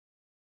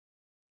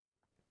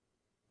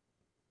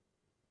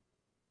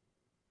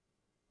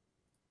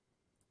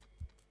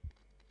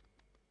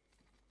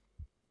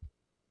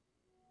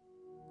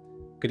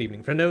Good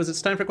evening, friendos.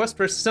 It's time for Quest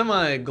for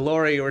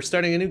Semi-Glory. We're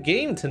starting a new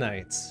game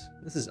tonight.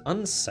 This is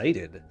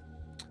Unsighted.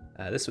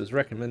 This was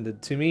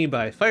recommended to me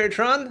by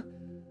Firetron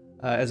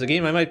as a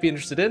game I might be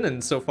interested in,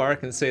 and so far I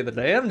can say that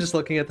I am just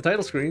looking at the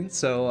title screen,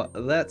 so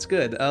that's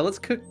good. Let's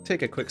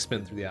take a quick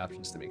spin through the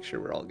options to make sure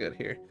we're all good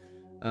here.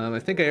 I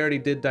think I already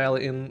did dial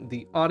in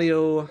the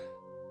audio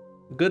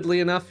goodly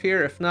enough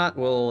here. If not,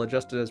 we'll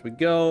adjust it as we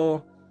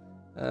go.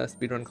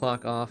 Speedrun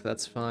clock off,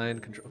 that's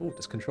fine.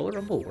 Does controller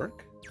rumble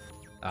work?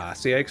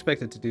 See, I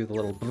expected to do the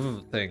little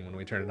thing when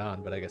we turn it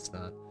on, but I guess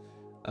not.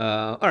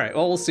 Alright,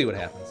 well, we'll see what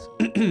happens.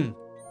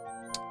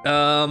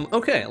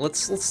 Okay,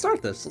 let's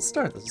start this.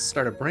 Let's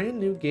start a brand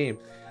new game.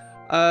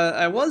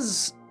 I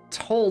was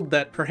told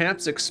that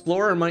perhaps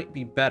Explorer might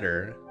be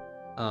better,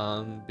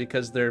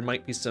 because there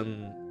might be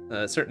some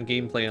certain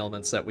gameplay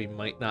elements that we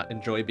might not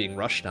enjoy being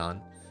rushed on.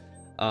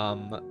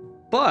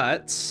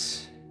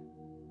 But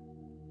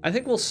I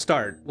think we'll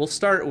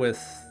start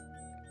with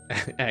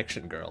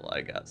Action Girl,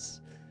 I guess,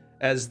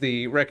 as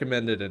the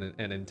recommended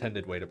and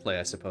intended way to play,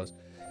 I suppose.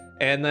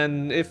 And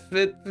then if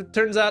it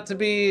turns out to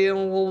be a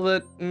little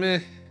bit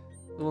meh,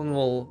 then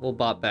we'll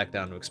bop back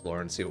down to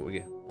Explorer and see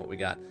what we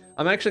got.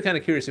 I'm actually kind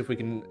of curious if we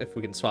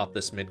can swap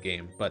this mid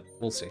game, but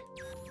we'll see.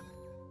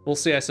 We'll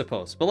see, I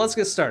suppose. But let's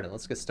get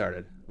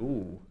started.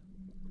 Ooh,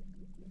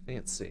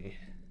 fancy.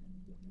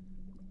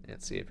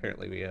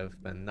 Apparently we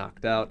have been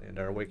knocked out and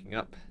are waking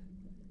up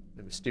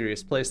in a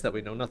mysterious place that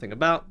we know nothing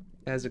about,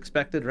 as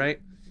expected, right?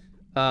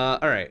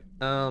 Alright,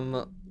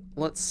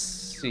 let's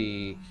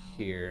see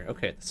here.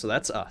 Okay, so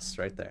that's us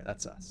right there.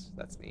 That's us.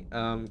 That's neat.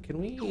 Can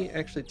we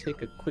actually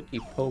take a quickie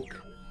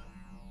poke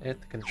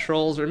at the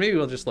controls? Or maybe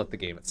we'll just let the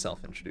game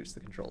itself introduce the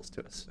controls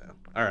to us now.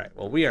 Alright,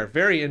 well, we are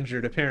very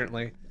injured,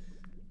 apparently,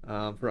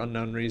 for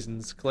unknown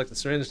reasons. Collect a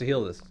syringe to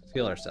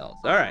heal ourselves.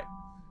 Alright.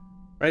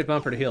 Right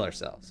bumper to heal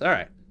ourselves.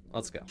 Alright,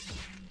 let's go.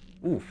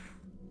 Oof.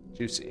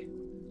 Juicy.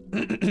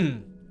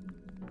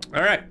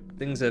 Alright,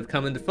 things have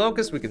come into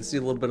focus. We can see a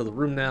little bit of the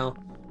room now.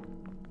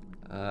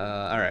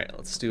 Alright,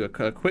 let's do a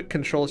quick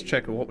controls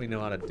check of what we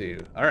know how to do.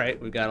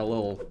 Alright, we've got a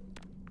little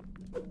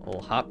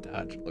hop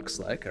dodge, it looks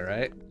like,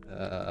 alright.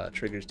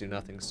 Triggers do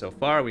nothing so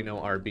far. We know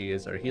RB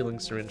is our healing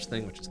syringe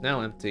thing, which is now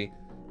empty.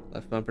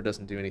 Left bumper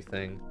doesn't do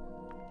anything.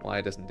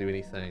 Y doesn't do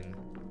anything.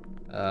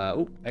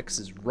 Oh, X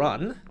is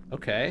run.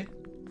 Okay.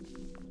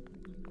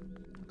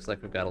 Looks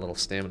like we've got a little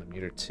stamina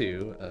meter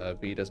too.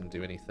 B doesn't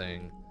do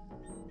anything.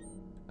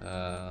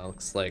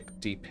 Looks like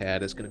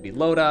D-pad is going to be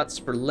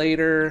loadouts for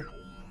later.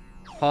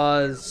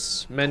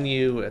 Pause,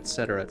 menu,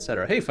 etc.,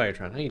 etc. Hey,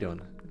 Firetron, how you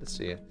doing? Good to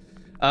see you.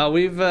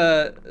 We've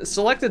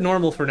selected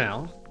normal for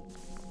now.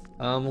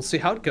 We'll see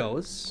how it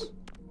goes.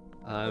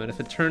 And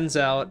if it turns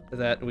out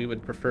that we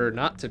would prefer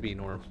not to be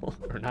normal,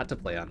 or not to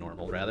play on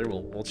normal, rather,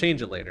 we'll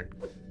change it later.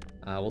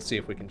 We'll see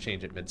if we can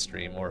change it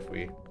midstream, or if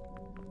we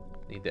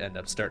need to end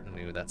up starting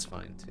anew, that's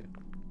fine too.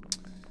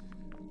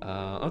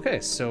 Okay,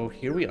 so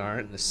here we are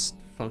in this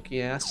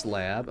funky-ass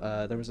lab.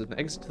 There was an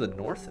exit to the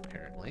north,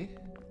 apparently.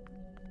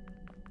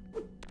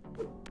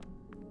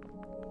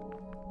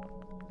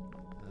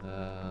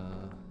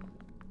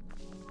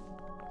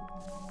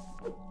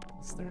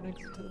 Is there an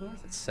exit to the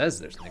north? It says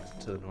there's an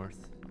exit to the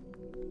north.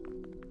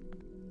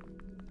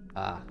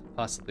 Ah,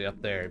 possibly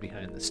up there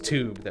behind this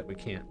tube that we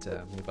can't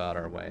move out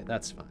our way.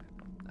 That's fine.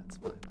 That's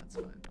fine.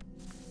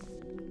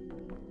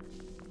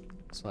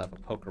 So we'll have a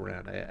poke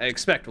around. I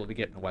expect we'll be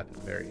getting a weapon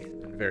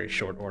in very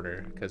short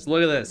order, because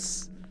look at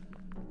this.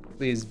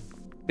 These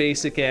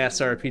basic-ass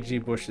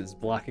RPG bushes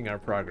blocking our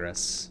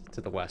progress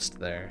to the west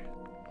there.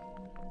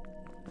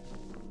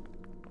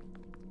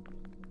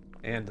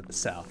 And to the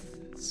south.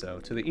 So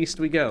to the east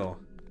we go.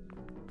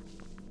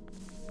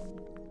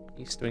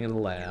 East wing of the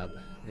lab.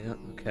 Yeah,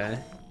 okay.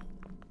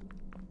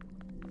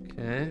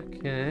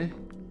 Okay.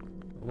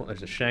 Well,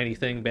 there's a shiny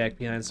thing back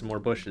behind some more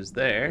bushes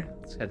there.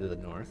 Let's head to the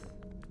north.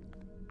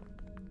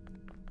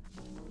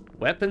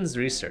 Weapons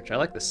research. I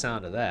like the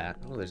sound of that.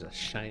 Oh, there's a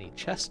shiny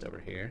chest over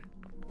here.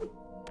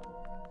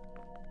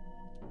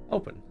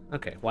 Open.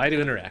 Okay, Y to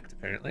interact,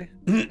 apparently.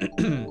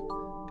 An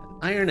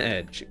iron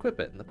edge. Equip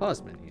it in the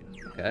pause menu.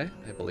 Okay,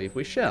 I believe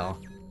we shall.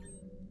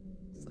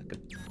 It's like a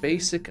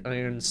basic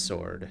iron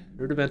sword.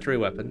 Rudimentary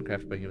weapon,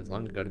 crafted by humans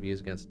long ago to be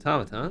used against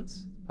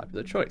automatons.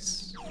 Popular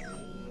choice.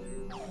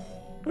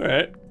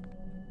 Alright.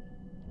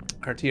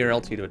 RT or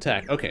LT to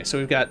attack. Okay, so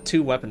we've got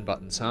two weapon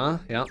buttons, huh?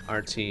 Yeah,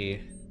 RT.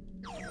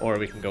 Or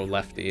we can go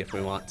lefty if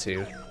we want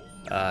to.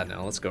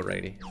 No, let's go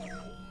righty.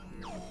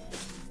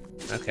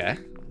 Okay.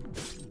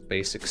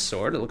 Basic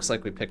sword. It looks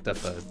like we picked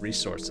up a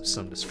resource of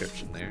some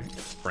description there.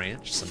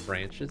 Branch, some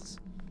branches.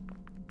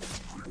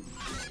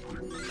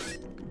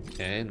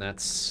 Okay, and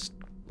that's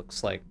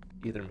looks like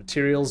either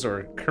materials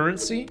or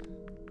currency.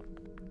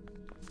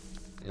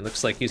 It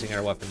looks like using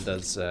our weapon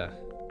does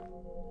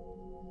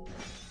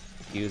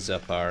use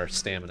up our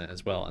stamina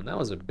as well. And that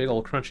was a big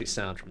old crunchy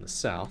sound from the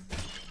south.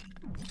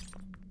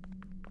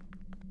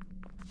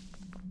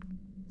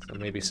 So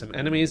maybe some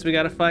enemies we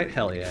gotta fight?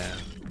 Hell yeah.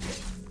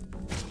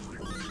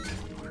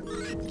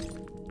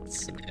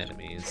 Some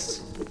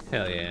enemies.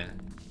 Hell yeah.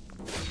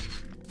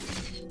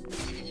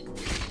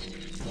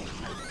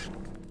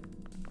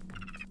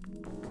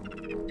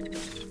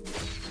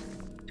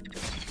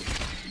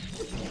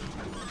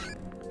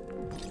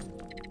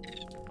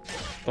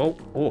 Oh,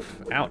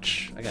 oof,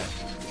 ouch. I got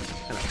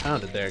kind of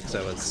pounded there because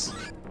I was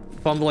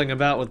fumbling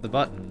about with the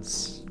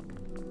buttons.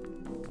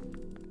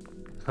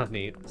 Oh,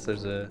 neat. So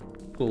there's a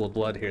pool of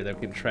blood here that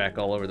we can track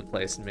all over the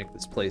place and make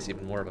this place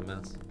even more of a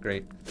mess.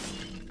 Great.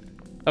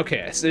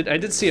 Okay, so I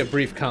did see a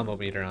brief combo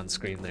meter on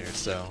screen there,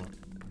 so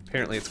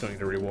apparently it's going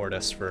to reward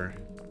us for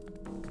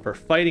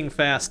fighting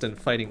fast and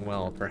fighting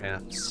well,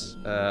 perhaps.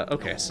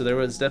 Okay, so there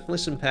was definitely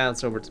some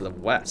paths over to the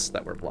west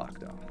that were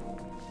blocked off.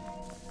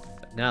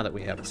 But now that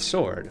we have a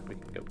sword, we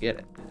can go get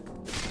it.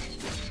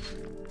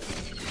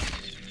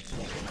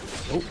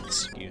 Oh,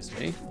 excuse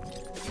me.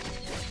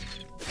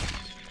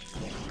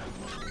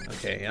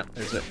 Okay, yeah,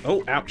 there's a...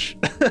 Oh, ouch!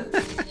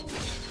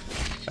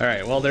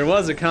 Alright, well, there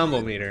was a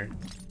combo meter.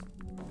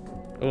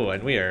 Oh,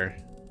 and we are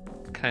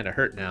kind of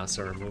hurt now,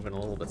 so we're moving a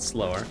little bit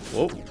slower.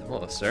 Whoa,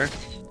 hello, sir.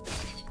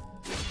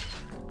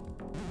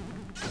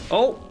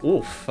 Oh,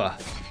 oof.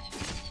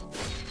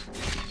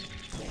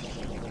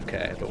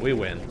 Okay, but we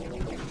win.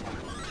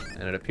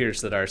 And it appears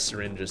that our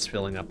syringe is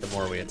filling up the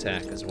more we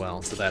attack as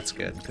well, so that's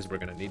good, because we're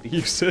going to need to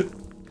use it.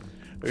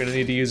 We're going to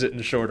need to use it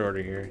in short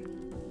order here.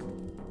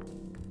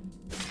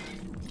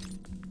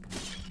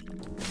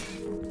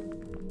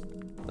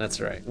 That's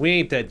right. We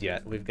ain't dead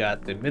yet. We've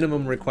got the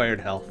minimum required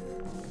health.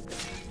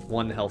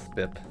 1 health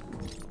bip.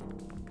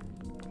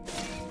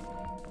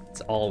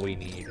 That's all we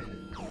need.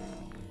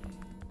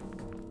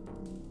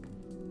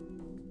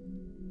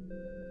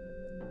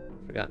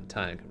 Forgotten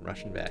time, come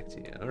rushing back to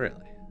you. Oh, really?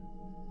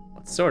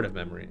 What sort of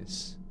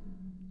memories?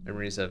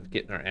 Memories of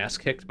getting our ass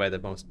kicked by the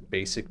most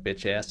basic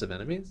bitch-ass of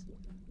enemies?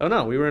 Oh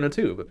no, we were in a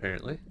tube,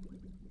 apparently.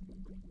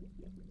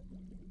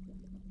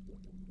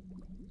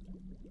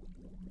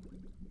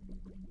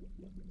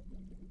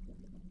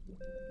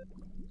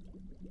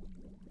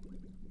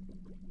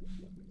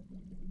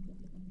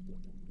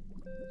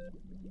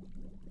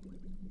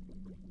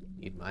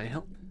 Need my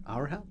help?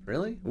 Our help?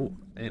 Really? Ooh,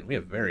 man, we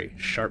have very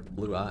sharp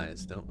blue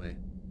eyes, don't we?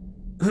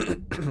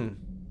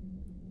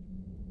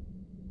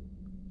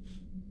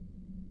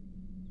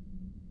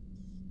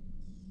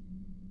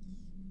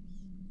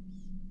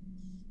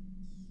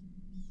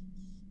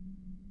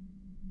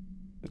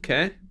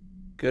 Okay,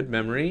 good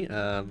memory.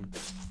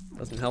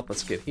 Doesn't help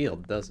us get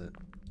healed, does it? Looks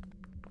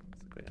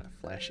like we got a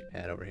flashy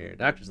pad over here.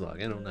 Doctor's log,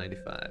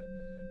 NO95.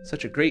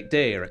 Such a great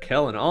day.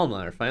 Raquel and Alma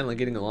are finally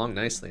getting along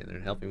nicely, and they're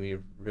helping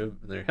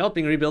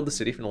rebuild the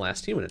city from the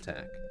last human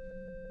attack.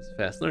 As a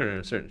fast learner,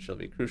 I'm certain she'll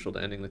be crucial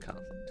to ending the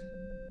conflict.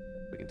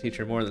 We can teach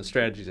her more than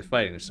strategies of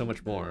fighting. There's so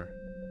much more.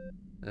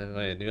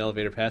 A new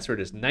elevator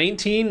password is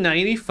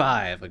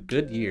 1995. A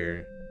good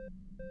year.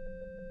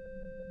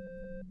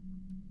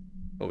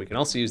 But we can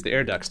also use the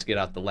air ducts to get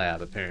out the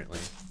lab, apparently.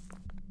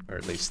 Or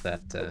at least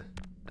that, that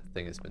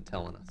thing has been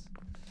telling us.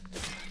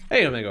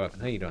 Hey, Omega Weapon.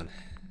 How you doing?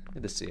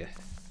 Good to see you.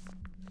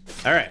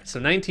 All right,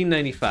 so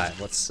 1995.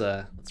 Let's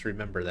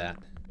remember that.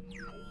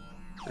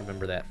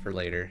 Remember that for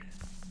later.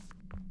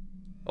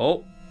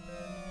 Oh,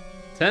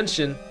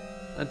 attention!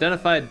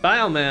 Identified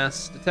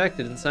biomass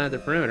detected inside the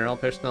perimeter. All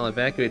personnel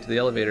evacuate to the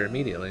elevator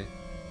immediately.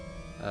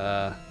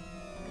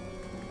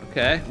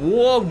 Okay.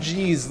 Whoa,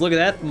 jeez! Look at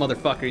that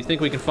motherfucker. You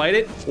think we can fight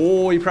it?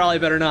 Oh, you probably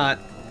better not.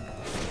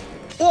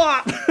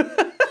 Whoa!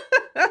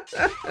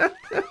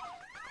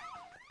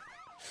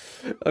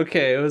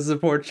 Okay, it was a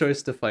poor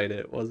choice to fight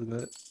it, wasn't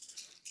it?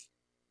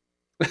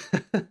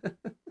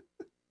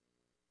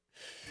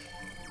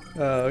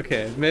 Oh,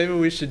 okay. Maybe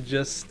we should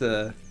just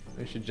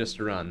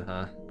run,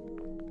 huh?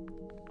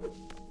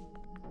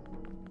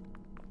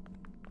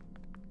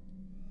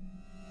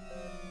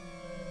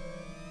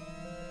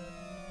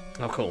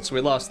 Oh, cool. So we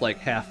lost like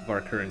half of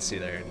our currency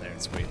there, and there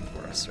it's waiting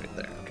for us right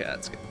there. Okay,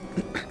 that's good.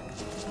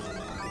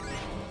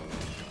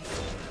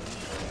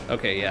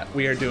 Okay, yeah,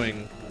 we are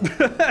doing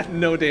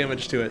no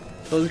damage to it.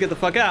 So let's get the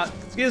fuck out.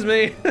 Excuse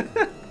me.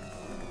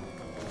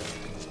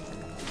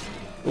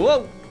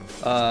 Whoa!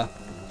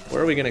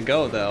 Where are we gonna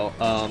go, though?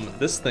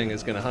 This thing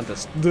is gonna hunt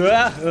us.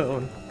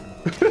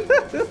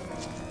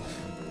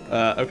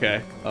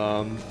 Okay.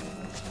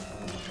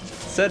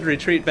 Said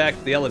retreat back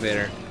to the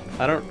elevator.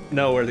 I don't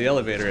know where the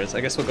elevator is.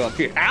 I guess we'll go up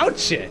here.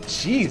 Ouch it!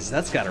 Jeez,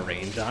 that's got a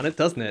range on it,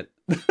 doesn't it?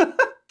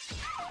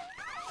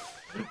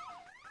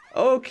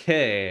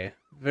 Okay,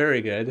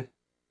 very good.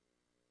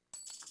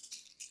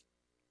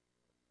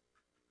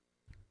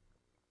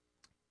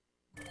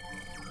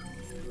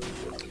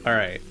 All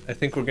right, I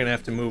think we're gonna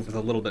have to move with a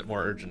little bit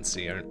more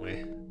urgency, aren't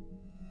we?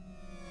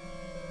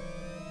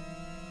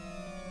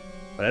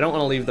 But I don't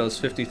want to leave those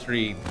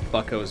 53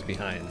 buckos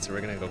behind, so we're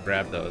gonna go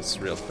grab those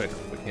real quick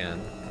if we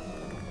can.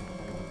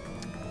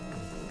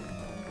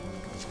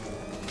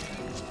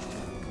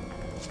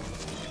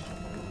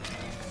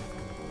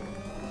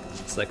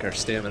 It's like our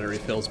stamina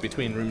refills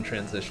between room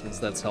transitions,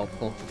 that's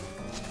helpful.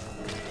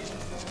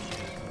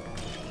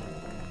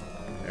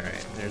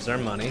 Alright, there's our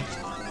money.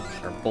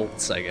 Or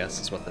bolts, I guess,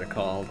 is what they're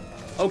called.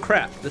 Oh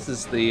crap, this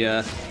is the,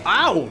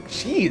 ow!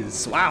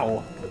 Jeez,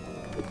 wow!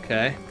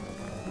 Okay.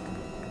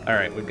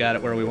 Alright, we've got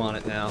it where we want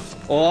it now.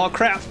 Oh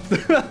crap!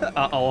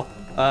 Uh-oh.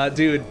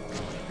 Dude.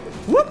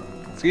 Whoop!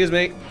 Excuse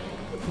me.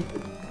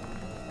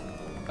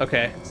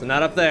 Okay, so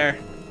not up there.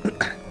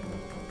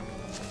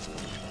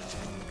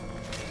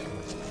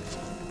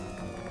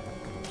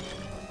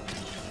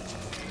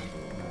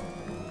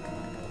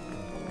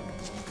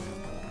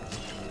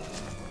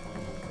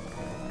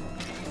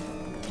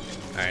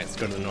 Alright, let's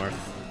go to the north.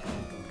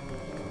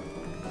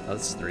 Oh,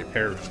 this is the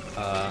repair room.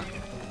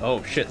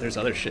 Oh shit, there's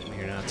other shit in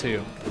here now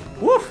too.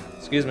 Woof!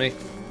 Excuse me.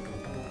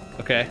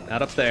 Okay,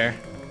 not up there.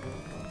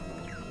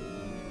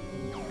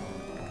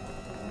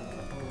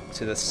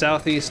 To the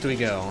southeast we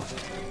go.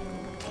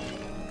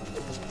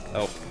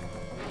 Oh.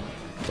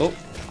 Oh.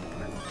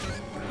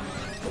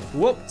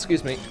 Whoop,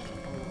 excuse me.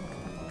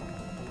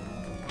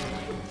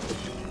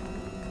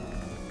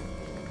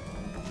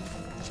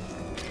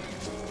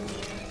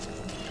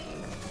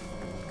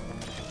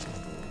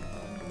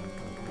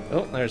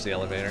 Oh, there's the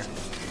elevator.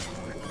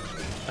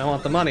 I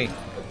want the money.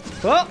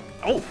 Oh,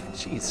 oh,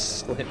 jeez,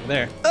 still hitting me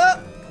there.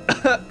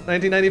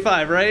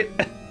 1995, right?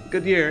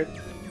 Good year.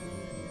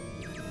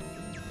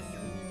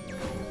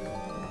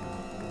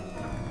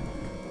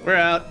 We're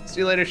out.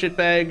 See you later,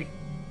 shitbag.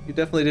 You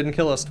definitely didn't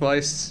kill us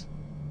twice.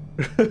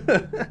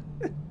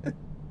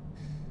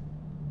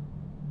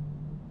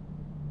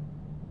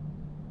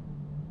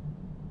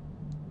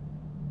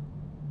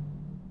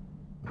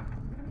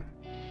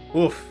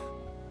 Oof.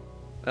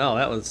 Well,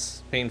 that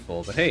was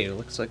painful, but hey, it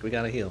looks like we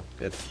got a heal.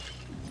 Good.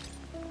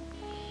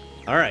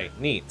 Alright,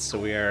 neat. So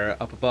we are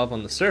up above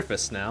on the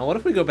surface now. What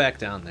if we go back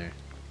down there?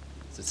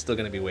 Is it still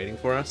going to be waiting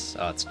for us?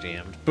 Oh, it's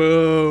jammed.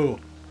 Boo!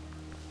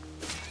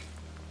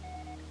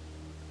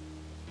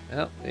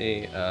 Oh,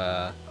 hey,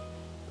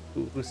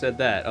 who said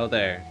that? Oh,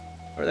 there.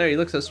 Over there, you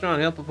look so strong.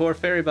 Help a poor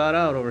ferry bot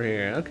out over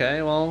here.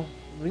 Okay, well,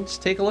 let me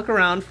just take a look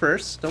around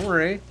first. Don't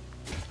worry.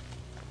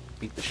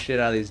 Beat the shit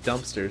out of these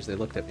dumpsters. They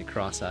looked at me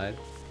cross-eyed.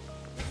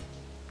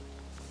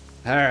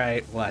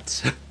 Alright,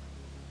 what?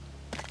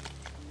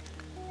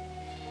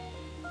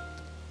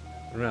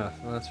 Rough.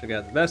 Well, let's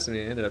forget the best of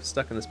me. I ended up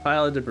stuck in this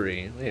pile of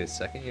debris. Wait a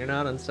second, you're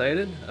not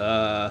unsighted?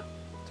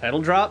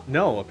 Title drop?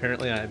 No,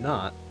 apparently I am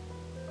not.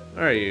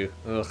 Where are you?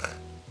 Ugh.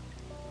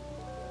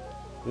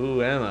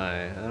 Who am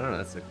I? I don't know,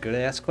 that's a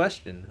good-ass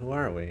question. Who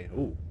are we?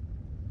 Ooh.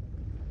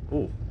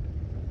 Ooh.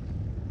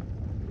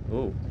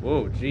 Ooh.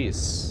 Whoa,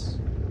 jeez.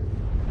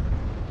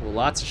 Well,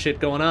 lots of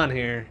shit going on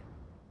here.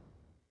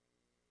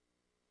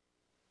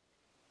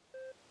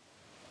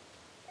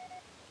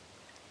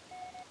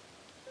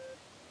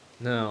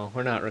 No,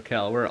 we're not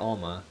Raquel, we're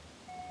Alma.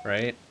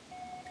 Right?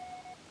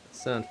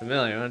 Sound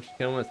familiar, why don't you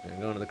come with me?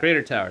 I'm going to the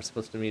crater tower,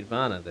 supposed to meet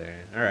Vanna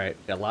there. Alright,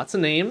 we got lots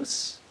of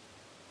names.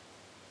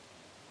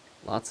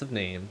 Lots of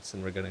names,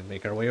 and we're gonna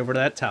make our way over to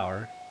that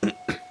tower.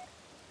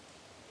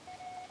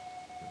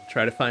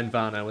 Try to find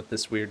Vanna with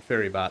this weird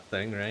ferry bot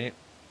thing, right?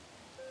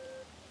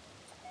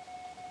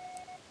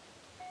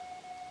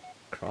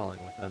 Crawling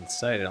with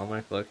Unsighted. I'll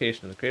mark the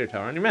location of the crater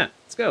tower on your map.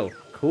 Let's go.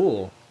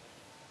 Cool.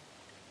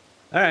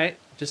 Alright,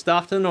 just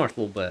off to the north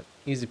a little bit.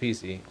 Easy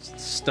peasy.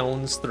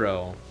 Stone's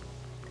throw.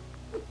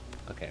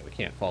 Okay, we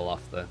can't fall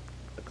off the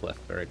cliff.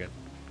 Very good.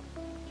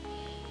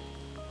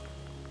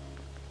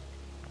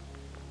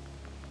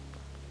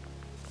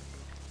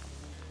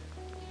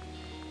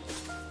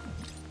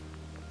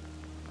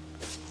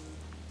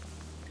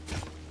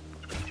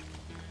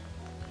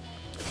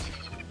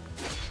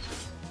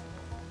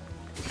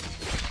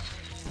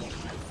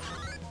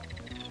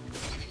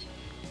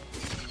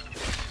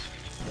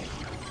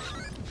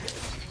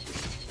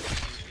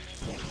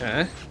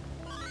 Okay.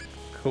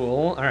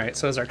 Cool. Alright,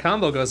 so as our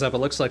combo goes up, it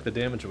looks like the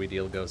damage we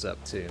deal goes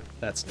up too.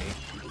 That's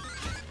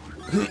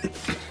neat.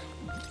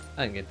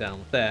 I can get down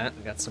with that.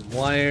 We got some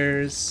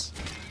wires.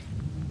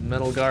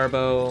 Metal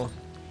garbo.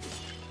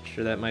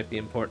 Sure that might be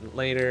important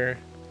later.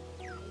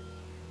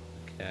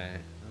 Okay.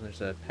 And there's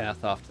a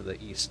path off to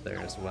the east there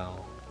as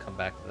well. Come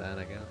back to that,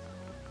 I guess.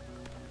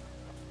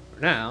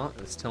 For now,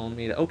 it's telling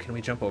me to... Oh, can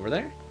we jump over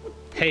there?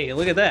 Hey,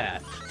 look at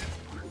that!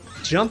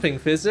 Jumping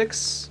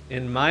physics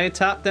in my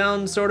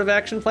top-down sort of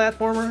action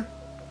platformer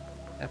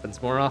happens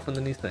more often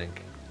than you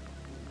think.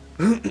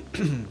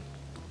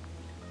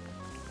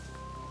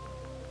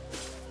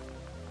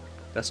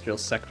 Industrial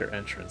sector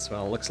entrance.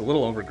 Well, it looks a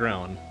little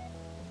overgrown.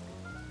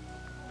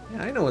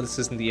 Yeah, I know this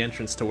isn't the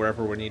entrance to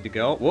wherever we need to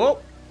go. Whoa!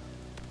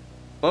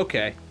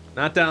 Okay,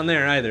 not down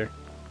there either.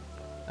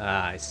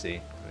 Ah, I see.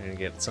 We're gonna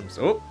get some...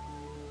 Oh!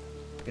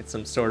 Get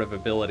some sort of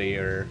ability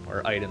or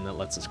item that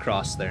lets us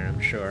cross there, I'm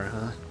sure,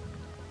 huh?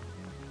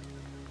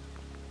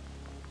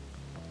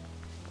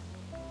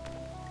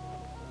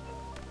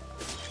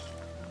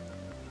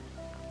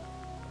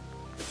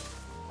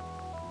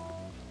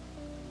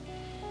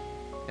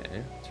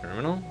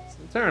 Terminal? It's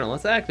the terminal.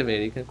 Let's activate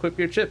it. You can equip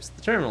your chips at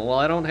the terminal. Well,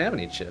 I don't have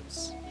any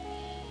chips.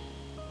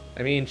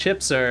 I mean,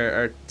 chips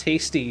are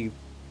tasty,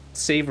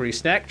 savory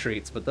snack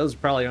treats, but those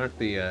probably aren't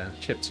the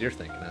chips you're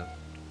thinking of.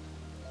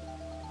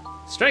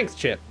 Strength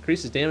chip.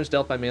 Increases damage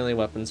dealt by melee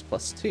weapons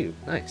 +2.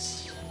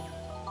 Nice.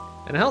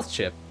 And a health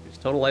chip.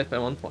 Increases total life by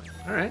 1 point.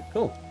 Alright,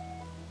 cool.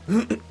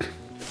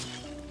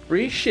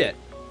 Free shit.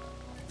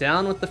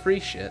 Down with the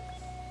free shit.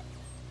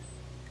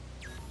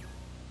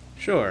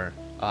 Sure.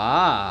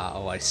 Ah,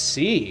 oh, I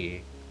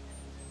see.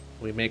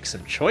 We make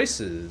some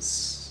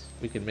choices.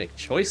 We can make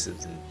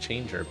choices and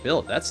change our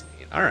build. That's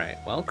neat. All right,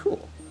 well,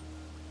 cool.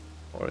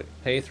 Or we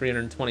pay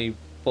 320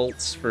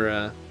 bolts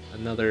for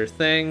another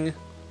thing.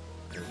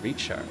 And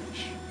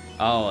recharge.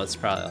 Oh, it's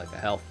probably like a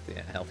health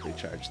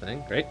recharge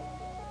thing. Great.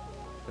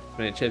 With as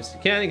many chips as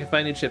you can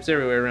find new chips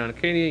everywhere around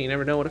Arcadia. You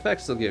never know what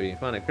effects they'll give you.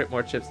 Find a crit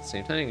more chips at the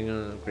same time. You're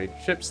gonna upgrade your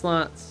chip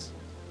slots.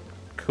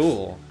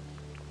 Cool.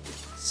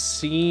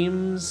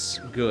 Seems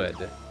good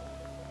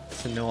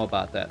to know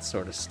about that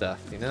sort of stuff,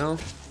 you know?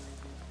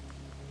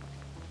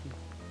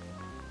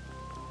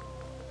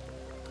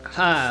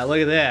 Ha! Look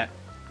at that.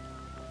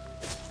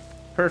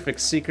 Perfect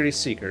secrety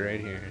secret right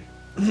here.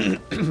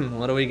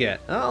 What do we get?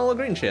 Oh, a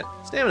green chip.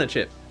 Stamina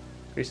chip.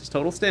 Increases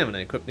total stamina.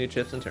 Equip new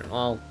chips in turn.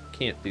 Well,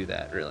 can't do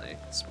that, really.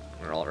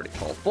 We're already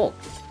full.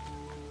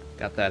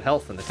 Got that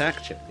health and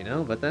attack chip, you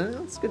know? But then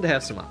it's good to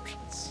have some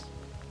options.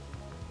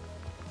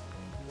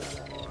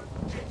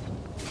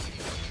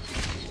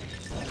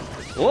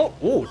 Whoa!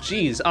 Oh,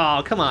 jeez.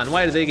 Oh, come on.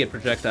 Why do they get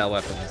projectile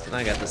weapons? And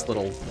I got this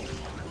little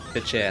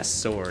bitch-ass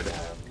sword.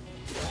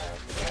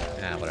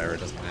 Ah, whatever.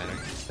 It doesn't matter.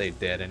 They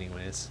dead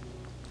anyways.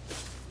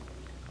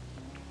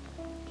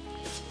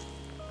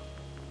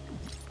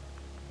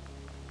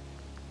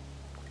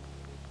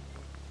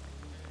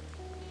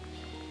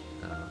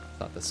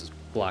 Thought this was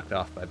blocked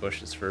off by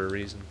bushes for a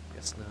reason.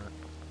 Guess not.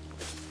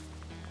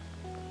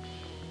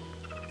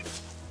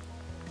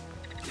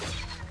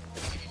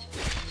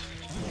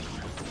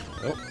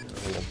 Oh,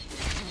 a little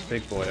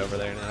big boy over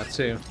there now,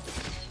 too.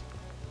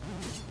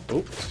 Oh,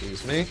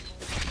 excuse me.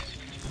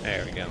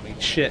 There we go. Eat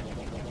shit.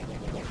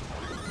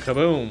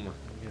 Kaboom!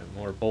 Yeah,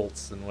 more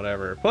bolts than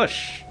whatever.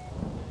 Push!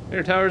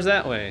 Your tower's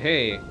that way.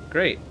 Hey,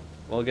 great.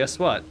 Well, guess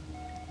what?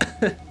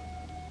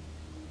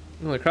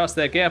 When we cross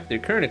that gap with your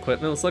current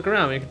equipment, let's look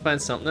around. We can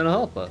find something that'll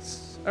help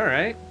us.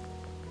 Alright.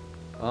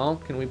 Well,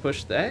 can we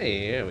push that?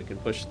 Hey, yeah, we can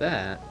push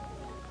that.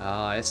 Oh,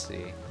 I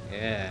see.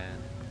 Yeah.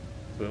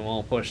 We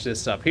won't push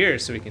this up here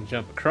so we can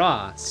jump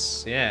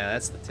across. Yeah,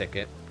 that's the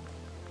ticket.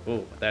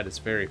 Ooh, that is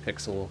very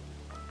pixel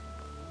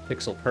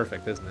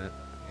perfect, isn't it?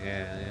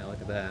 Yeah,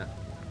 look at that.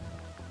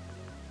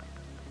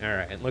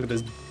 Alright, look at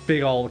this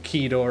big old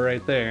key door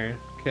right there.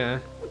 Okay.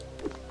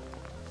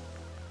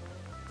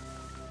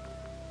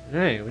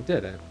 Alright, we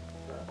did it.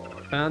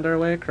 Found our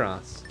way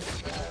across.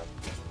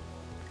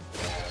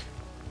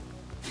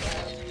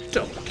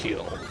 Double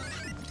kill.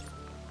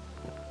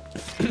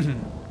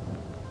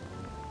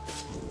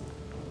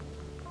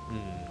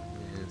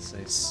 Yes,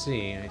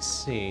 I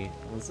see.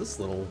 What's this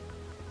little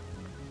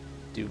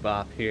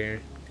doobop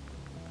here?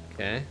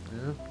 Okay,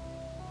 well,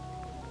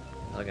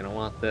 I'm gonna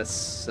want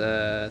this,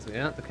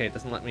 yeah, okay, it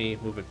doesn't let me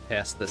move it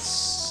past this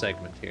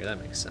segment here,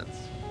 that makes sense.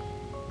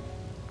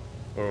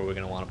 Or are we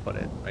gonna want to put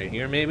it right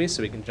here maybe,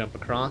 so we can jump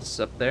across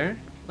up there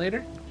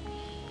later?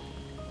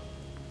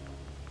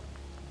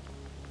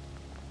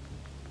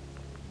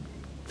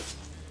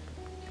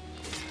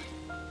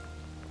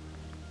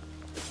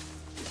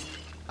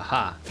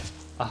 Aha!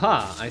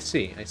 Aha! I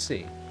see.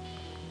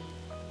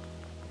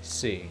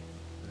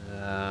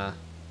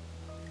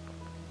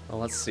 Well,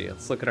 let's see.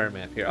 Let's look at our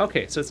map here.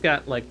 Okay, so it's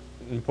got, like,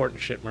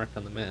 important shit marked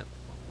on the map.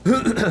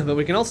 But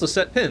we can also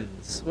set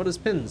pins. What does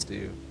pins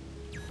do?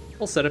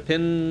 We'll set a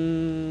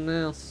pin,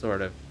 well,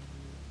 sort of.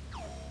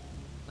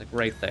 Like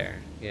right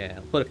there. Yeah,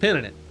 we'll put a pin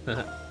in it.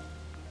 And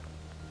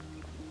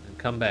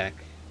come back.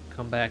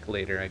 Come back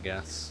later, I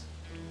guess.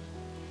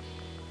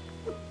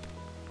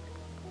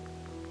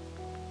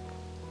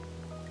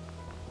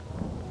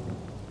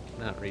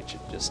 Cannot reach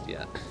it just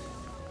yet.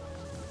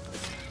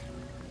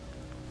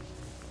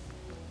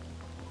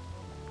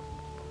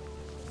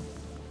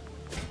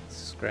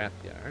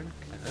 Scrapyard,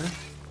 okay.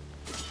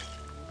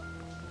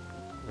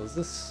 What was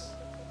this?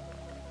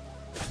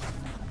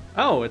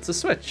 Oh, it's a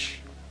switch.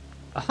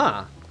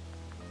 Aha.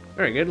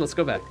 Very good, let's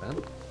go back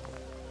then.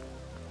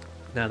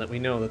 Now that we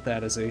know that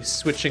that is a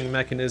switching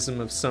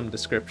mechanism of some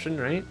description,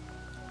 right?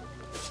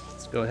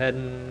 Let's go ahead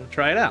and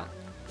try it out.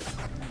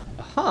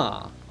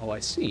 Aha. Oh, I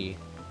see.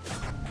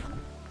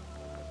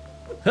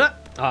 Huh.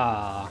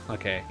 Ah,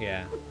 okay,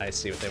 yeah. I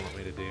see what they want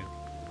me to do.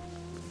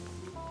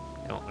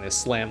 They want me to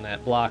slam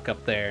that block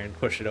up there and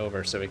push it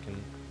over so we can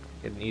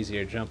get an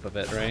easier jump of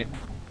it, right?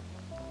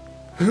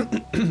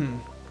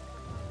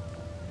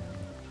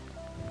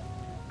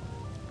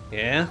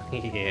 Yeah?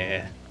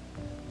 Yeah.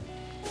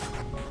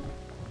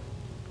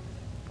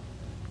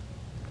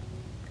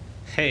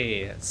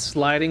 Hey,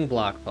 sliding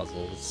block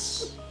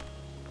puzzles.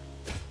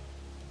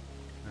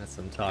 That's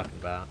what I'm talking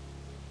about.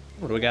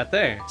 What do we got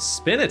there?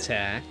 Spin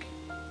attack?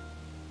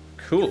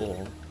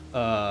 Cool.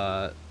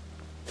 Oh,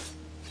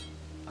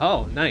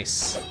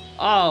 nice.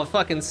 Oh,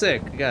 fucking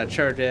sick. We got a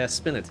charge-ass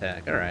spin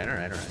attack.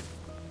 Alright.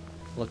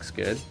 Looks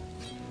good.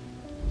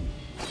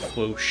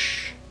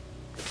 Whoosh.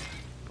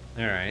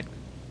 Alright.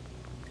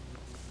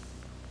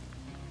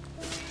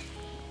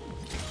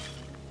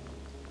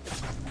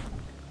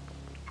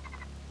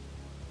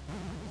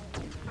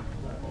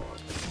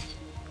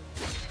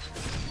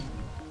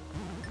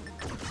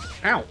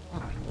 Ow!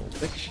 Oh, little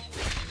bitch.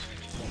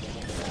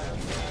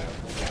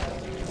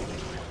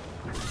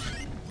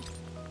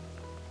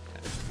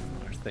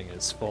 thing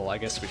is full. I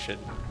guess we should,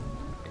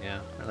 yeah,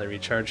 really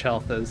recharge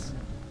health as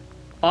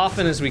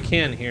often as we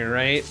can here,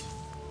 right?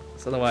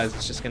 So otherwise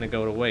it's just gonna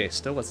go to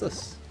waste. Oh, what's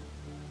this?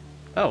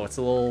 Oh, it's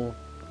a little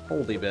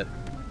holdy bit.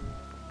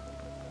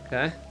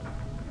 Okay.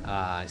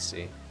 Ah, I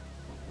see.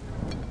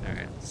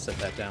 Alright, let's set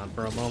that down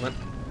for a moment.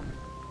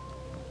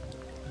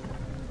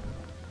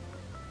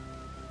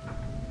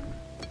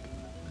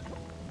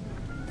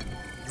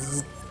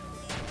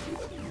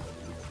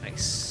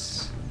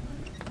 Nice.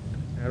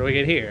 How do we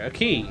get here? A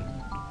key.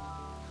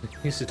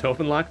 Use it to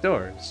open locked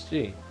doors.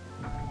 Gee.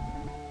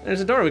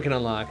 There's a door we can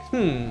unlock.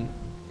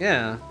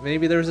 Yeah,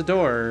 maybe there's a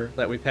door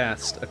that we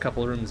passed a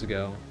couple rooms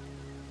ago.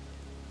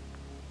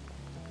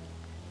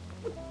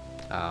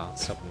 Oh, I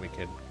was hoping we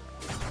could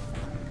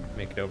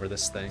make it over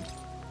this thing.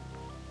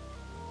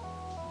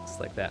 Looks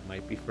like that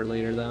might be for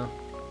later, though.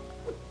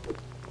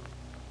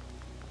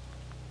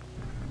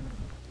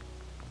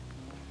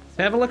 Let's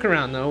have a look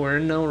around, though. We're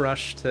in no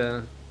rush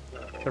to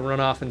run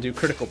off and do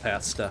critical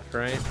path stuff,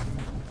 right?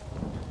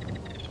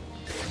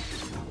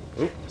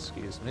 Oop,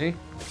 excuse me.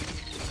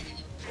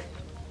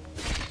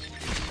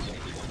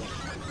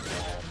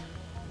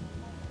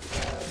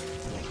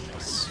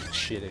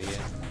 Shit idiot.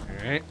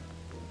 Alright.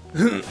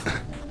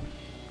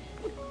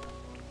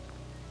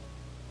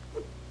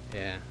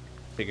 Yeah,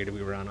 figured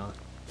we were on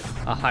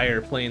a higher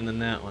plane than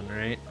that one,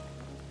 right?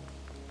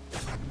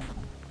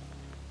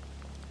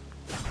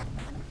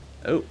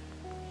 Oh,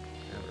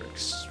 now we're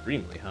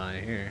extremely high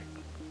here.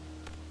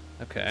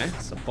 Okay,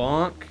 so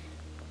bonk,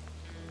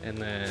 and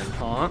then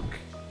honk,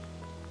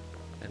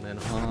 and then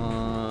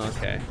honk.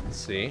 Okay,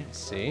 see.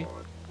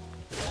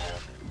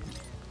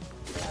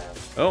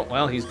 Oh,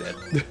 well, he's dead.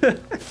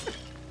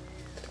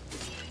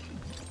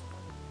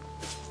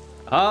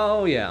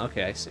 Oh, yeah,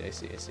 okay, I see.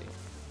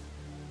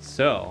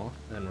 So,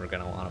 then we're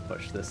gonna want to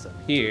push this up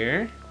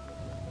here.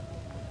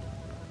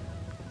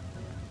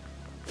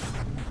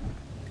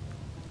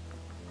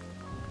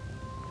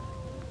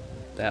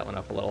 That one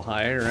up a little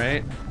higher,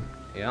 right?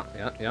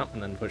 Yep,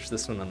 and then push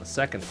this one on the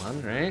second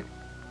one, right?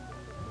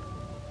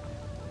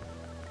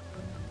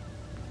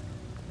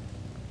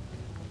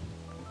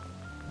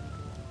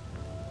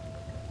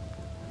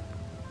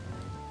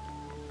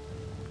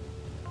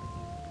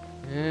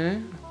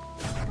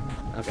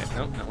 Okay,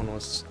 nope, that one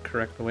was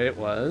correct the way it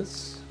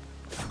was.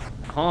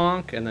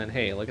 Honk, and then,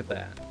 hey, look at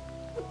that.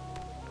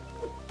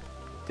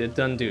 Did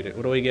done dude it.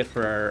 What do we get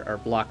for our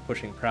block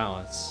pushing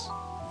prowess?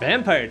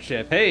 Vampire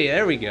chip, hey,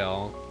 there we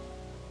go.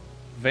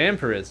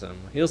 Vampirism.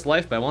 Heals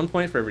life by 1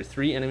 point for every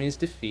 3 enemies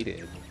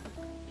defeated.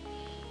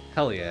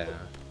 Hell yeah.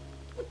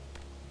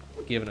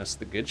 Giving us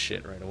the good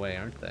shit right away,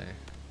 aren't they?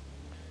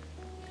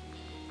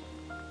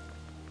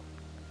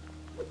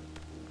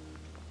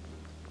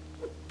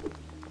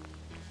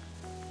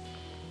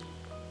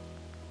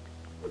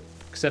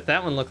 Except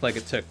that one looked like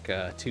it took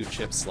 2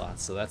 chip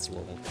slots, so that's a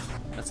little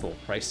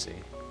pricey.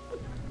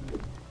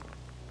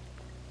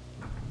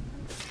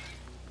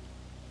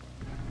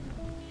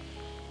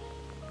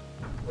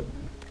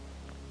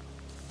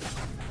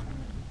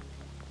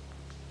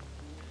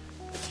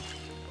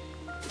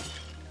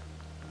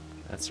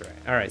 That's right.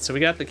 All right, so we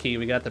got the key,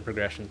 we got the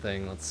progression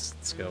thing. Let's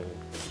go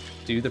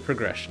do the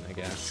progression, I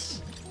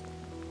guess.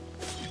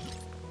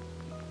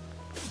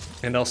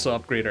 And also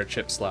upgrade our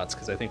chip slots,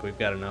 because I think we've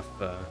got enough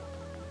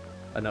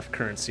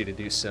currency to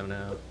do so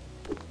now.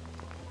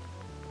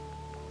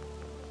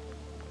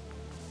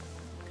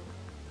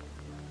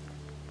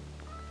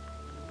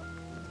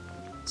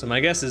 So my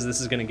guess is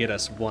this is going to get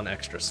us 1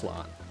 extra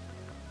slot.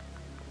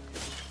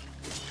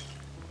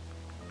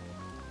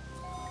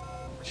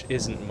 Which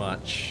isn't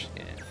much.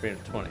 Yeah,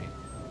 320.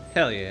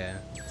 Hell yeah.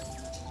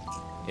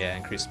 Yeah,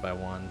 increased by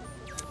 1.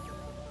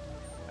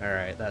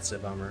 Alright, that's a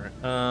bummer.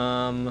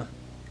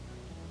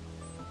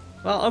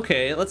 Well,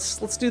 okay,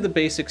 let's do the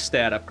basic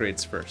stat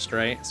upgrades first,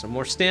 right? So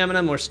more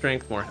stamina, more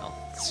strength, more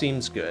health.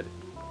 Seems good.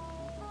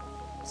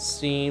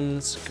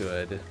 Seems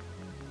good.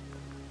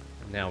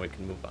 And now we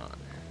can move on.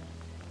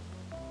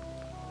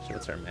 So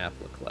what's our map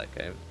look like?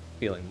 I have a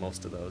feeling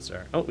most of those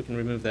are... Oh, we can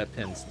remove that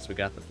pin since we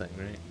got the thing,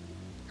 right?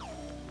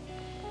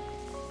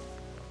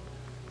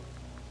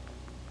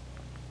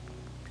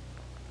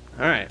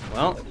 Alright,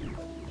 well...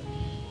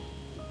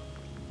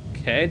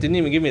 Okay, didn't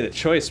even give me the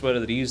choice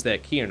whether to use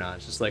that key or not.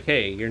 It's just like,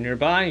 hey, you're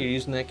nearby, you're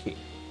using that key.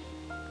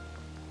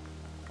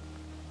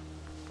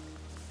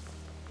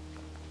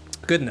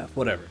 Good enough,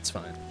 whatever, it's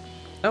fine.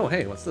 Oh,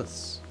 hey, what's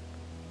this?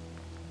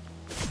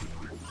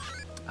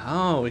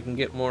 Oh, we can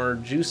get more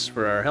juice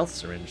for our health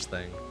syringe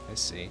thing. I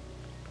see.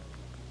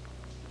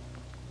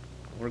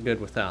 We're good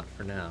without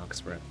for now,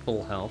 because we're at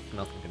full health.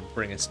 Nothing can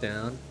bring us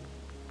down.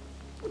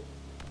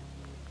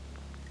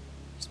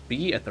 Just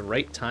be at the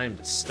right time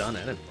to stun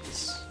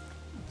enemies.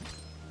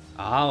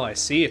 Oh, I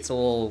see. It's a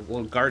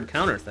little guard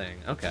counter thing.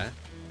 Okay.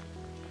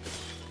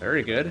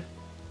 Very good.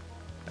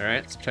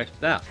 Alright, let's check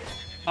it out.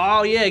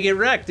 Oh yeah, get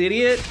wrecked,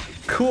 idiot!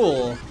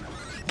 Cool.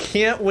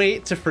 Can't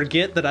wait to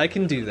forget that I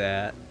can do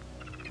that.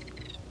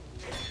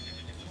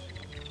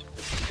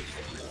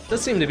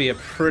 Does seem to be a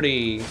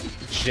pretty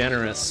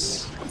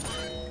generous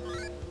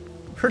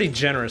pretty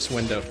generous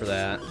window for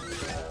that.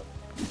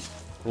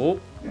 Oh.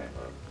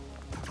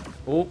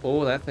 Oh,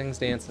 oh, that thing's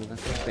dancing. That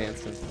thing's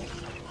dancing.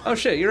 Oh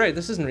shit, you're right.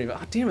 This isn't Revo.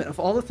 Oh, damn it. Of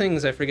all the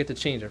things I forget to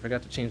change, I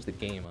forgot to change the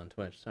game on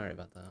Twitch. Sorry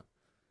about that.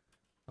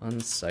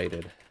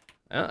 Unsighted.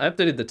 I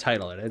updated the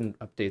title. I didn't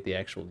update the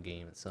actual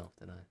game itself,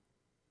 did I?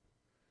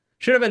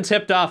 Should have been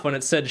tipped off when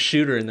it said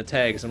shooter in the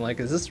tags. I'm like,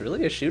 is this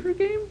really a shooter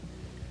game?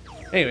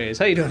 Anyways,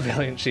 how you doing,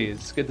 Valiant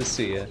Cheese? Good to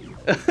see you.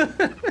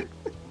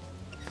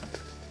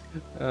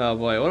 Oh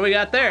boy, what do we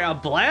got there? A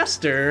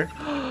blaster?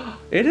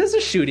 It is a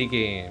shooty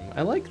game.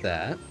 I like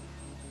that.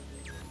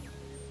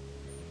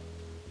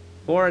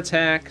 4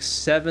 attack,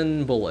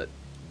 7 bullet.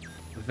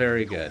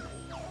 Very good.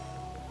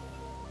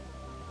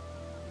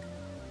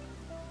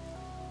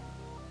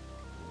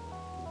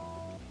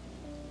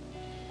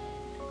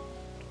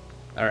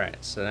 Alright,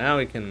 so now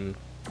we can...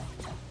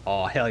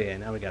 Oh, hell yeah,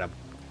 now we got a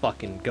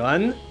fucking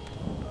gun.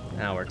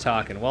 Now we're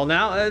talking. Well,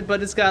 now,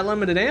 but it's got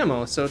limited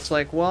ammo, so it's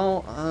like,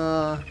 well,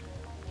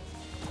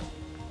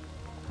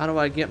 how do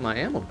I get my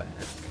ammo back?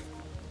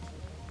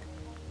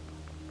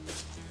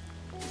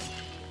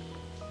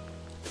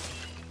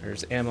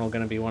 There's ammo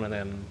gonna be one of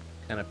them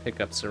kind of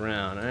pickups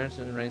around. I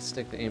didn't right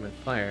stick to aim and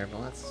fire.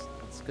 Well,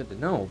 that's good to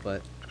know,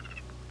 but...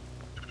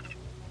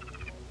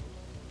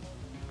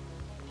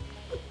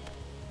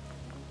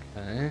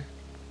 Okay. Okay,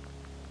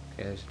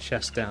 there's a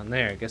chest down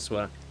there. Guess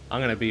what? I'm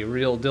gonna be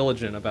real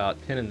diligent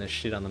about pinning this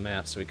shit on the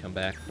map so we come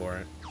back for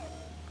it.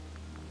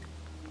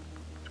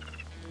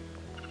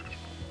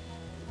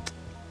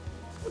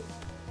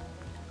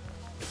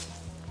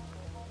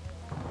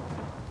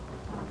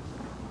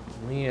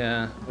 Can we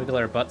wiggle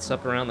our butts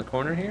up around the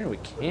corner here? We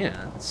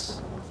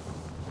can't.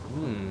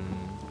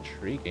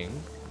 Intriguing.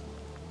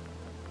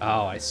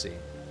 Oh, I see.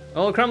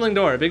 Oh, a crumbling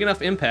door. A big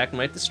enough impact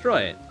might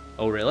destroy it.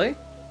 Oh, really?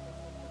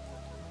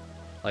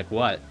 Like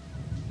what?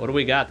 What do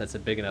we got that's a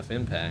big enough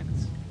impact?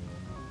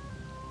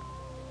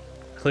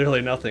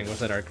 Clearly nothing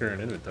within our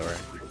current inventory.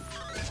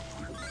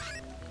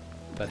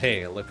 But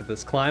hey, look at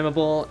this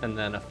climbable, and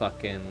then a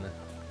fucking...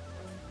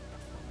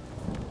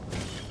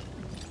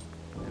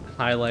 And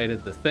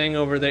highlighted the thing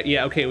over there.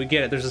 Yeah, okay, we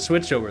get it. There's a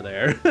switch over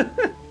there.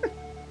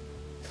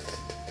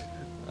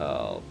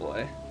 Oh,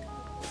 boy.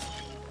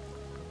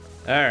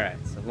 Alright,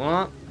 so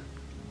womp.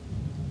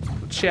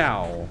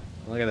 Chow.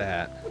 Look at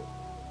that.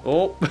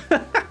 Oh!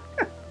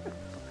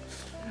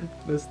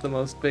 This is the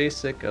most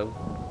basic of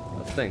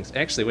things.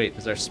 Actually, wait,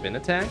 is our spin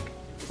attack?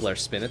 Will our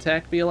spin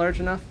attack be large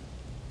enough?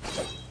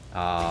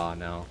 Oh,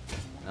 no.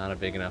 Not a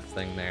big enough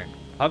thing there.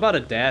 How about a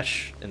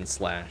dash and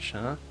slash,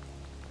 huh?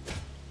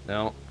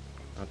 No?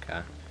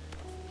 Okay.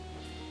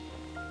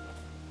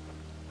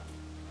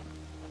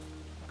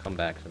 Come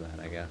back to that,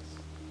 I guess.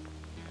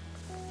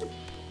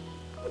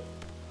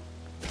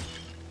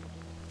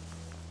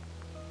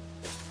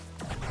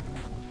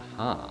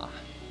 Aha.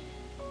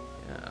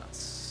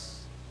 Yes.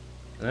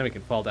 And then we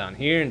can fall down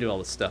here and do all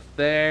the stuff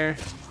there.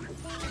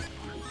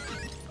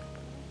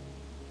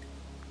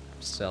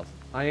 Self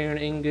iron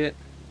ingot.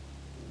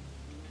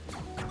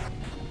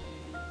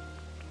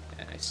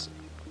 Yeah, I see.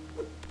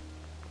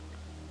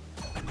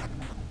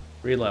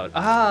 Reload.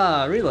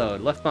 Ah,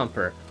 reload. Left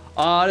bumper.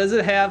 Oh, does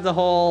it have the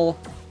whole...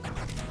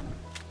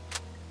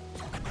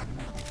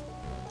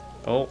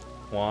 Oh,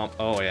 womp.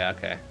 Oh, yeah,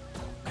 okay.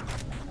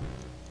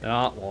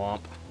 Not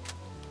womp.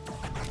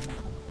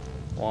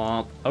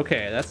 Womp.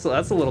 Okay, that's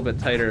a little bit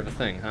tighter of a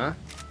thing, huh?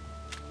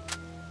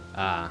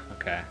 Ah,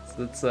 okay.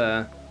 So it's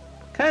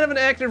kind of an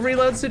active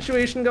reload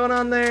situation going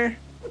on there.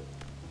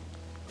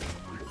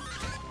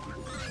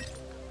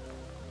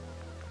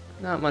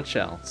 Not much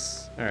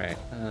else. All right.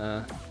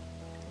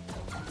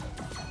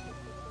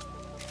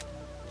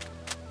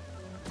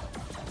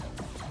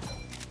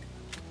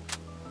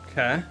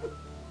 Okay.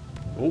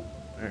 Oh,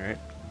 all right.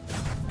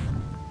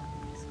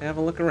 Have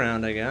a look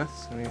around, I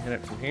guess. Can we hit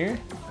it from here?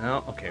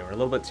 No, okay, we're a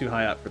little bit too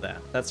high up for that.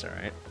 That's all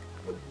right.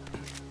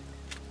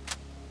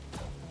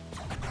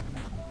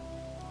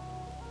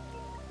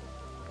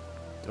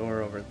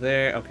 Door over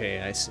there. Okay,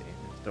 I see.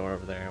 There's a door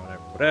over there,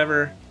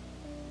 whatever.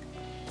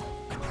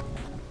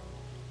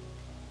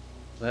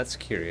 That's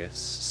curious.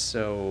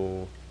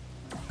 So...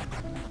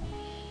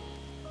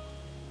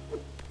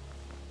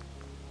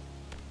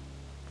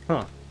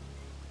 Huh.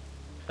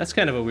 That's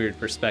kind of a weird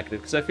perspective,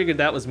 because I figured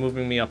that was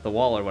moving me up the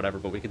wall or whatever,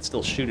 but we could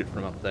still shoot it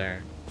from up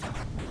there.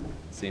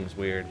 Seems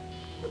weird.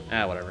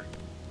 Ah, whatever.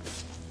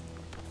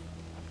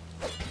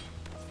 Let's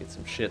get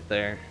some shit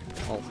there.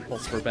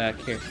 Whilst we're back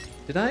here.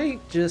 Did I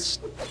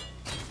just...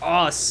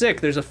 Oh, sick!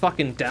 There's a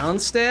fucking down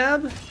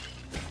stab?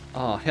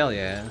 Oh, hell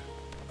yeah.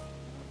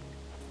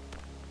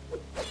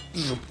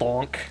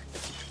 Bonk.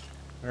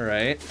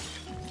 Alright.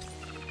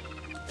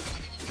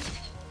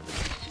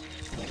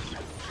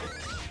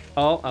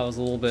 Oh, I was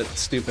a little bit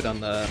stupid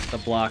on the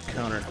block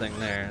counter thing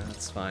there.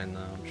 That's fine though,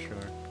 I'm sure.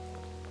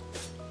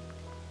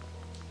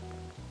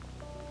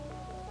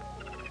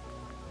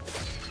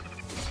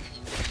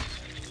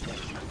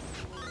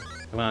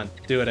 Come on,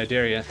 do it, I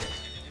dare you.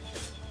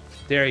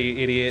 Dare you,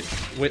 idiot.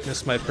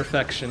 Witness my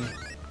perfection.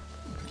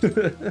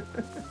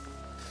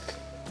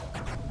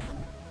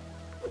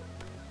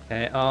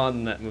 Okay, oh,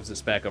 and that moves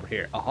us back over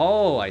here.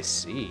 Oh, I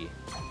see.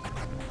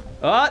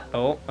 What?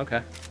 Oh,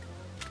 okay.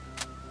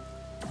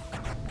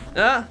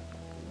 Ah!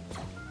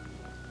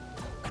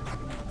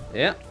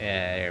 Yeah,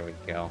 yeah, there we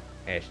go.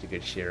 That's the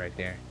good shit right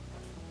there.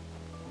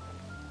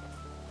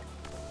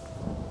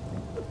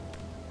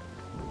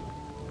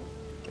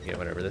 Get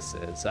whatever this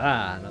is.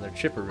 Ah, another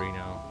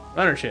chipperino.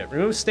 Runner chip.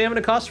 Remove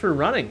stamina cost for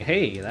running.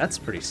 Hey, that's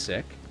pretty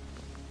sick.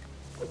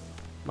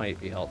 Might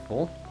be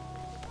helpful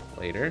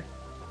later.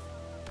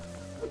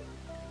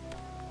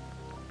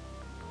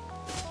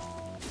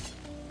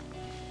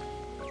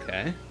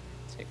 Okay.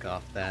 Take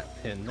off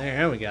that pin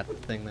there. We got the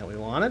thing that we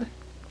wanted.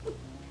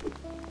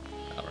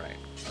 Alright.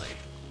 Like,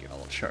 get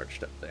all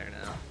charged up there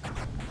now.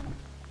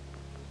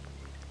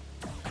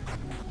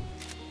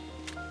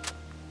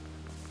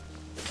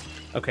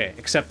 Okay,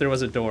 except there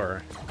was a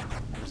door.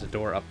 There's a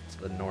door up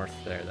to the north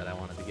there that I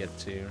wanted to get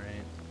to,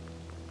 right?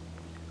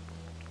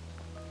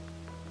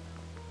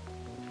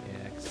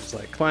 Yeah, because it's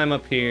like climb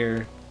up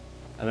here,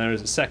 and then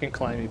there's a second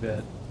climby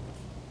bit.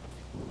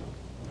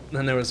 And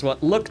then there was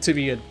what looked to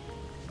be a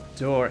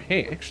door.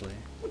 Hey, actually,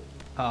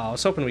 I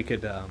was hoping we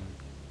could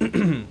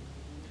could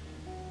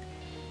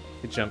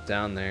jump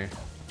down there.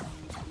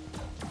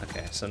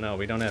 Okay, so no,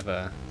 we don't have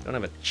a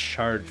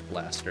charge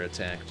blaster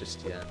attack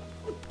just yet.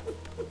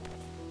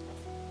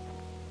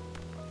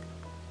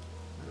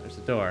 There's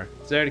a door.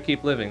 It's there to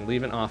keep living.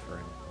 Leave an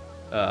offering.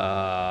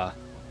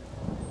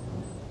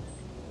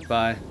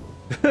 Goodbye.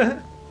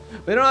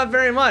 We don't have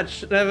very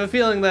much. I have a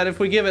feeling that if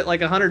we give it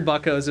like 100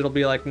 buckos, it'll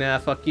be like, nah,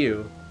 fuck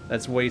you.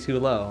 That's way too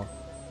low.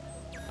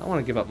 I don't want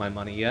to give up my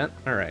money yet.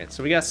 Alright,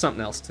 so we got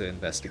something else to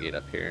investigate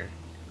up here.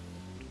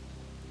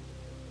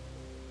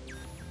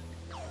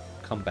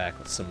 Come back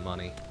with some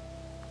money.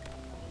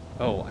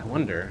 Oh, I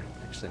wonder.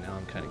 Actually, now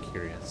I'm kind of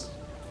curious.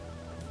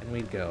 Can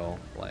we go,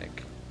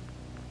 like...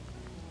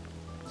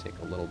 Take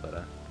a little bit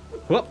of...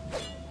 Whoop!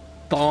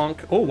 Bonk!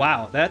 Oh,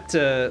 wow. That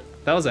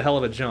was a hell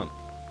of a jump.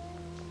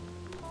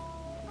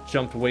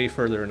 Jumped way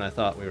further than I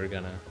thought we were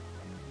gonna.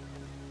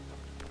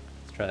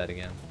 Let's try that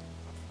again.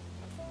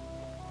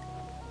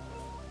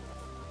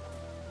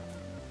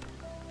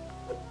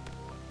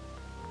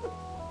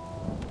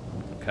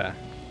 Okay.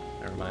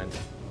 Never mind.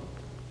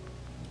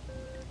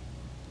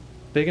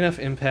 Big enough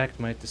impact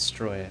might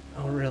destroy it.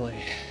 Oh, really?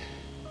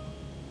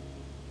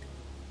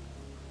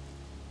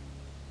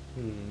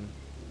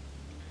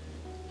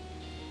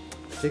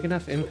 Big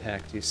enough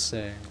impact, you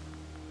say?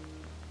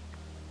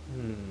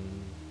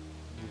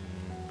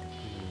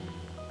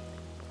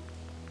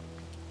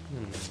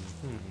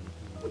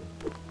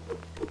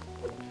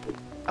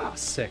 Ah,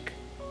 sick.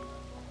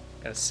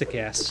 Got a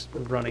sick-ass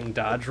running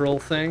dodge roll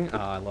thing. Oh,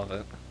 I love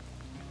it.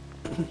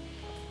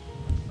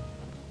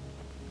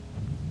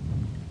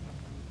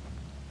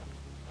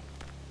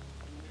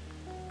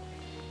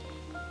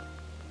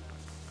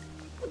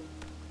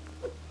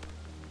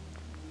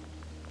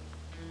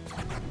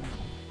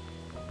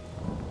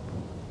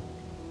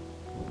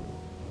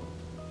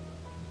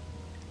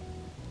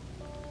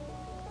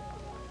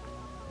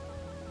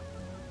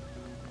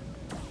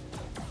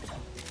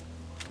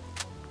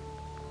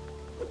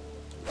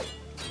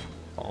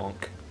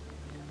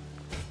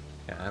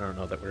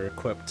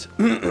 Equipped.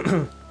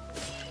 I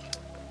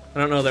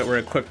don't know that we're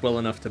equipped well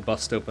enough to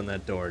bust open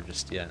that door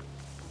just yet.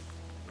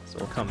 So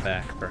we'll come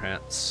back,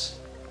 perhaps.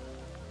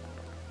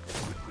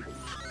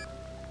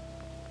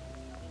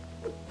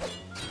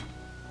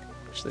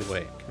 Actually,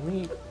 wait. Can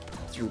we...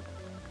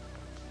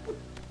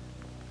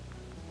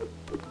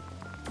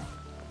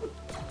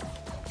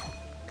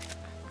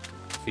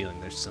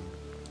 Feeling there's some,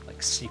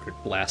 like, secret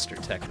blaster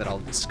tech that I'll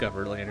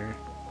discover later.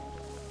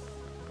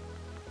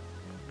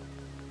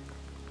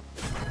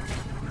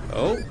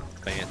 Oh,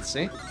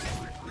 fancy.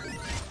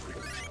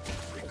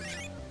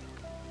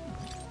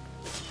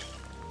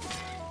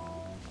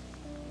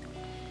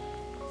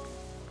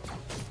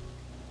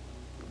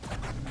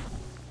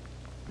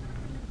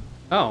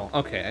 Oh,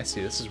 okay, I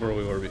see. This is where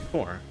we were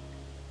before.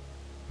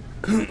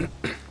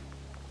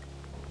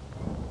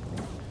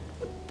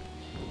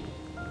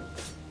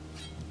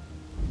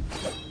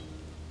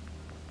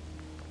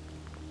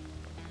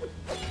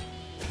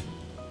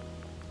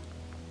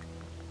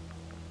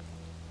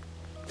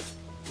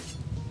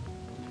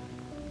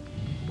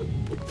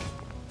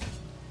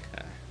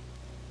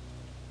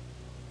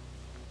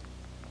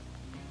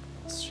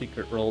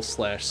 Roll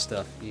slash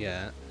stuff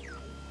yet.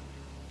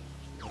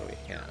 What do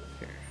we have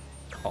here?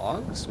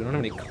 Cogs? We don't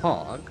have any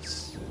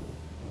cogs.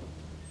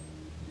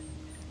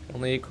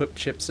 Only equip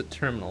chips at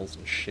terminals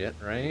and shit,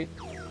 right?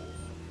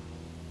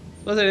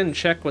 Suppose I didn't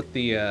check what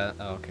the, oh,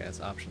 okay, it's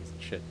options and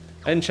shit.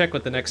 I didn't check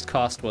what the next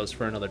cost was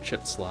for another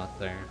chip slot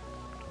there.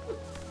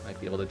 Might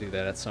be able to do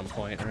that at some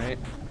point, right?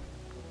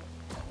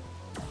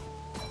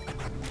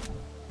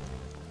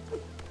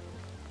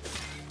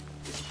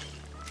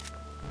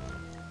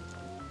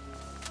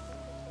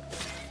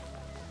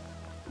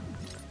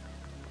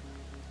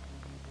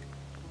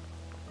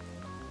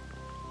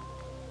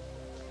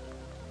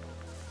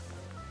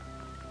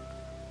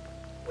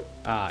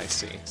 Ah, I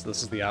see. So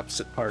this is the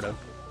opposite part of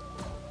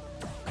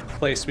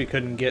place we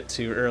couldn't get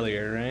to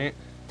earlier, right?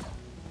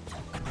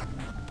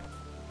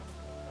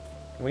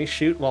 Can we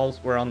shoot while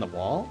we're on the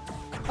wall?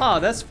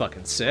 Oh, that's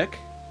fucking sick.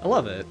 I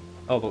love it.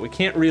 Oh, but we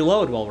can't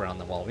reload while we're on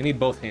the wall. We need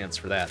both hands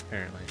for that,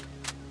 apparently.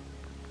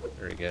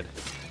 Very good.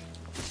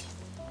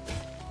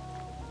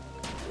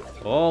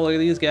 Oh, look at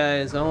these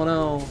guys. Oh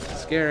no,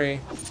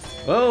 scary.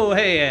 Oh,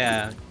 hey,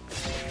 yeah.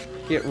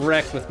 Get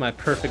wrecked with my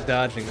perfect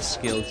dodging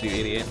skills, you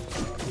idiot.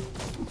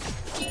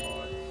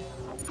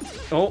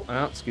 Oh,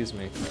 excuse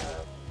me.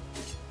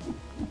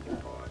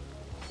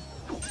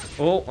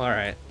 Oh,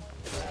 alright.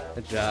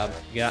 Good job.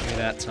 You got me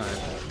that time.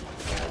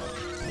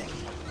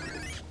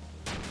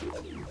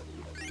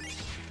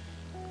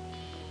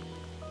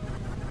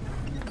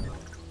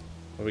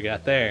 What we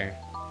got there?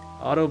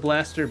 Auto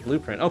blaster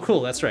blueprint. Oh,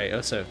 cool, that's right.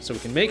 Oh, so we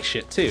can make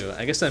shit too.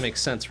 I guess that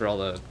makes sense for all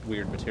the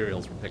weird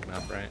materials we're picking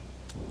up, right?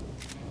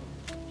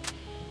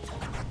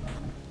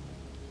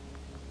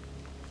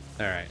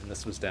 Alright, and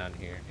this was down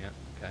here. Yeah,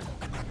 okay.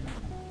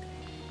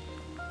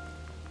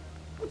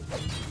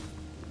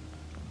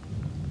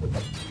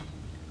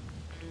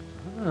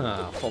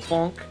 Ah,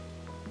 Poponk.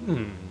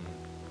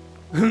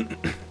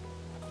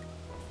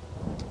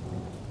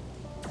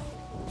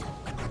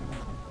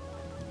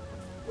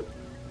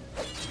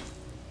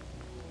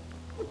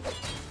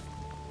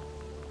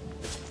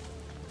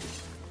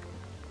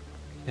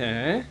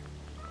 Okay.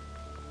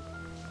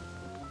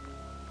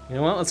 You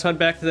know what? Let's head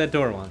back to that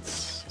door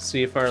once.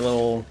 See if our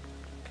little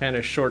kind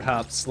of short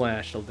hop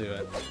slash will do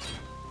it.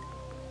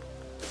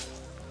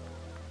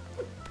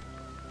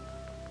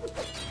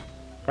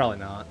 Probably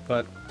not,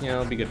 but you know,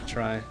 it'd be good to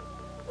try.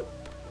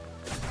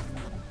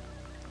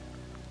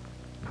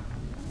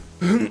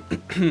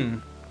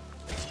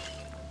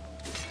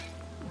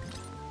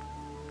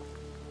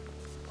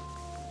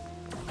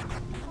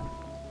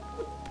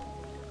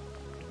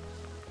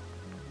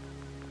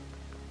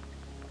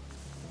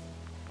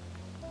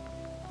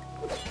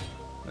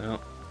 No.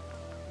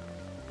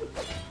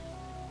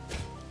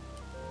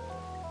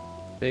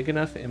 Big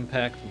enough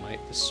impact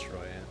might destroy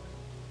it.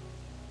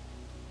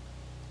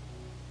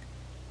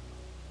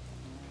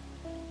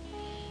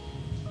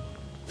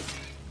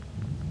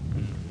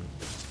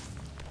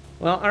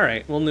 Well,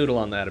 alright, we'll noodle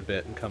on that a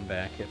bit and come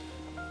back if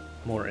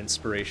more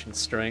inspiration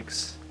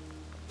strikes.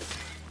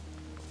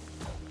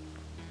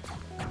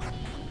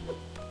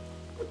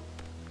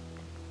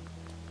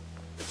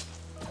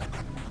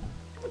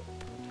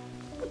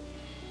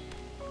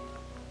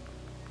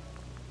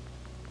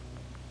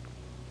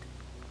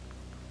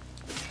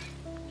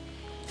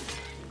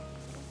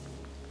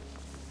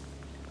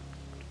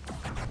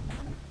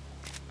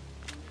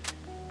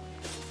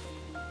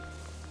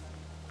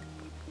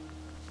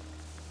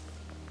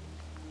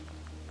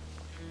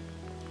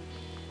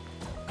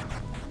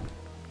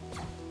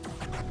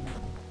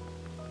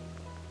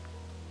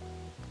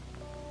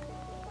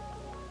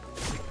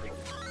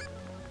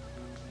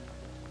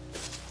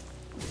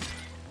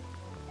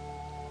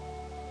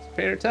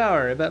 Crater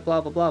Tower, I bet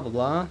blah blah blah blah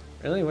blah.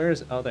 Really? Where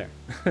is it? Oh, there.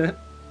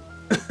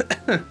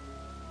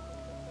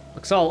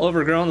 Looks all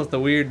overgrown with the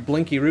weird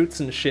blinky roots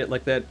and shit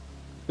like that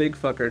big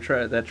fucker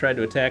tried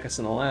to attack us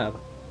in the lab.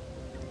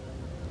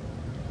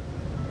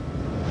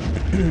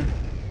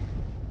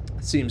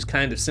 Seems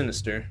kind of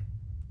sinister.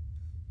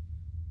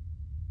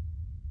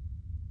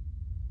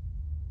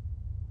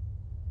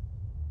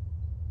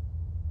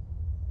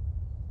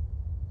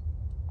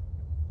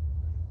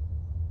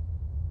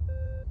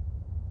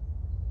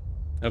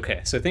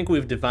 Okay, so I think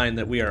we've divined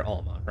that we are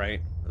Alma,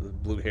 right? The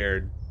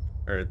blue-haired,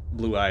 or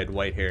blue-eyed,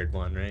 white-haired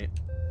one, right?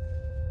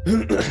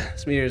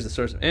 This meteor is the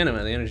source of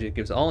anima, the energy that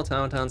gives all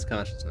automatons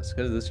consciousness.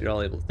 Because of this, you're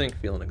all able to think,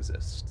 feel, and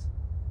exist.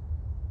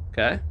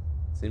 Okay,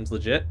 seems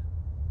legit.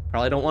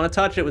 Probably don't want to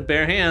touch it with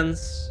bare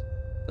hands.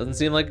 Doesn't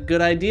seem like a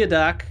good idea,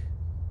 Doc.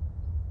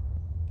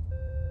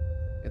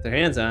 Get their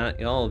hands on it,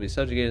 you all will be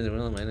subjugated to the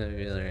will and might not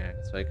be able to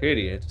react. So I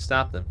created you to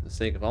stop them for the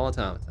sake of all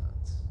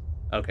automatons.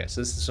 Okay,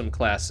 so this is some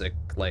classic,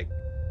 like,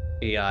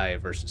 AI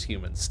versus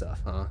human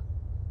stuff, huh?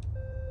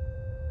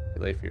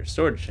 Relay for your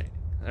sword chaining.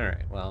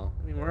 Alright, well,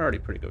 I mean, we're already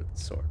pretty good with the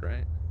sword,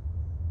 right?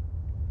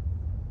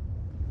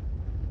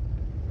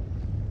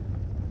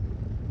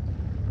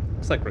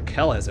 Looks like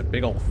Raquel has a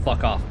big old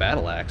fuck-off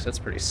battle axe. That's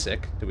pretty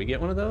sick. Did we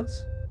get one of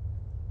those?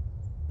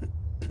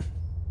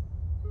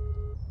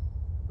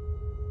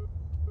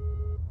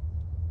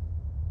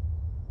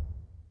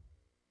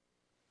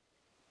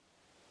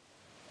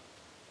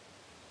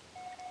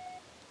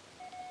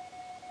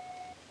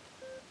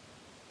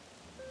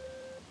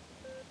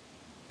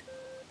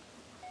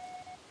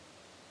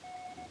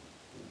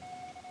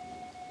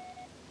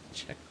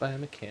 Checked by a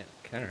mechanic.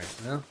 Alright,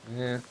 well,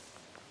 yeah.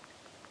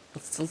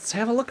 Let's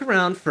have a look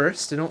around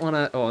first. I don't want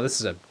to... Oh,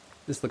 this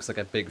looks like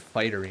a big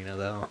fight arena,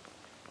 though.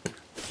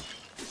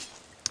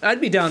 I'd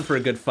be down for a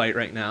good fight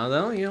right now,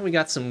 though. You know, we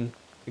got some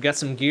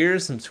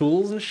gears, some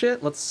tools and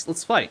shit.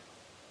 Let's fight.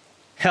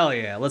 Hell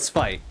yeah, let's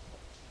fight.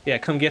 Yeah,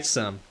 come get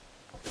some.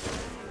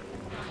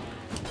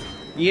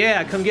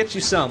 Yeah, come get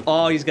you some.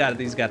 Oh, he's got it.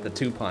 He's got the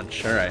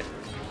 2-punch. All right.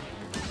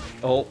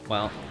 Oh,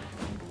 well.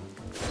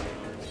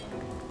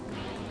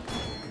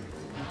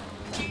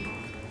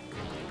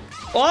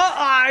 Oh,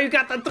 I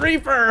got the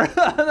threefer!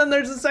 And then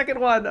there's the second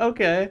one.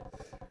 Okay.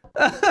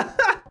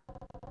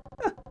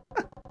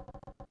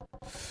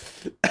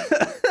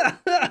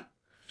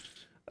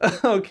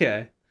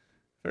 Okay.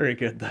 Very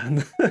good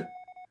then.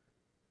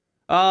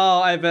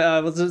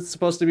 Oh, was it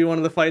supposed to be one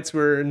of the fights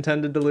we're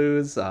intended to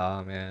lose?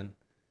 Oh, man.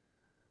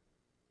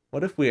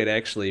 What if we had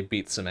actually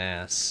beat some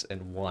ass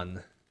and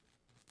won?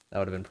 That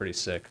would have been pretty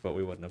sick, but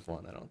we wouldn't have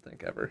won, I don't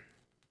think, ever.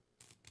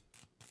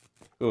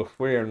 Oof,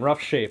 we're in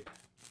rough shape.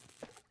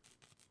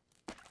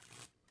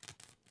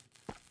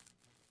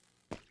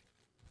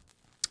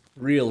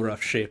 Real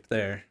rough shape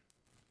there.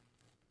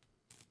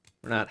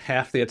 We're not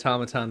half the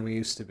automaton we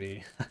used to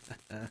be.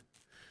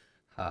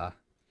 Ha.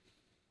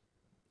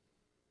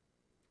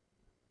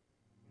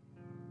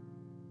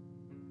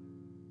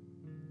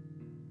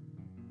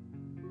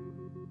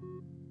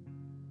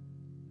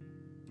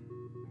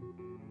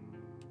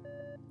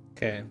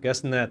 Okay, I'm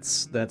guessing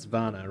that's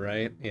Vanna,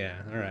 right?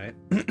 Yeah, alright.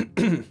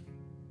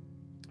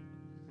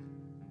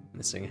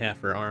 Missing half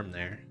her arm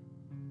there.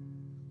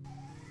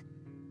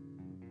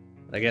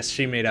 I guess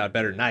she made out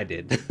better than I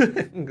did.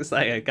 Because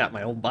I got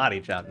my whole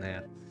body chopped in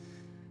half.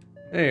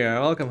 There you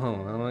are, welcome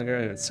home. Oh my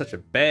god, it's such a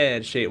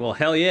bad shape. Well,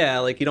 hell yeah,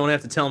 like you don't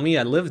have to tell me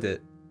I lived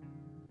it.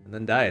 And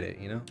then died it,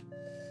 you know?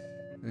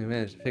 I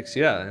managed to fix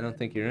you up. I don't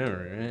think you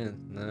remember, right?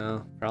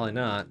 No, probably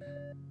not.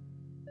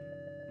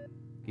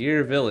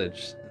 Gear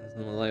Village. It's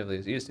not lively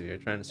as it used to be. You're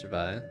trying to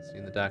survive.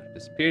 Seeing the doctor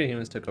disappeared,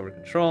 humans took over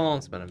control.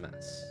 It's been a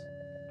mess.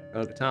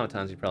 Rogue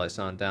automatons you probably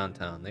saw in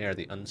downtown. They are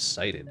the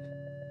Unsighted.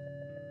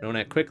 If we don't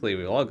act quickly,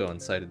 we will all go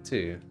Unsighted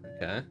too.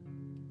 Okay.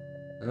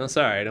 Oh,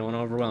 sorry, I don't want to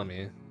overwhelm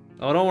you.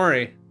 Oh, don't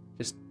worry.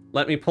 Just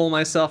let me pull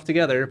myself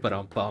together, but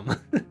I'm bummed.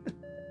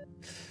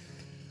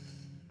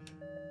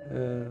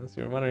 So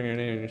you're wondering your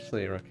name in your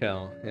sleep,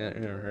 Raquel. Yeah, you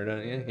never heard of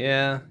it?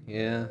 Yeah.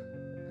 I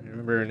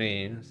remember her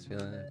name. Just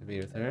feeling I have to be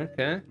with her.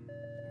 Okay.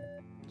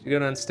 She go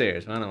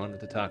downstairs. I don't wanted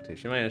to talk to you.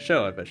 She might not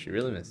show it, but she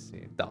really misses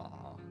you.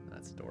 Aw,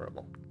 that's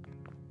adorable.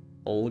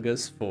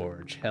 Olga's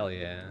Forge. Hell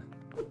yeah.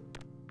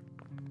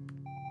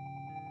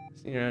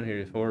 Seen you around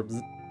here before.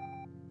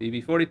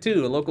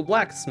 BB42, a local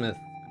blacksmith.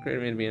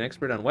 Created me to be an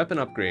expert on weapon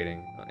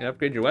upgrading. You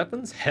upgrade your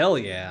weapons? Hell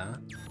yeah.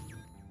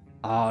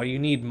 Oh, you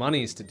need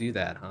monies to do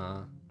that,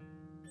 huh?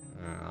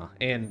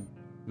 And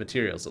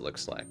materials, it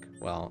looks like.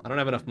 Well, I don't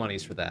have enough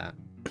monies for that.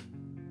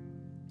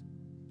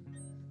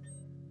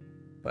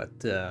 But,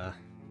 that'll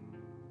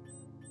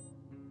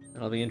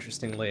be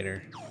interesting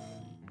later.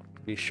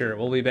 Be sure.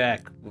 We'll be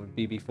back with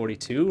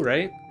BB42,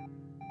 right?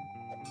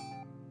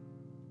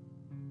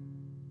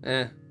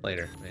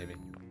 Later, maybe.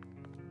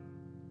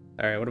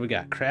 Alright, what do we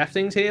got?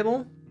 Crafting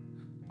table?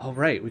 Oh,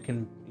 right, we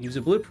can use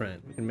a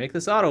blueprint. We can make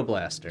this auto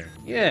blaster.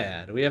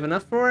 Yeah, do we have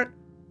enough for it?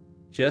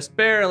 Just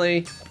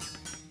barely.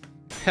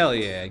 Hell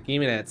yeah, give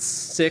me that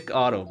sick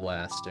auto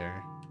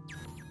blaster.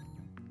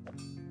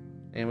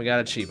 And we got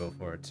a cheapo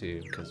for it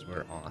too, because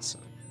we're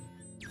awesome.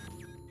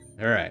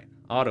 Alright,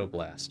 auto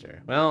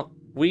blaster. Well,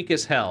 weak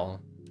as hell.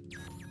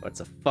 But it's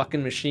a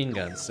fucking machine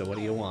gun, so what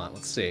do you want?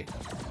 Let's see.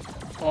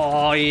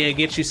 Oh yeah,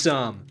 get you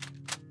some.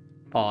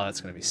 Oh,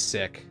 that's gonna be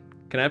sick.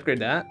 Can I upgrade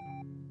that?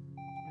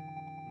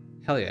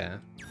 Hell yeah.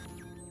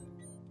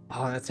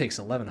 Oh, that takes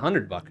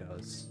 1,100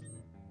 buckos.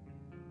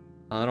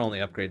 Oh, it only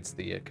upgrades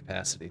the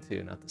capacity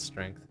too, not the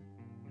strength.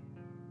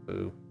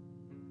 Boo.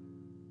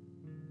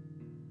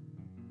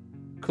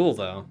 Cool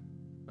though.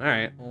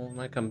 Alright, well, we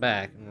might come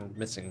back and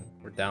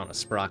we're down a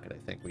sprocket, I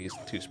think. We used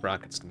 2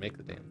 sprockets to make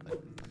the damn thing.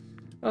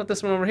 Oh,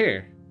 this one over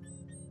here.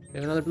 We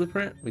have another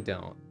blueprint? We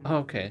don't. Oh,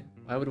 okay.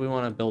 Why would we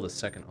want to build a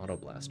second auto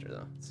blaster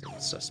though? It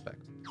seems suspect.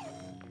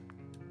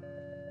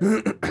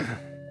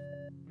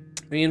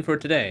 Me in for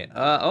today.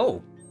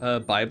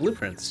 Buy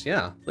blueprints.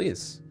 Yeah,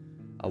 please.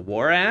 A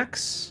war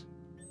axe.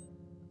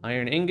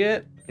 Iron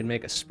ingot, you can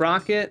make a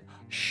sprocket,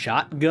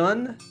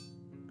 shotgun,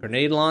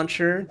 grenade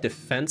launcher,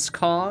 defense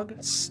cog,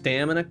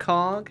 stamina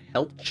cog,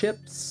 health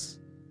chips.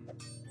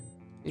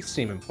 These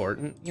seem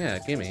important. Yeah,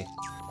 gimme.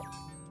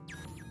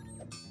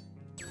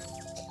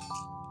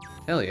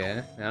 Hell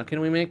yeah. Now can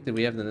we make, do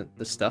we have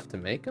the stuff to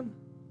make them?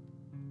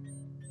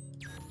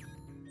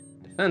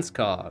 Defense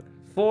cog,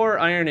 4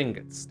 iron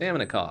ingots,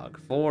 stamina cog,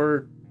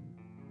 4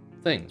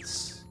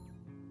 things.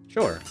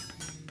 Sure.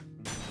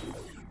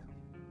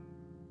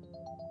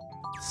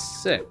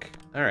 Sick.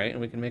 Alright, and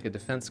we can make a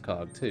defense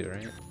cog too,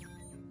 right?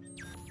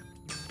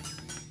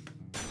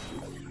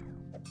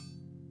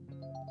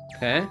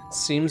 Okay,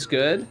 seems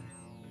good.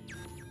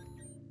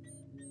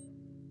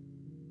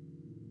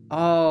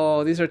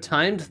 Oh, these are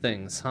timed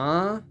things,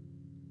 huh?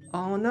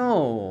 Oh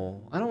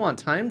no, I don't want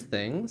timed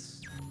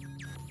things.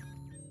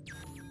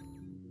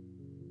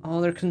 Oh,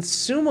 they're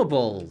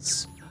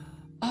consumables.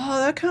 Oh,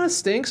 that kind of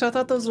stinks. I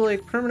thought those were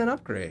like permanent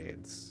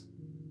upgrades.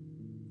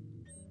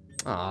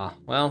 Ah,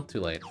 well,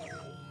 too late.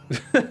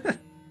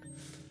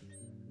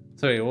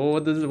 Sorry,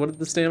 what did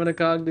the stamina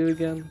cog do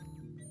again?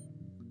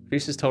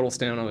 Increases total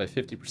stamina by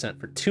 50%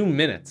 for 2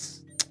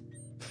 minutes.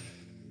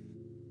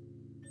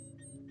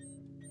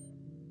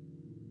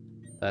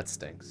 That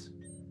stinks.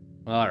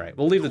 Alright,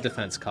 we'll leave the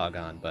defense cog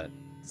on, but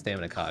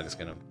stamina cog is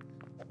gonna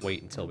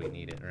wait until we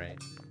need it, right?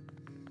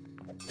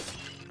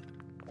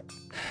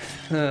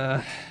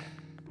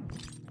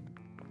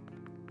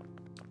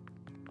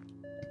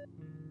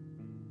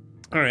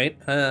 Alright,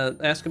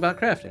 ask about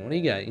crafting. What do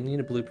you got? You need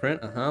a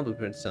blueprint.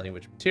 Blueprint's telling you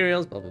which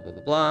materials, blah, blah, blah,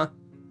 blah, blah.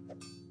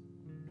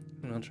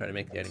 And I'll try to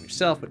make the item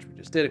yourself, which we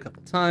just did a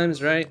couple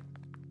times, right?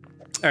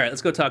 Alright,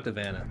 let's go talk to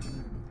Vanna.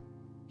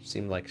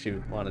 Seemed like she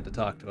wanted to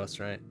talk to us,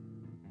 right?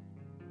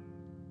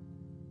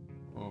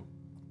 Oh.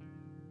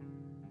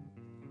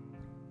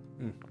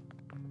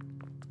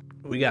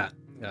 What we got?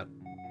 We got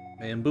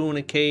bamboo in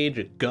a cage,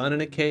 a gun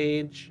in a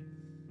cage.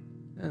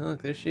 Oh,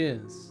 look, there she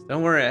is.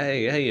 Don't worry.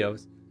 Hey,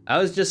 I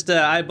was just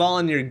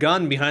eyeballing your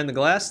gun behind the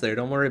glass there.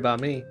 Don't worry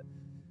about me.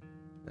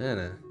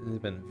 Vanna, it's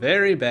been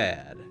very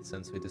bad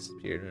since we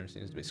disappeared. It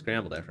seems to be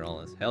scrambled after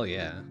all this. Hell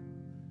yeah.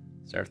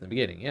 Start from the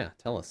beginning. Yeah,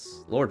 tell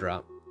us. Lore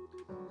drop.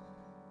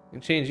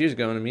 It changed years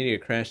ago when a meteor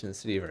crashed in the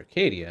city of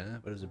Arcadia,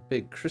 but it was a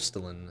big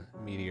crystalline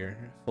meteor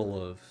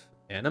full of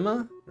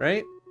anima,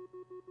 right?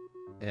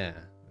 Yeah.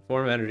 A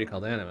form of energy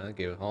called anima that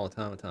gave all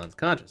automatons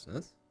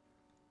consciousness.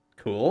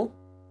 Cool.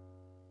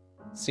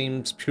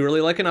 Seems purely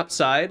like an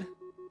upside.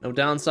 No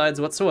downsides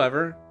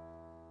whatsoever.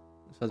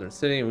 Southern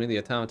City, and we the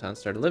automatons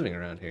started living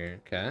around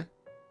here. Okay.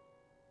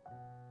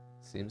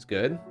 Seems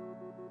good.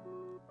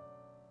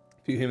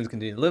 A few humans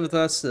continued to live with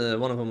us.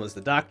 One of them was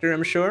the doctor,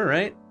 I'm sure,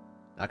 right?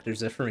 Dr.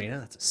 Zephyrina.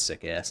 That's a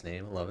sick-ass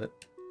name. I love it.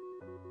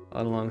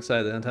 Fought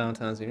alongside the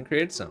automatons even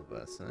created some of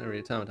us.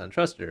 Every automaton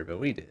trusted her, but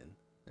we did.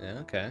 Yeah,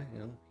 okay. You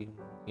know,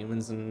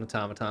 humans and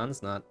automatons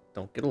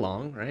don't get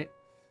along, right?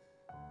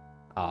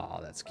 Aw,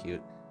 that's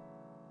cute.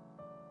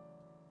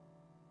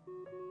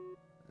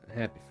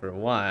 Happy for a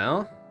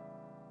while.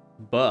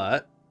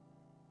 But,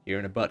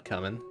 hearing a butt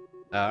coming.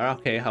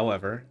 Okay,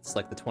 however, it's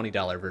like the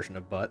 $20 version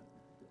of butt.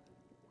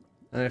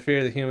 I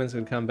fear the humans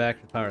would come back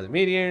to the power of the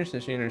meteor, so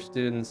she and her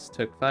students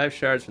took 5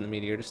 shards from the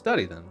meteor to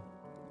study them.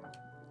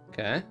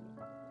 Okay.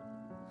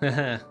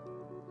 Haha.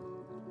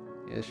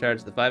 The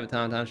shards of the 5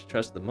 automatons she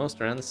trusted the most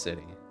around the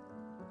city.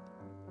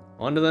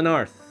 One to the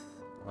north,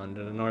 one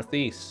to the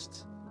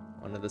northeast,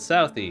 one to the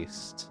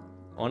southeast,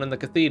 one in the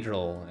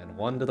cathedral, and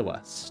one to the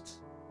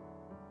west.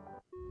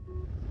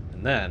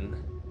 And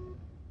then,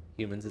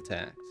 humans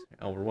attacked.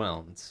 They're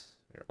overwhelmed.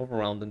 They're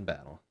overwhelmed in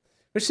battle.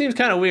 Which seems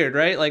kind of weird,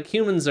 right? Like,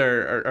 humans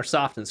are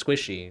soft and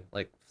squishy,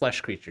 like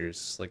flesh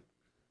creatures. Like,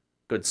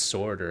 good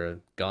sword or a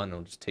gun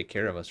will just take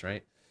care of us,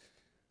 right?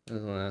 This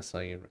is when I saw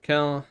you,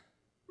 Raquel.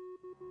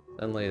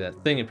 Suddenly,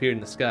 that thing appeared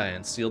in the sky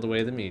and sealed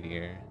away the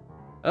meteor.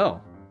 Oh,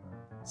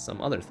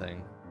 some other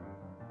thing.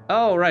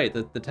 Oh, right,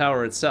 the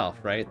tower itself,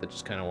 right? That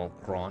just kind of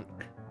went gronk.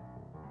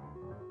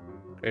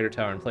 Greater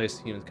tower in place,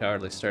 the humans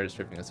cowardly started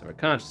stripping us of our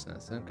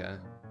consciousness. Okay.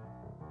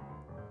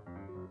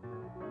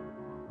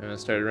 And it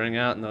started running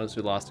out, and those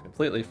who lost it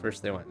completely,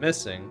 first they went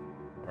missing,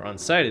 or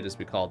unsighted as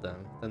we called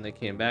them. Then they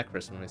came back for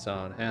us when we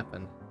saw it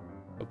happen.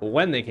 But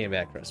when they came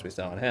back for us, we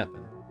saw it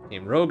happen.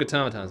 Came rogue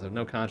automatons with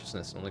no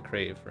consciousness and only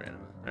crave for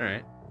anima.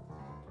 Alright.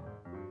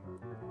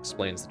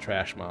 Explains the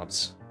trash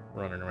mobs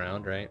running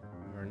around, right?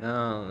 Or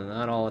no,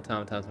 not all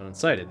automatons went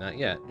unsighted, not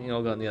yet.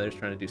 Olga and the others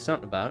trying to do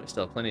something about it. We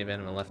still have plenty of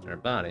anima left in our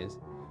bodies.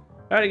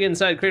 Tried to get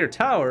inside Crater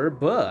Tower,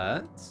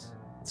 but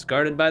it's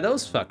guarded by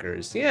those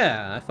fuckers.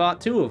 Yeah, I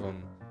fought 2 of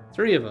them.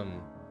 3 of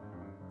them.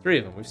 3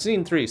 of them. We've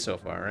seen 3 so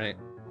far, right?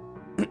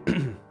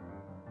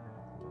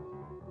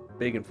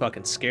 Big and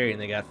fucking scary, and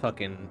they got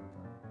fucking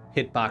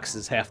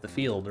hitboxes half the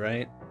field,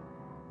 right?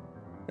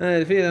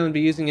 I feel I would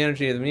be using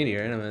energy of the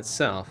meteor in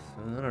itself.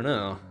 I don't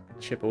know.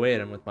 Chip away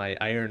at him with my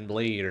iron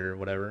blade or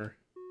whatever.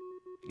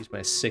 Use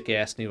my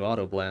sick-ass new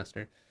auto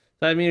blaster.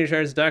 5 meteor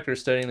shards the doctor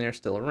is studying, they're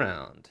still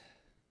around.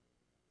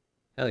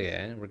 Hell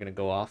yeah, we're gonna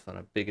go off on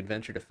a big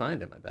adventure to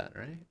find him, I bet,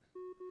 right?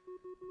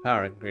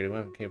 Power, I can create a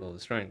weapon capable of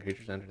destroying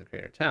creatures enter the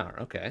Crater Tower.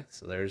 Okay,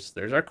 so there's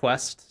our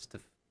quest to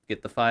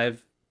get the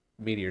 5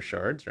 meteor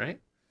shards, right?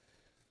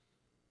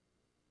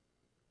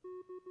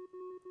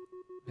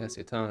 Yes,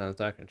 the automaton's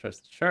doctor can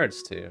trust the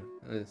shards to.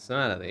 It's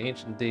not the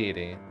ancient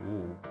deity.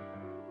 Ooh.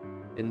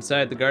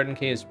 Inside the garden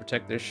caves to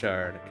protect their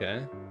shard,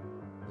 okay?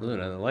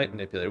 Luna, the light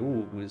manipulator.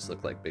 Ooh, these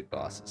look like big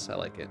bosses. I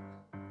like it.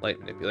 Light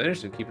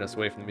manipulators who are keeping us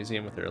away from the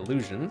museum with their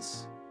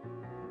illusions.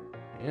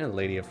 Yeah,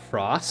 Lady of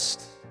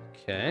Frost.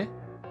 Okay.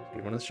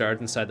 Get one of the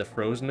shards inside the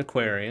frozen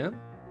aquarium.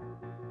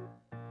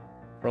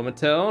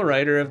 Prometel,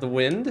 Rider of the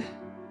Wind.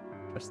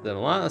 Trusted them a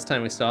lot. Last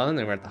time we saw them,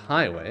 they were at the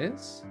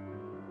highways.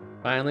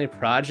 Finally,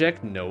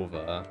 Project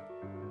Nova.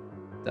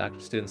 Doctor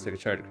students took a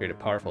charge to create a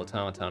powerful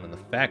automaton in the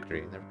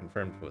factory. Never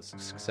confirmed if it was a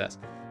success.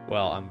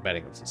 Well, I'm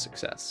betting it was a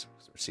success,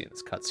 because we're seeing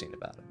this cutscene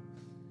about it.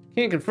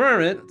 Can't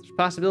confirm it. There's a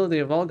possibility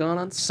they've all gone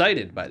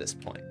unsighted by this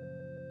point.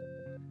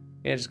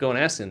 Can't just go and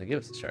ask them to give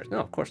us the charge. No,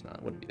 of course not.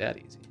 It wouldn't be that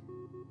easy.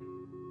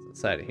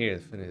 Inside of here,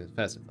 the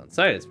festival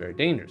unsighted. It's very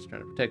dangerous.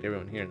 Trying to protect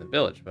everyone here in the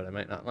village, but it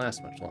might not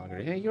last much longer.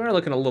 Hey, you are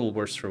looking a little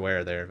worse for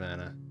wear there,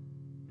 Vanna.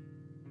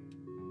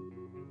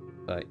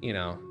 But, you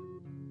know,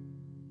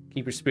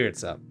 keep your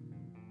spirits up.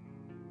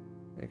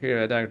 I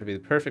created a doctor to be the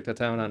perfect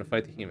automaton to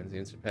fight the humans,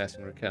 even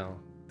surpassing Raquel.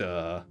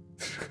 Duh.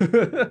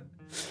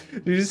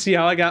 Did you see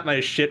how I got my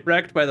shit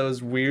wrecked by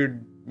those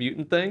weird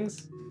mutant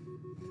things?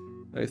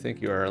 I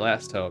think you are our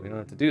last hope. You don't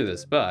have to do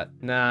this, but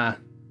nah.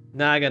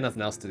 Nah, I got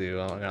nothing else to do.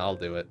 I'll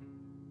do it.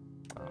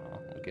 Oh,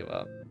 I'll give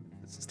up.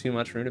 This is too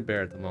much for me to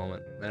bear at the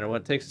moment. No matter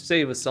what it takes to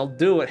save us, I'll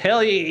do it.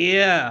 Hell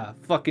yeah!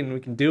 Fucking, we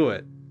can do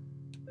it.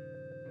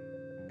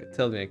 It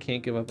tells me I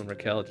can't give up on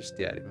Raquel just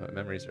yet. My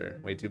memories are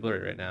way too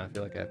blurry right now. I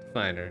feel like I have to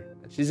find her.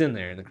 And she's in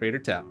there, in the crater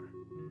tower.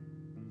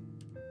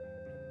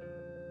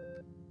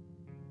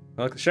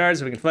 Collect the shards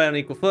so we can fight on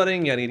equal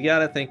footing. Yada yada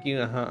yada. Thank you.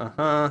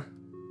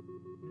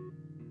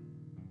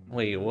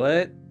 Wait,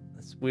 what?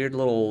 This weird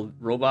little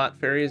robot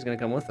fairy is gonna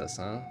come with us,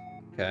 huh?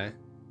 Okay.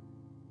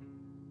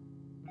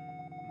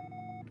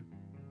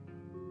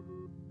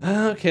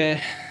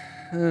 Okay.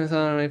 I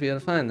thought I might be able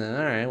to find them.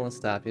 Alright, won't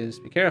stop you.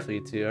 Just be careful,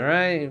 you two,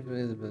 alright?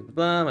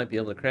 Might be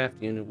able to craft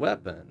you a new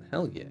weapon.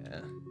 Hell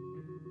yeah.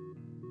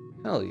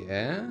 Hell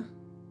yeah.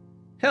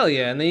 Hell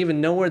yeah, and they even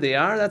know where they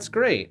are? That's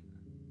great.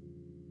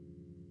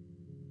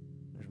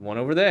 There's one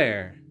over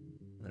there.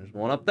 There's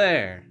one up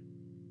there.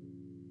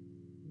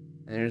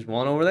 And there's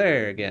one over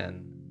there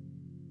again.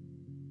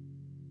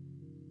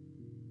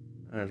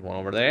 There's one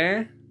over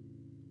there.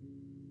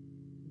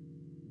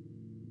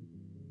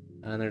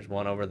 And there's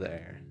one over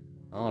there.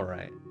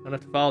 Alright. Don't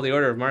have to follow the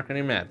order of mark on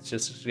your map. It's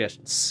just a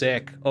suggestion.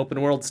 Sick.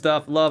 Open world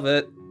stuff. Love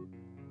it.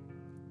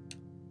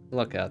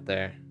 Look out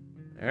there.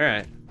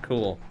 Alright.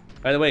 Cool.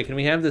 By the way, can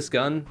we have this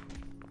gun?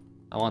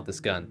 I want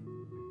this gun.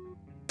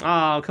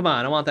 Oh, come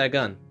on. I want that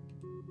gun.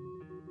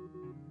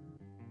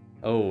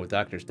 Oh,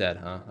 Doctor's dead,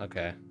 huh?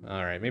 Okay.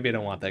 Alright. Maybe I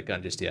don't want that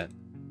gun just yet.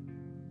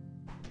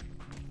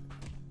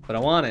 But I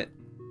want it.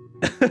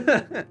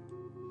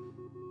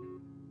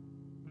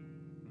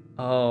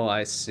 Oh,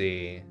 I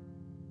see.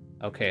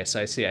 Okay, so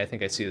I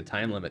think I see the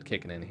time limit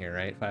kicking in here,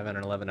 right?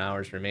 511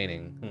 hours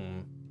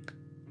remaining.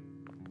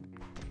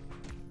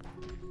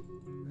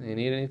 You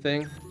need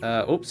anything?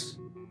 Oops.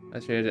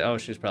 Oh,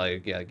 she was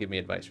probably, yeah, give me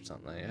advice or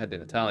something. I had to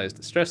Natalia's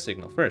distress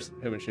signal first.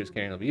 Hoping she was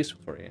carrying will be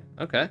useful for you.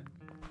 Okay.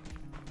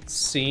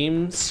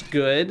 Seems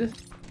good.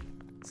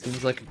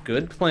 Seems like a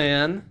good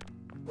plan.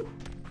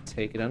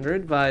 Take it under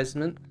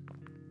advisement.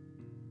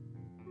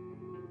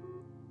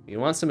 You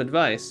want some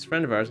advice? A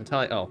friend of ours,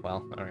 Natalia. Oh,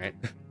 well, alright.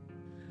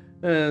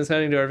 Is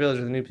heading to our village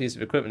with a new piece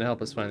of equipment to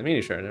help us find the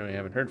meteor shard. We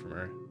haven't heard from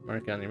her.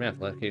 Mark on your map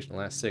the location of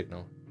the last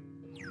signal.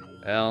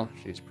 Well,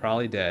 she's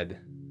probably dead.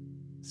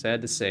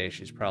 Sad to say,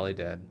 she's probably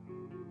dead.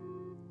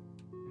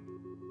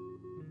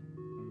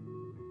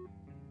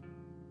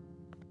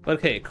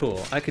 Okay,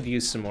 cool. I could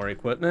use some more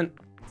equipment.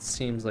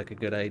 Seems like a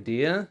good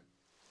idea.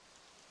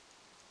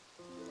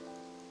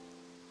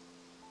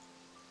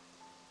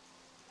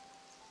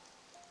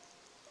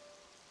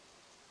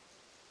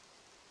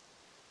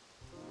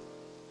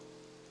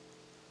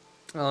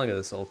 Oh, look at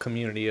this little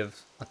community of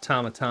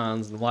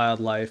automatons and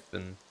wildlife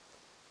and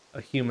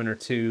a human or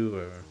two.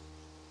 Or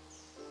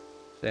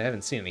I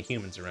haven't seen any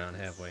humans around,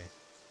 have we?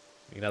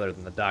 I mean, other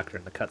than the doctor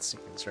and the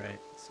cutscenes, right?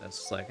 So it's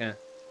just like, eh.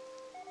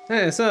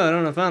 Hey, so I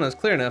don't know if Anna's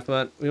clear enough,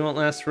 but we won't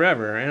last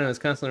forever. Anna's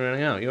constantly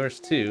running out. Yours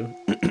too.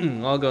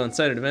 I'll go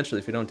Unsighted eventually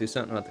if you don't do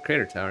something about the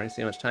crater tower. You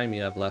see how much time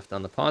you have left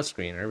on the pause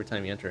screen, or every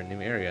time you enter a new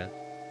area.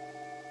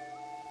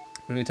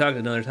 When you talk to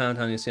another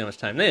automaton, you see how much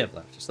time they have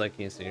left. Just like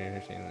you see,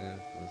 there's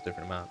a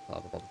different amount, blah,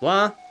 blah, blah,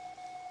 blah.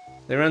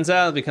 If it runs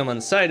out, it'll become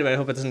unsighted, but I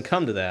hope it doesn't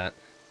come to that.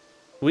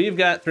 We've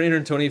got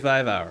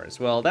 325 hours.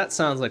 Well, that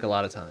sounds like a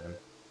lot of time.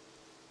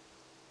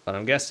 But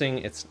I'm guessing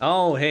it's...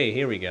 Oh, hey,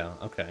 here we go.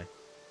 Okay.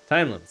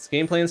 Time limits.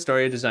 Gameplay and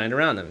story are designed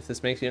around them. If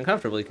this makes you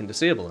uncomfortable, you can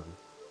disable them.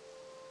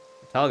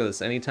 Toggle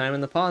this anytime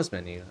in the pause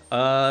menu.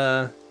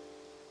 Huh.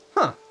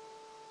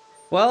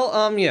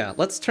 Well, yeah,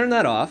 let's turn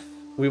that off.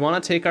 We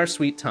want to take our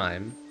sweet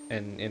time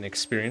and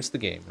experience the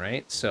game,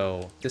 right?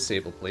 So,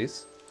 disable,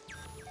 please.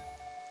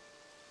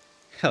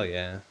 Hell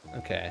yeah.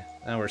 Okay,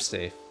 now we're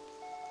safe.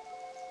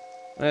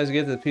 As we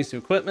get to the piece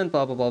of equipment,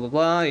 blah, blah, blah, blah,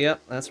 blah.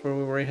 Yep, that's where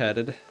we were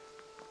headed.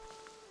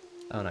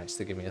 Oh, nice.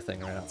 They give me a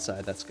thing right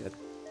outside. That's good.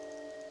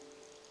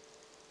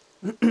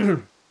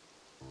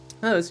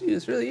 Oh, it's you.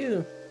 It's really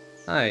you.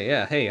 Hi,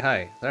 yeah. Hey,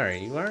 hi. Sorry,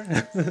 you are?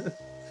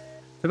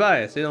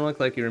 Tobias, you don't look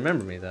like you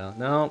remember me, though.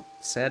 No,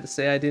 sad to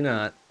say I do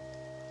not.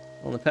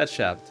 Well, in the pet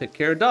shop, take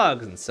care of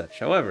dogs and such.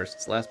 However,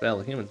 since the last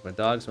battle of humans, my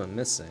dogs went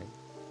missing.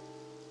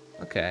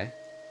 Okay.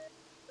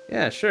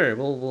 Yeah, sure.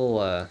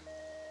 We'll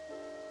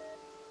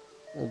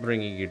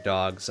bring you your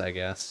dogs, I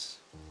guess.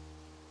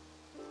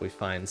 If we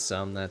find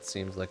some, that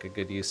seems like a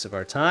good use of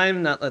our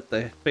time. Not that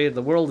the fate of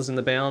the world is in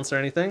the balance or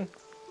anything.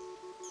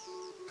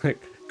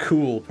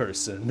 Cool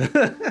person.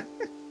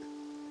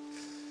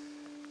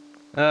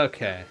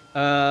 Okay.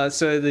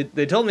 So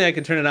they told me I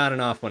could turn it on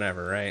and off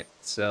whenever, right?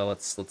 So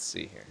let's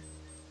see here.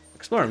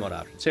 Explore mode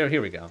options.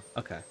 Here we go.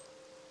 Okay.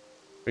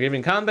 We're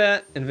giving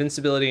combat,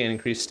 invincibility, and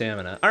increased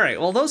stamina. All right.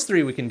 Well, those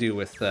three we can do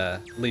with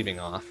leaving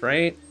off,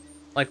 right?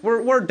 Like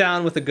we're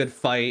down with a good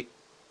fight.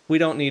 We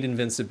don't need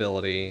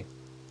invincibility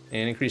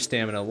and increased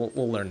stamina.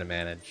 We'll learn to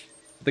manage.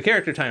 The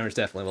character timers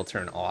definitely will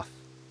turn off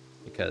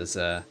because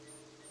I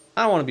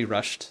don't want to be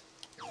rushed.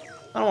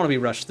 I don't want to be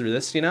rushed through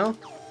this, you know.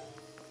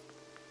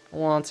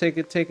 Well, take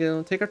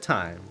our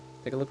time.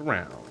 Take a look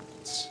around.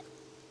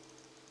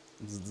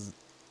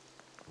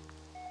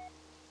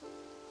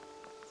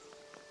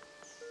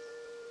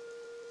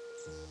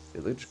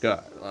 Village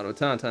guard. A lot of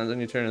times when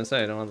you turn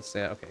inside, I don't want to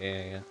stay.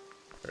 Okay, yeah.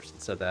 Person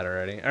said that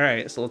already. All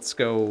right, so let's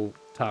go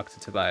talk to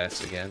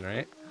Tobias again,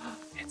 right?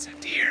 It's a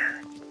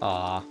deer.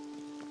 Aw,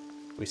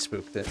 we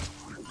spooked it.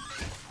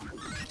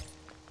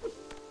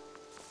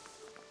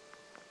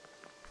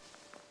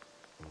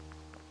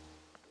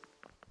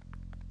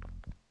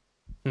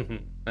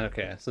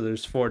 Okay, so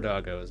there's 4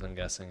 doggos, I'm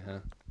guessing, huh?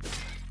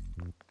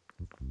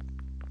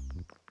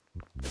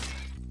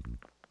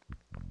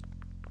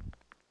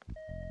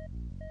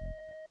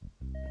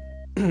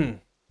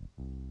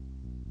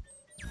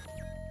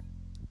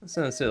 That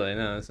sounds silly,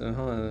 no. So,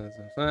 hold on, it's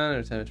fun.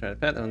 Every time I try to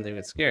pet them, they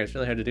get scared. It's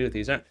really hard to do with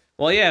these, aren't.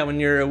 Well, yeah, when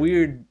you're a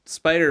weird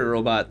spider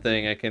robot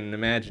thing, I can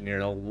imagine you're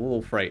a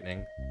little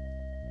frightening.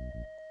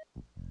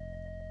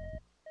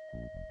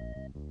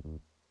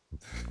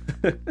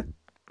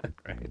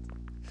 Right.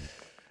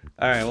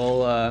 Alright,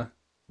 well,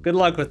 good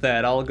luck with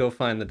that. I'll go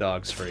find the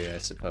dogs for you, I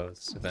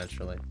suppose,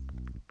 eventually.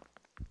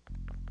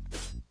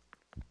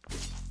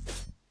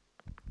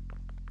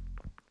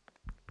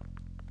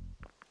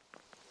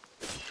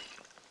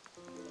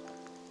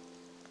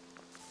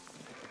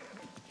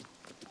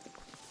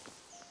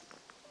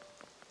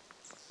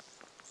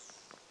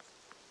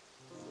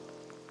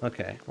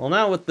 Okay. Well,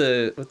 now with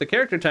the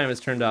character time is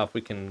turned off,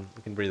 we can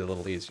breathe a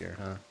little easier,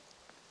 huh?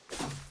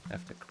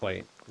 Have to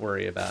quite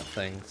worry about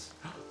things.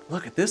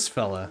 Look at this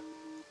fella.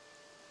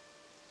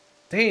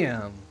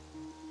 Damn.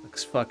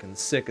 Looks fucking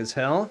sick as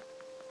hell.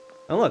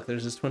 Oh, look,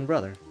 there's his twin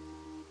brother.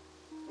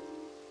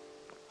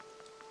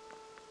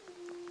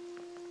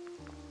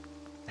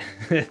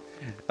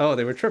 Oh,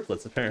 they were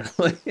triplets,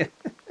 apparently.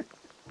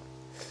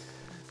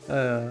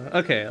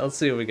 Okay, let's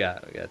see what we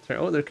got. We got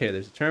okay,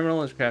 there's a terminal,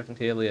 there's a crafting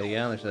table,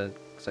 yeah, there's a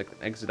looks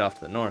like an exit off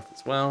to the north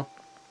as well.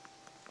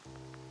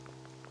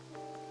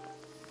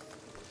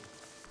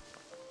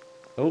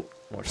 Oh,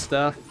 more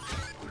stuff.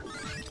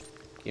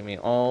 Give me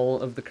all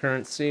of the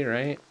currency,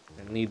 right?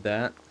 I need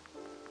that.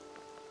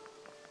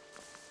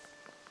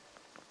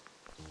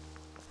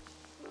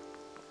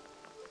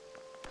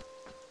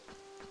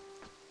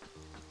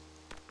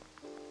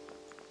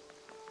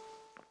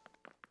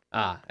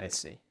 Ah, I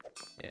see.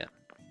 Yeah.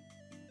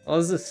 What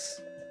is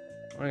this?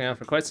 Going on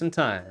for quite some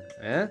time,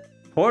 eh?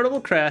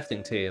 Portable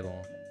crafting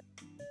table.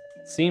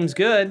 Seems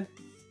good.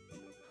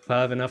 If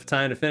I have enough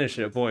time to finish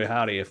it, boy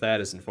howdy if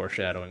that isn't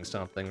foreshadowing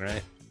something,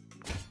 right?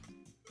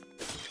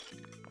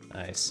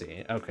 I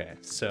see. Okay,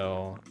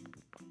 so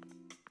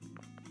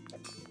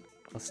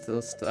let's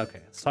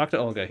talk to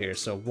Olga here.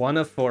 So 1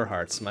 of 4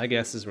 hearts. My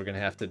guess is we're gonna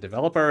have to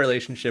develop our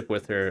relationship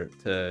with her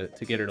to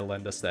get her to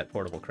lend us that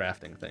portable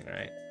crafting thing,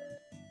 right?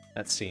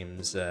 That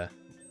seems it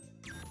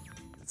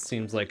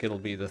seems like it'll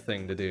be the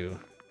thing to do.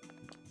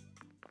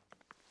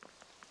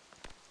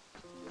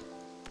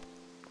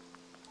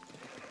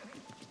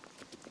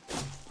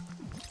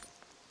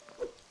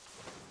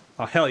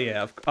 Oh hell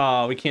yeah!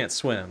 Oh, we can't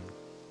swim.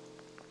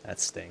 That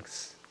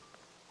stinks.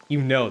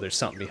 You know there's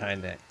something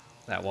behind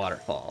that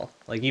waterfall.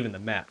 Like, even the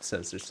map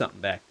says there's something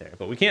back there.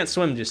 But we can't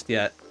swim just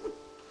yet.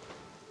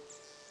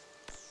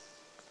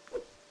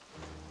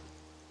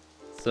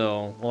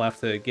 So we'll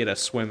have to get a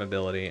swim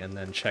ability and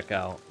then check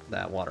out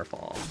that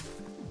waterfall.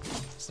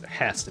 So there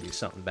has to be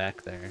something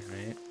back there,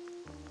 right?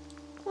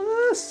 Well,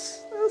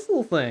 this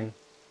little thing.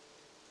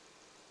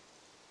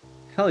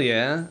 Hell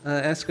yeah.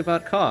 Ask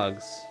about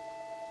cogs.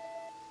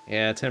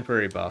 Yeah,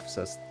 temporary buffs.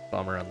 That's the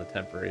bummer on the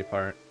temporary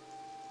part.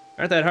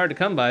 Aren't that hard to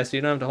come by, so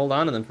you don't have to hold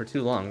on to them for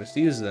too long. Just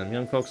use them.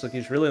 Young folks like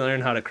you should really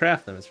learn how to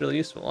craft them. It's really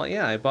useful. Well,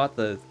 yeah, I bought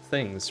the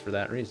things for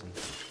that reason.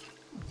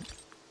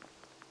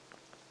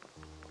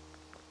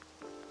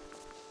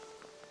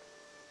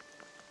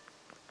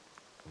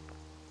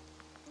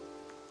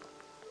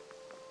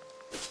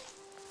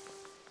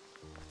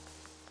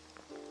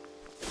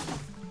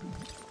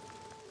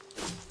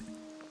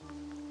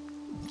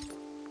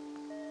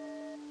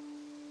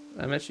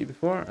 I met you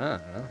before? I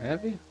don't know.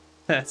 Have you?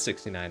 That's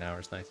 69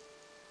 hours. Nice.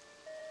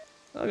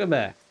 I'll go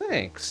back.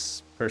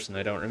 Thanks. Person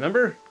I don't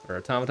remember. Or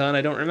automaton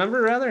I don't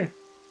remember, rather.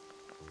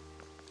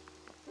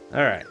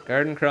 Alright.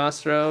 Garden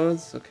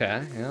Crossroads.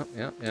 Okay.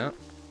 Yep. I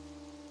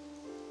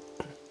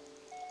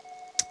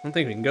don't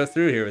think we can go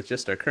through here with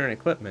just our current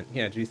equipment.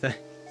 Yeah, gee,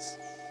 thanks.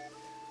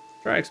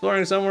 Try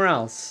exploring somewhere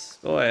else.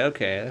 Boy,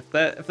 okay.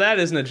 If that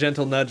isn't a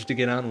gentle nudge to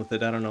get on with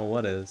it, I don't know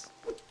what is.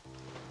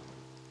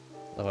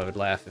 Though I would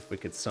laugh if we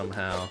could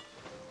somehow...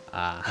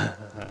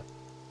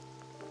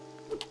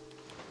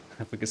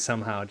 if we could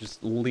somehow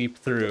just leap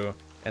through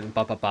and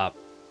bop,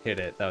 hit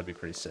it, that would be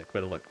pretty sick.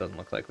 But it doesn't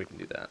look like we can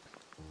do that.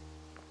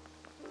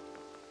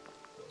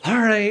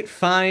 Alright,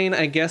 fine.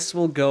 I guess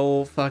we'll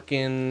go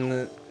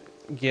fucking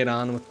get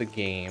on with the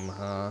game,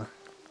 huh?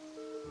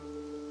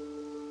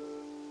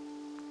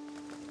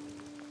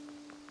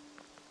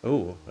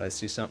 Oh, I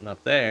see something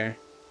up there.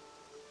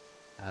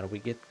 How do we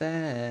get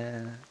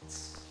that?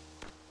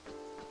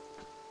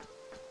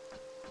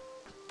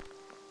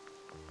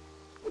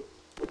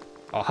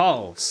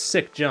 Oh,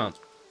 sick jump.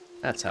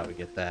 That's how we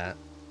get that.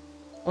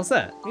 What's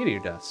that? Meteor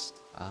dust.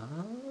 Ah.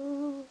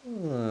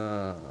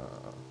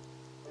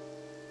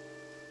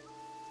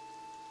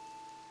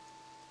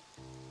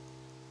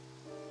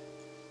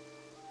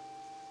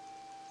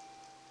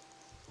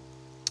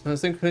 I was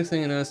thinking, quick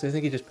thing, I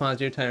think you just paused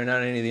your timer,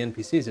 not any of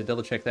the NPCs, so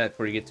double check that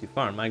before you get too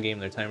far. In my game,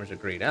 their timers are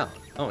grayed out.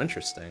 Oh,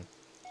 interesting.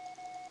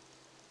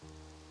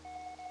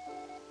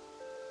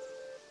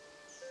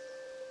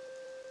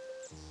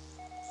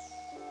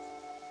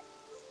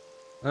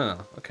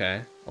 Oh,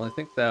 okay. Well, I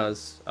think that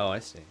was... Oh, I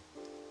see.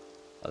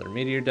 Other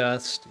meteor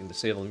dust. You can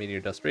disable the meteor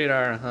dust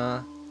radar,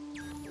 huh?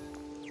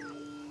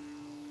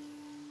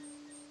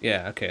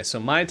 Yeah, okay, so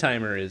my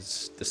timer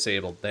is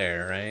disabled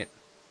there, right?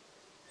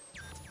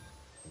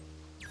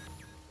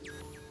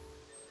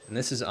 And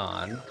this is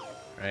on,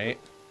 right?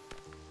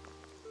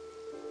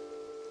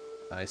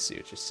 I see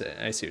what you're saying.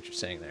 I see what you're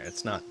saying there.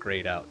 It's not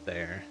grayed out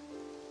there.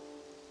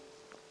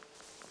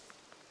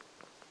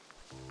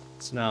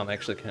 So now I'm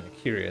actually kind of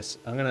curious.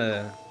 I'm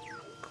gonna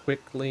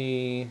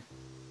quickly...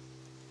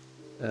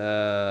 hold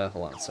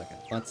on a second.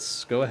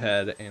 Let's go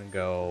ahead and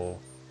go...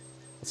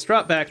 Let's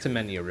drop back to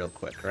menu real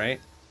quick, right?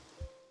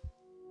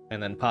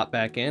 And then pop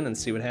back in and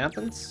see what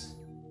happens.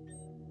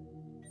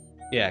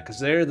 Yeah, because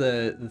there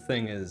the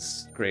thing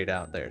is grayed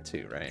out there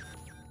too, right?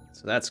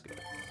 So that's good.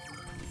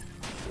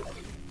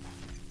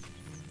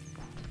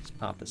 Let's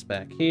pop this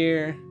back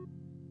here.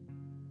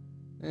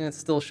 And it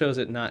still shows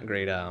it not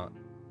grayed out.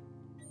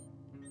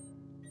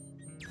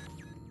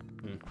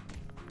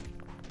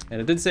 And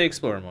it did say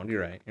Explorer mode,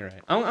 you're right, you're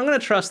right. I'm gonna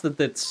trust that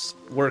it's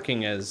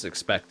working as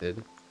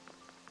expected.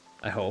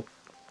 I hope.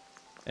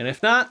 And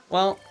if not,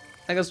 well,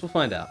 I guess we'll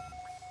find out.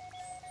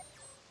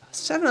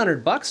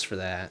 700 bucks for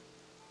that.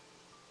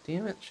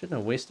 Damn it, shouldn't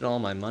have wasted all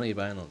my money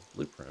buying those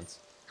blueprints.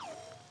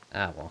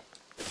 Ah, well.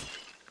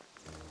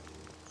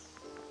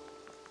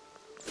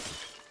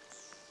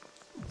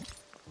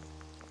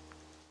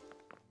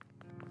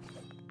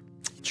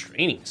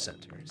 Training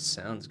center,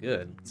 sounds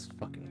good. Let's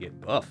fucking get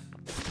buff.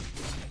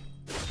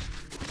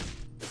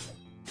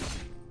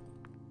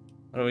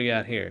 What do we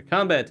got here?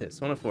 Combat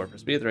tips, 1 of 4.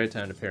 Press B at the right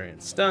time to parry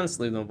and stun.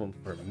 Leave them open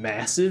for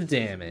massive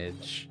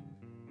damage.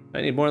 I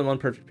need more than one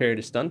perfect parry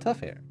to stun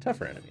tougher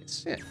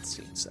enemies. Yeah, it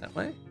seems that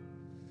way.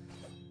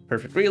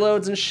 Perfect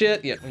reloads and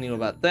shit. Yep, we knew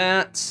about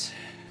that.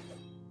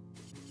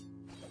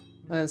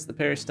 That's the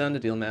parry stun to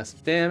deal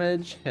massive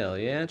damage. Hell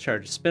yeah.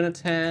 Charge a spin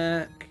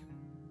attack.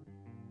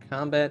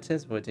 Combat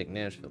tips, avoid taking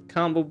damage for the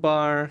combo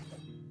bar.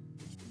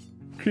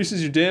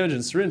 Increases your damage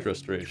and syringe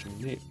restoration.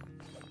 Neat.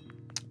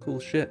 Cool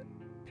shit.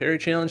 Parry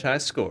challenge, high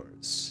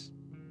scores.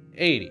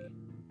 80.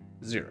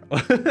 0.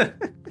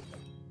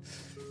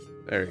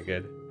 Very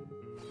good.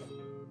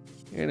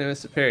 You're gonna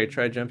miss a parry.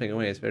 Try jumping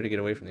away. It's better to get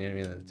away from the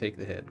enemy than to take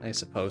the hit. I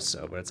suppose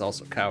so, but it's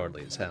also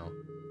cowardly as hell.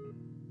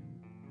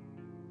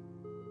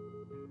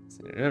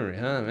 Memory,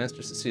 huh?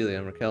 Master Cecilia,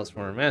 I'm Raquel's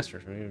former master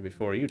from even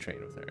before you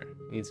trained with her.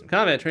 You need some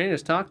combat training?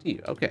 Just talk to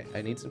you. Okay,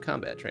 I need some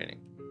combat training.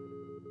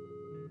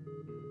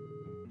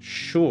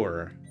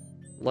 Sure.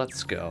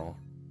 Let's go.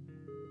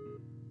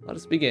 Let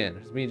us begin.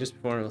 It's me just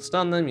before we'll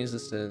stun them. Use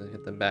this to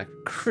hit them back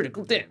for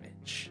critical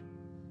damage.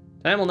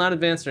 Time will not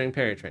advance during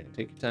parry training.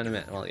 Take your time to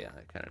match. Well, yeah,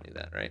 I kind of knew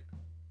that, right?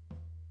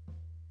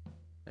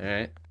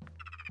 Alright.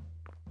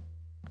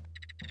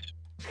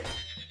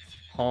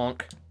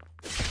 Honk.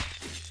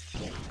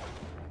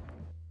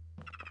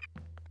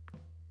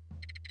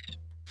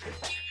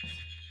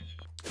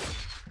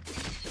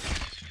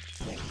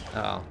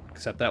 Oh,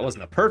 except that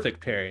wasn't a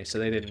perfect parry, so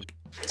they didn't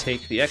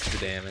take the extra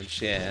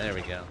damage. Yeah, there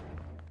we go.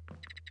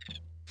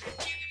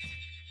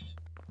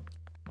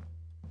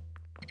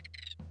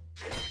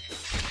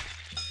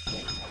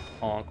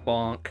 Honk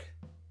bonk.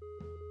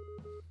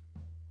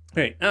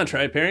 Alright, now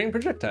try parrying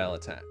projectile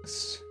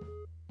attacks.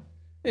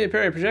 Hey,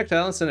 parry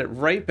projectile and send it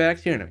right back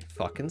to your enemy.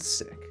 Fucking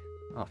sick.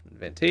 Often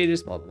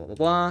advantageous, blah blah blah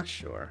blah.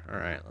 Sure.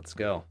 Alright, let's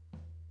go.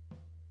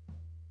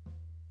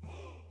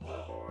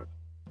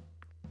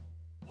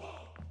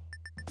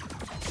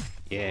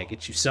 Yeah,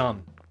 get you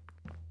some.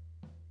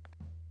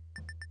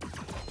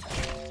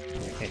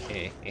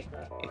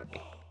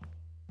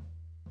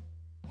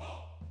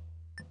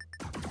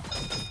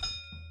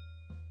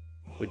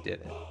 We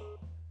did it.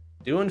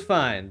 Doing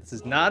fine. This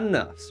is not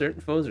enough.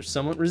 Certain foes are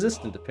somewhat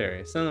resistant to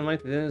parry. Some of them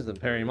might be able to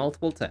parry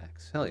multiple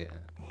attacks. Hell yeah.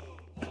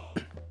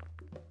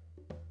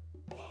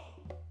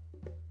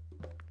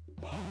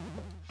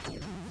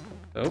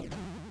 Oh.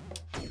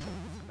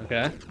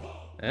 Okay.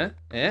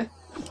 Eh?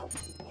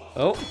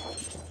 Oh.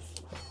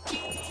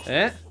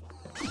 Eh?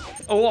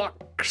 Oh,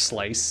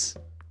 slice.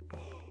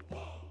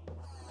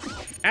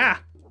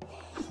 Ah!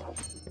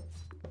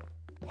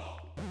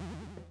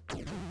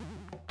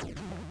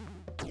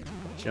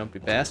 Jumpy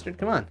bastard,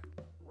 come on.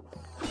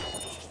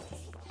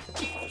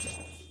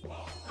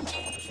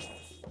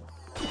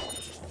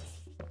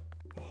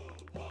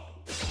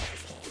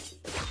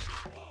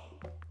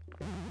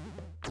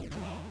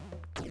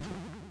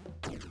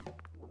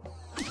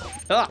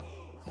 Ah!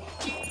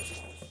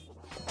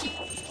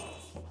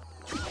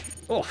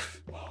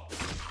 Oof.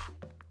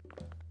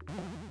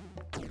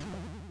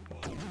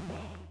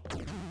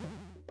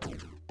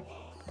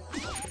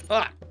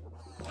 Ah!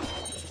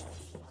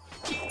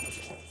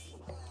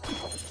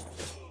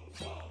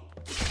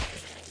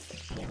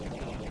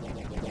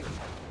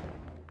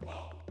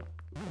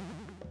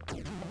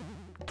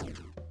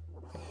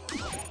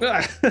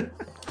 Ah!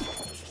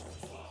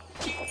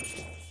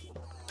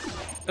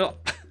 Oh.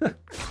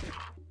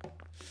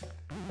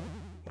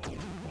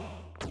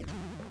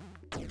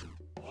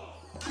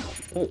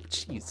 Oh,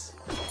 jeez.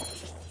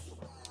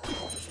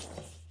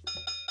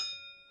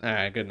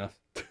 Alright, good enough.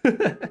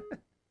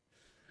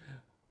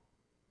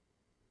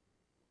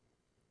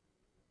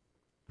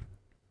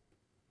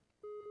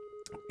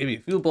 Give you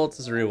fuel bolts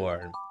as a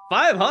reward.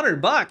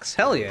 $500!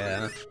 Hell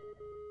yeah.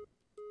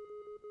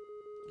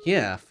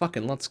 Yeah,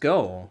 fucking let's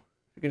go.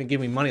 You're gonna give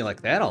me money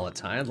like that all the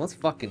time. Let's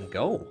fucking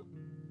go.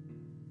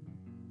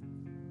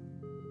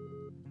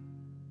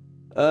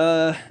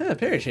 Yeah,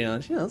 parry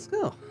challenge. Yeah, let's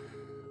go.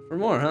 For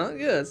more, huh?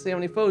 Good. Let's see how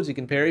many foes you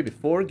can parry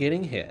before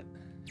getting hit.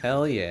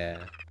 Hell yeah.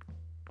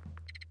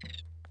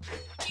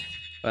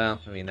 Well,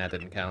 I mean, that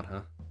didn't count,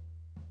 huh?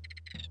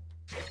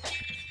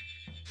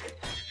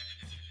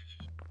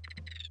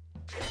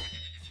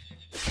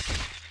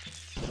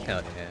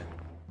 Hell yeah.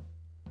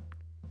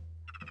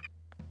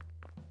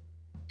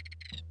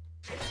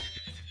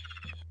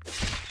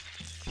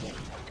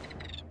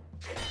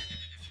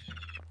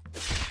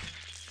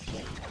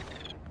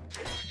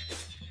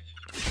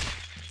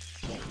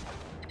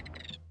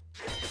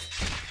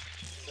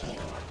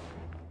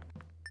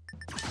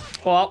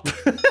 Well,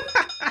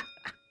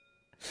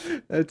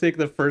 I take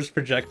the first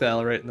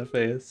projectile right in the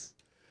face.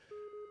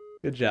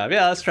 Good job.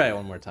 Yeah, let's try it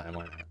one more time.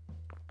 Why not?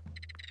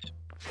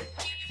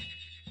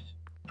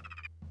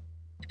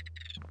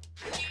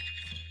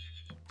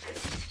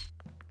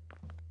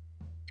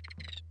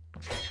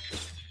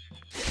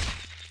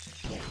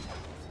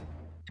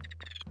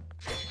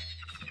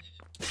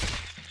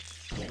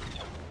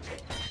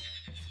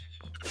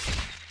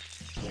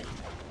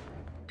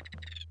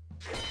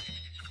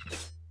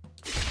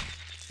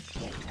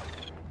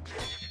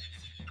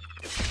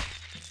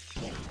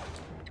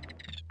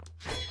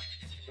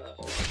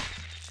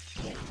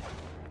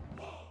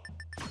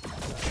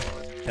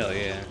 Hell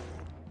yeah.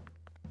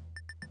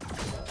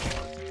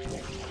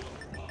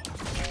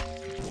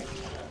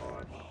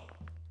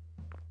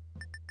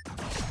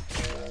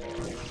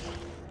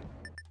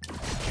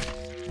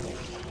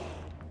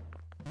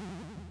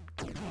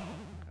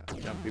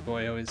 Jumpy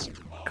boy always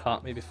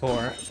caught me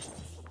before.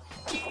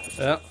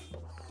 Oh,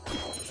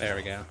 there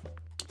we go.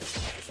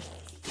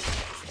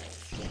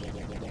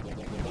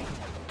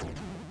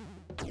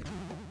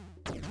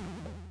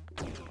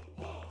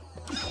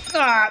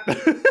 Ah!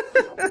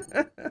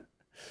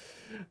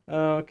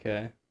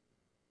 Okay.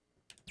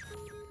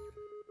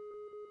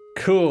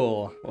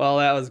 Cool. Well,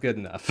 that was good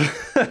enough.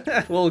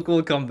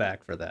 We'll come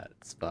back for that.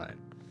 It's fine.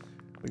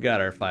 We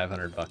got our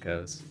 500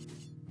 buckos.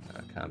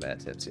 Combat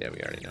tips. Yeah, we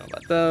already know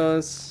about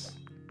those.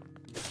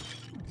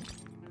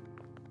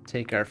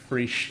 Take our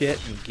free shit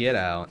and get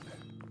out.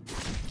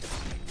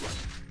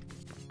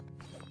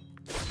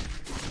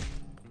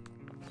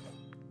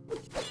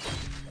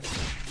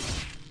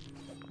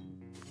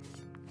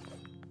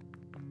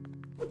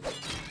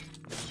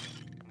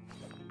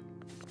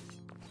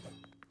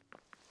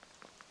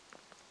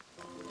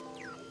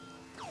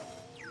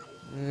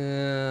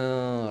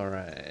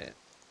 Alright.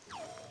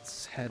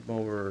 Let's head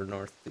over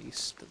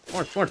northeast.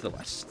 More to the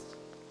west.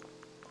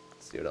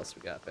 Let's see what else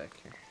we got back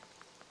here.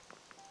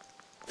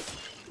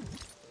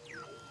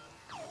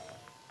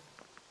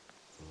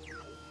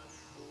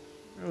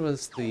 Where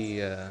was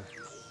the,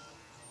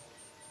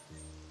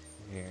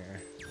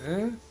 here?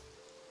 Huh?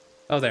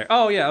 Oh, there.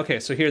 Oh, yeah, okay,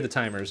 so here the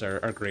timers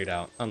are grayed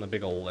out on the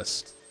big ol'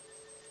 list.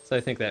 So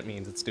I think that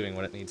means it's doing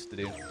what it needs to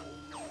do.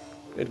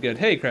 Good, good.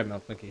 Hey, Crab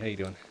Milk Monkey, how you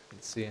doing?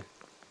 Good to see you.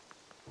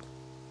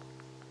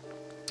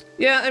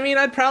 Yeah, I mean,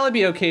 I'd probably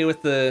be okay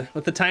with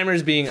the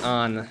timers being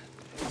on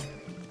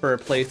for a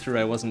playthrough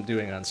I wasn't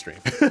doing on stream.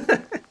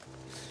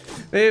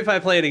 Maybe if I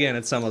play it again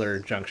at some other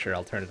juncture,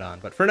 I'll turn it on.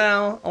 But for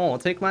now, I'll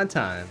take my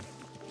time.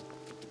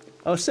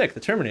 Oh, sick,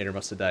 the Terminator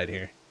must have died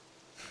here.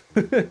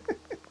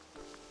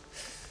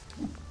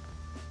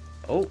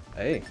 Oh,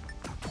 hey.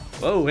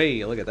 Whoa,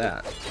 hey, look at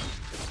that.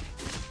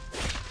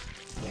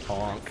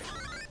 Honk.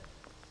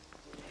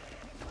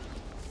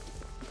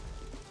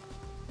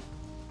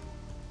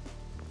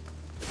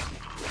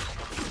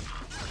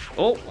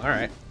 Oh,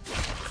 alright.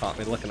 Caught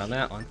me looking on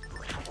that one.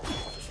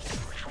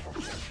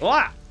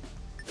 Ah!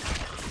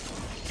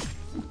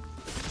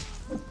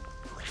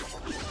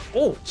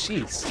 Oh,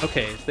 jeez.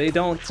 Okay, they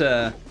don't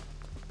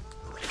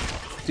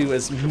do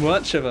as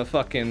much of a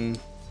fucking...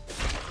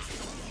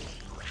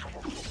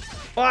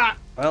 Ah!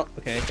 Well,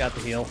 okay, got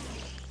the heal.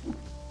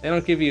 They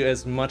don't give you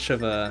as much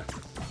of a...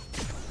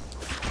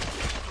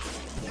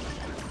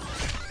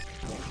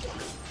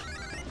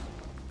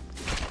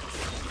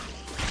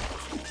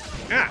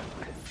 Ah!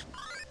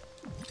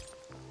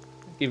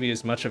 Give you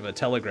as much of a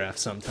telegraph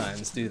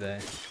sometimes, do they?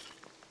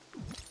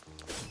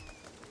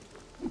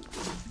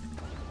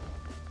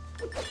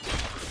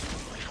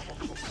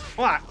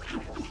 What?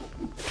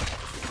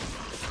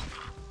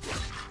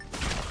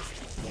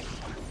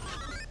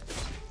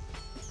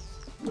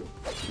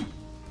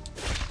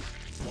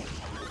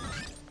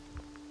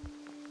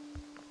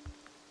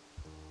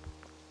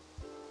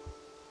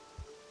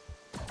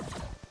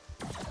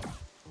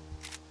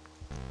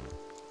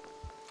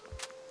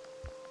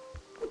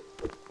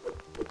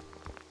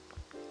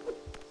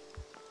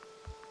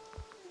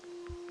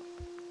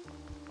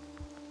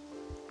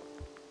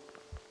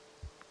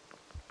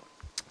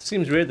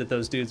 Seems weird that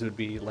those dudes would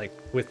be, like,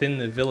 within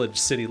the village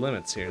city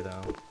limits here,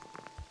 though.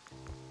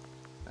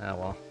 Ah,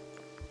 well.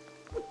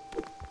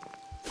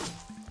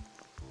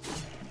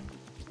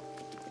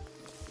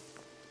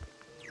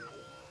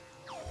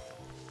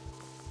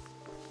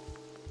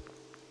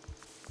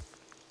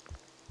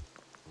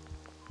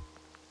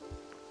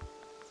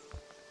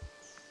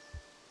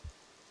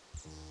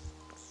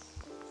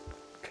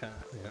 Okay,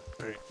 yeah,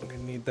 alright, we're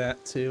gonna need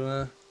that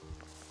to,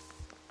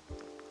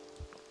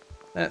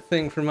 that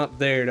thing from up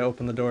there to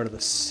open the door to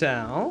the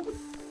south.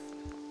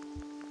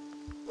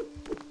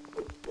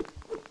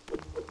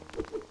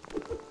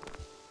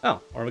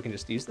 Oh, or we can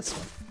just use this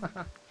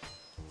one.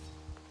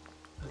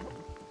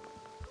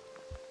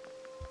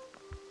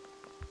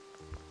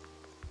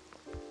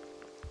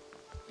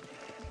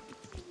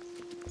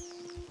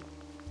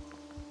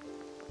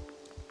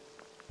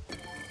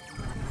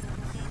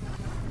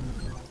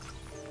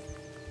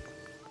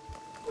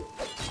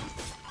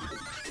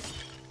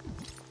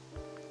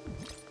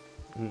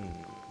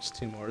 There's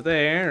two more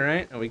there,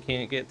 right? Oh, we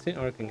can't get to,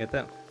 or we can get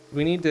that. Do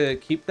we need to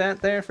keep that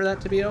there for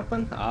that to be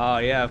open? Oh,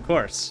 yeah, of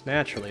course.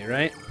 Naturally,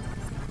 right?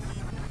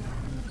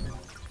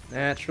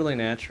 Naturally,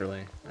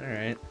 naturally.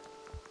 Alright.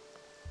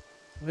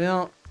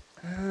 Well,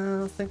 I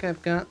don't think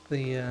I've got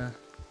the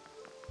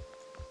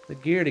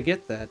gear to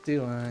get that,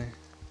 do I?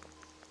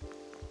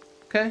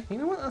 Okay, you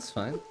know what? That's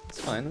fine. That's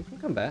fine. We can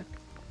come back.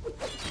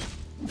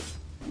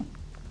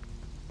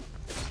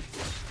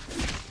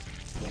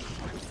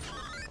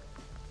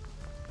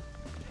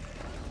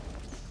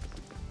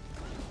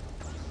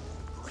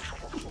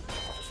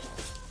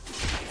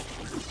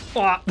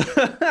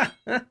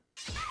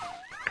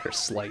 Her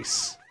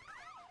slice.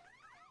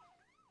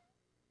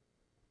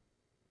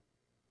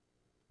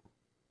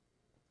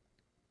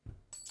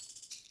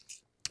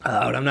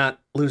 Oh, but I'm not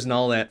losing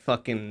all that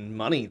fucking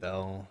money,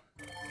 though.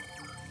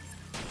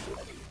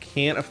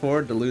 Can't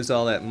afford to lose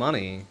all that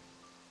money.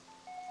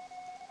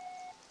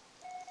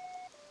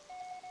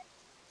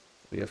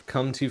 We have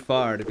come too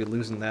far to be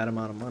losing that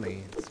amount of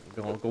money. So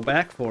we're gonna go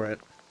back for it.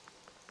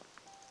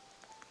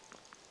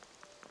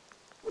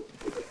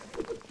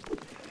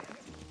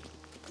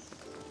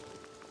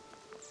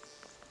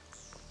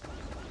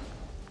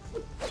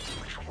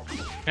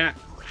 Ah.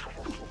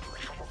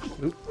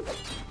 Oop.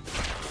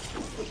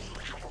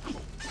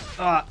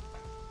 Ah.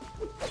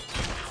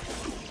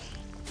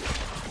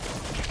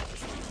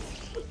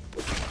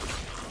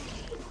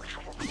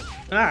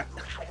 Ah.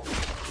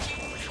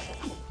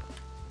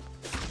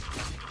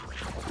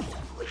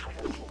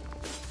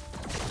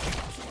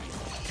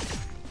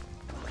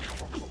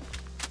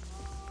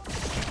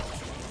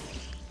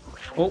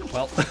 Oh,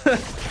 well.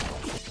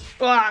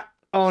 Ah.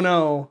 Oh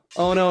no.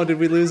 Oh no, did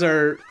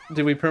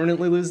we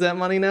permanently lose that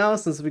money now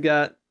since we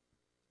got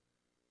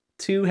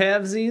two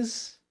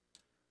halvesies?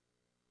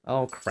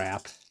 Oh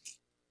crap.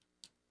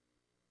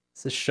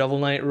 Is this Shovel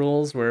Knight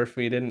rules where if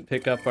we didn't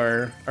pick up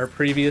our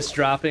previous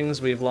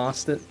droppings, we've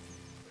lost it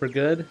for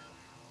good?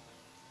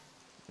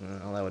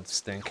 Well, that would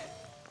stink.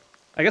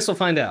 I guess we'll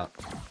find out.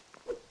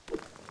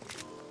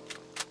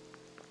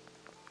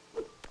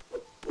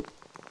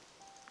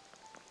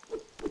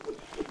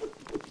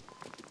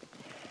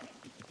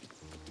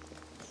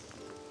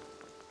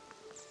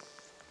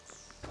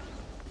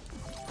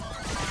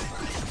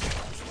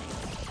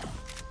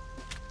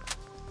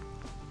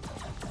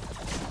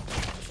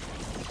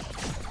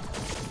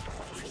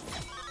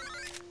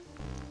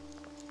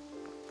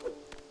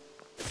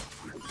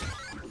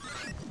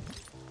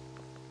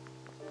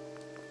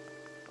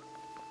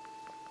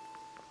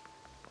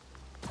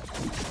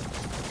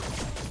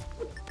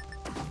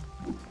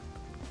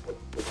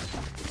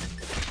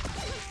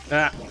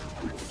 Ah.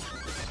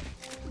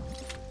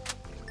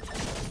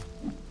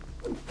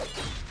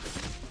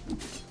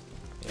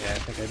 Yeah, I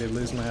think I did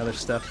lose my other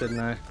stuff, didn't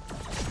I?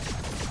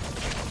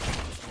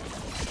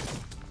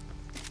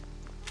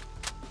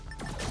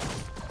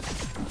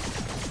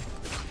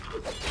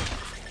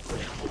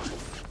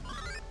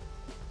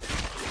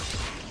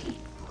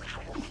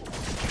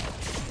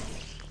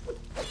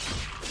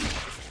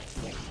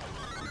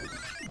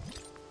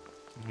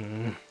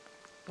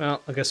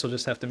 Well, I guess we'll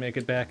just have to make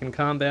it back in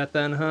combat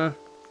then, huh?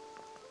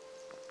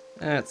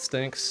 That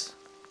stinks.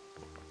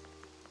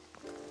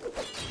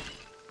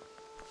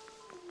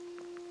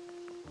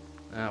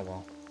 Ah,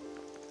 well.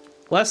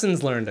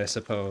 Lessons learned, I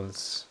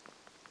suppose.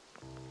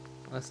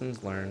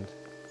 Lessons learned.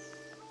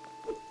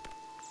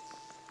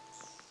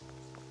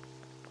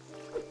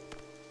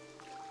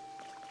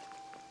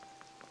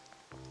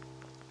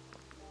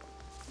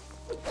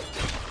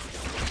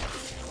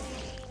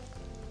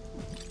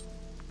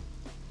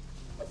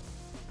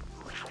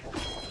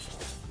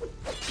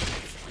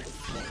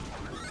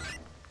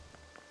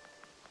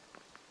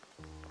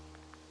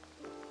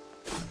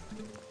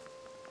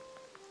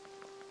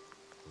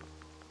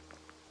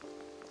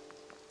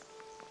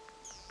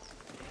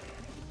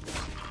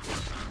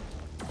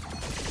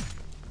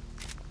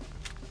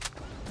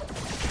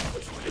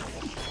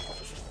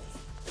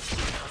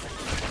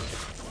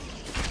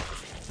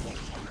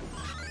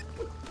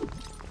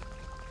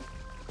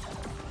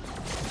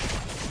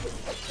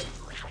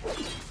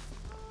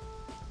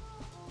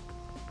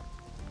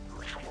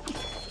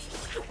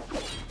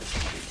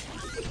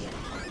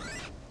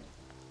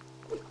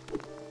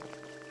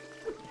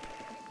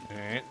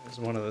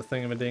 There's one of the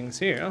thingamadings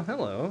here. Oh,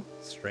 hello,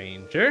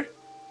 stranger.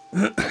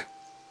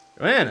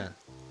 Joanna.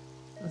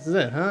 This is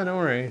it, huh? Don't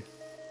worry.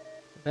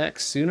 Back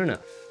soon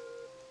enough.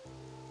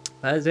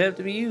 Why does it have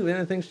to be you?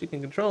 Anna thinks she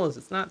can control us.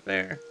 It's not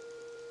fair.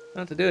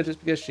 Not to do it just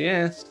because she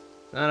asked.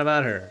 It's not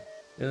about her.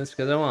 Do this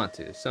because I want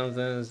to. Some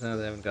things now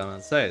they haven't gone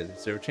Unsighted.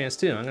 It's their chance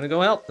too. I'm gonna go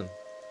help them.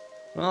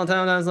 Well,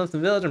 Tom's left the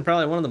village. I'm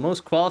probably one of the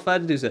most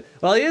qualified to do so.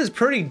 Well, he is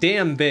pretty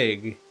damn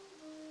big.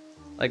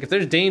 Like, if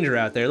there's danger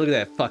out there, look at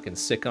that fucking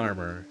sick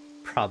armor.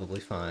 Probably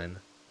fine.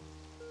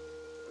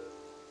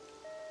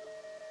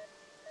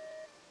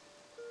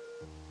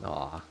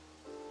 Aw.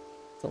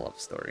 It's a love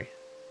story.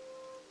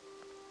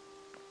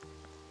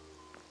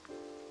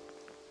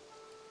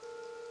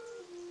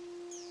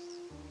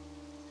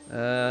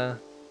 Yeah,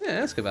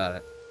 ask about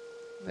it.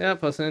 Yeah,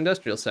 plus an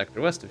industrial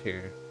sector west of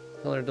here.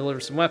 Tell her to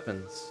deliver some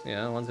weapons.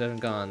 Yeah, ones that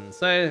haven't gone.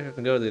 Say, if I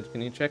can go to the,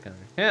 can you check on her?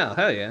 Yeah,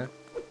 hell yeah.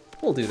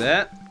 We'll do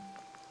that.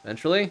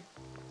 Eventually.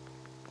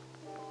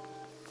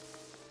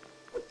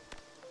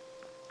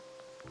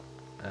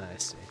 I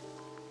see.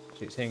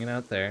 She's hanging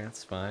out there,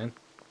 that's fine.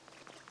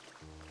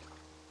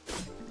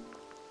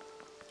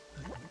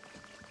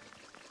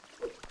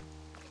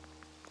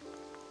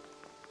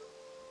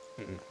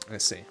 I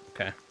see,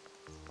 okay.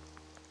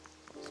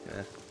 Just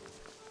gonna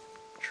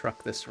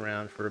truck this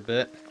around for a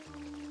bit.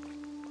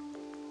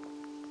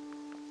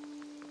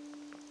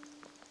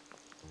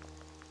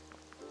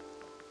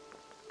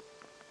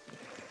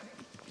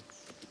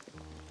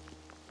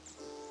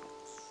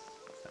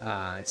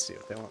 Ah, I see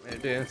what they want me to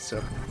do.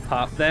 So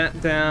pop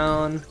that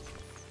down. And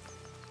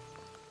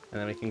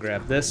then we can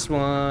grab this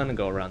one and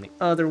go around the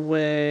other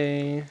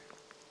way.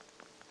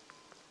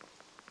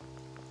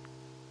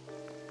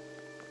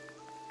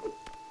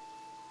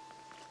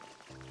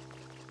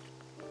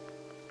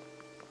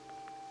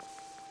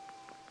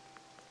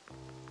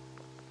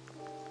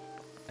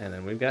 And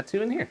then we've got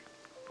two in here.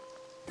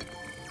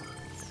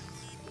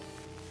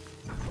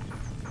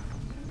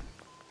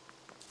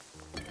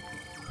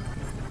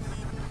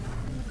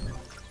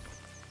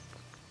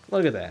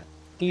 Look at that.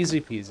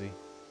 Easy peasy.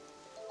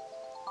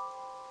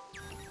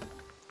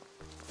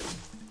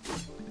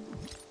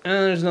 And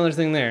there's another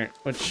thing there,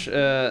 which,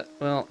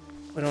 well,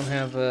 we don't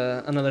have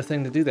another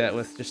thing to do that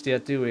with just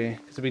yet, do we?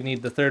 Because we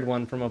need the third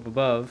one from up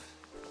above.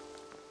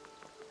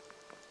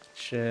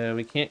 Which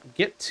we can't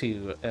get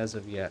to as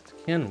of yet,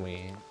 can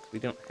we? We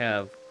don't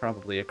have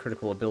probably a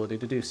critical ability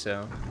to do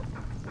so.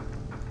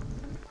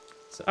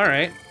 So,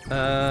 alright.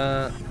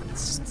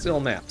 Still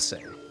map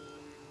say.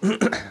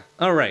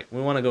 Alright,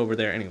 we want to go over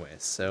there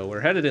anyways, so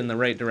we're headed in the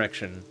right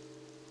direction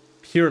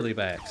purely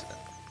by accident.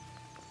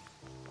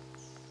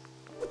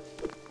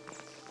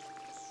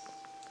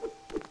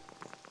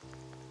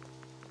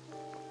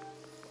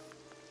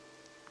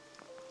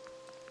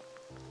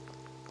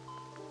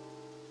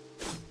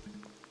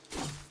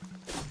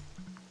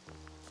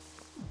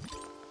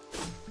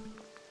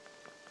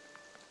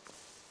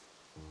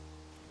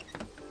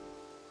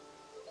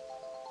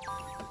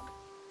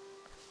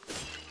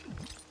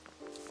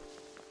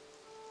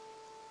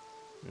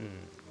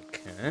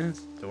 Okay,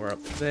 door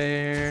up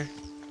there.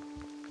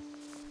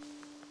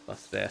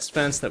 Busted ass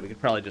fence that we could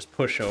probably just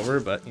push over,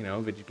 but you know,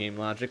 video game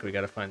logic, we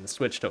gotta find the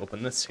switch to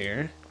open this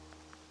here.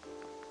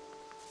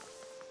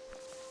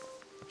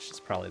 Which is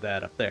probably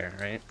that up there,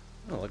 right?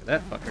 Oh, look at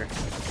that fucker.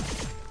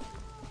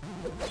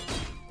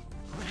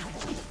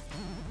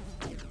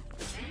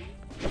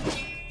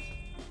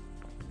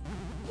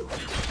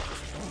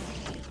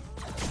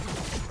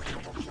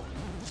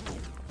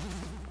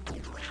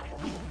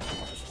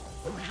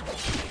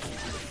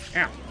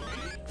 Ow.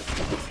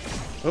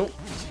 Oh,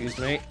 excuse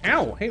me.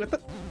 Ow! Hey, what the?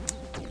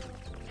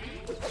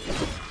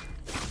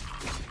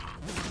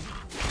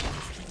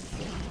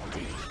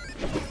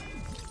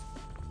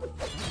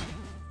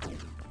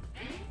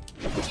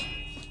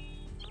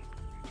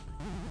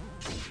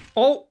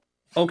 Oh!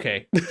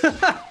 Okay.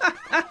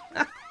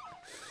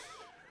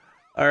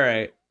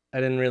 Alright. I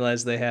didn't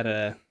realize they had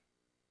a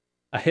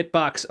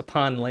hitbox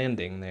upon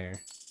landing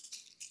there.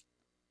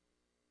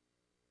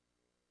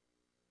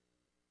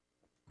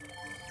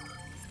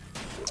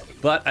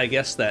 But I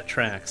guess that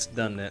tracks,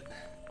 doesn't it?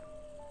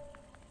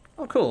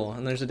 Oh, cool.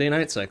 And there's a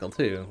day-night cycle,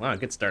 too. Wow,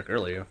 it gets dark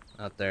early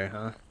out there,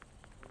 huh?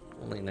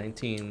 Only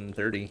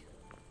 1930.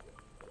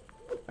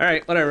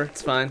 Alright, whatever.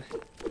 It's fine.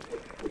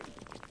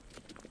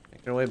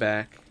 Make our way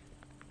back.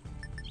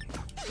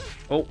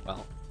 Oh,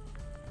 well.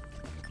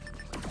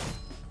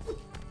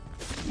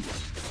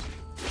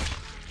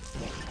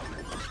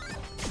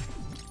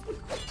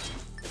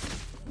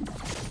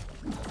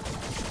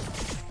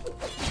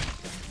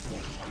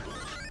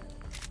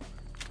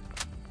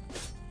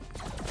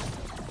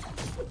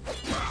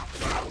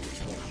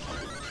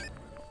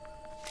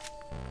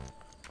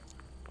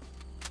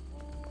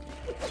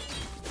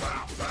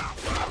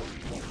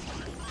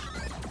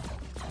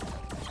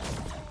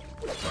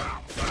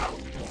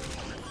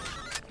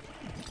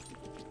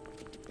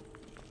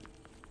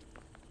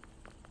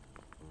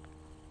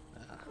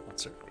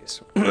 What's her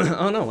face?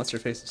 Oh no, what's her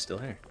face is still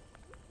here.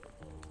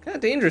 Kind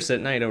of dangerous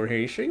at night over here.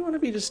 You sure you want to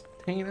be just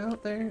hanging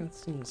out there? It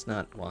seems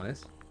not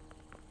wise.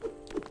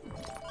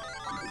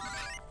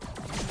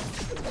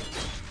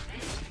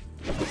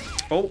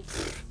 Oh!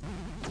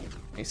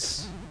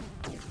 Nice.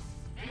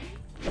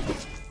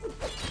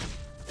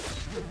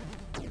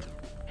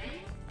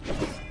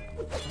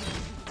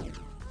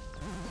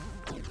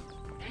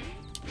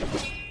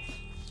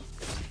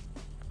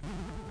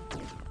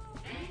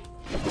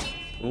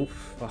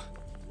 Oof.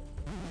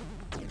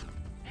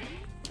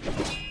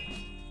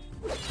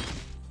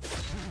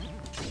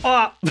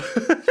 Ah!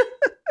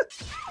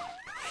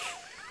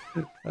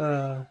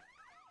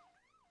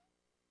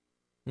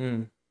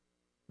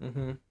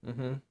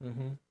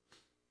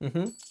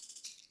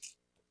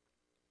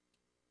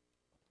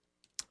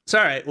 It's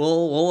all right.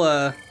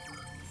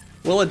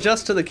 We'll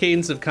adjust to the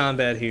cadence of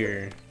combat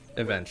here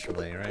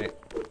eventually, right?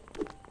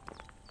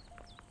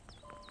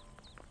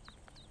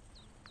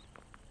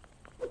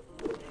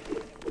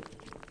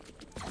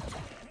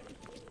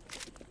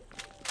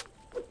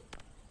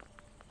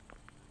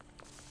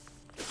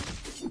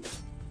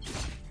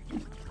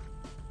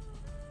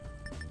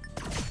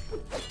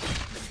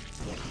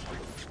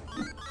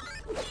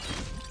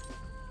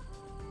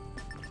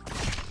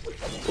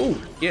 Ooh,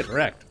 get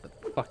wrecked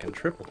with the fucking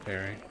triple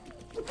parry.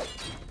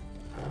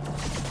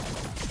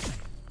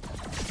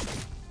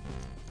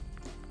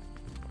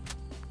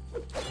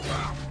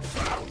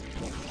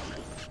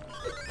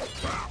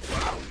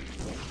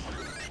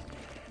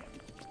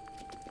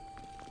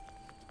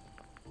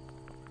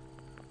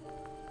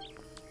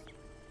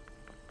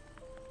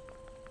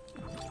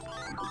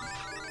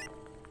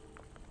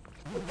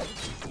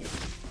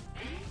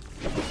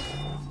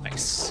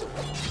 Nice.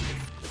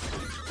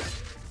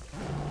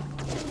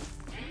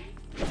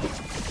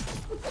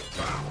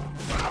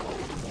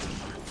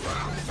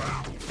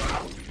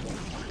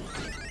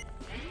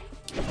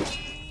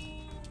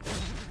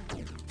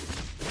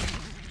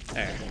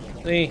 There.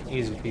 See?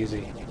 Easy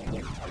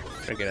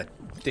peasy. Try to get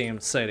a damn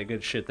sight of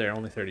good shit there.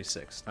 Only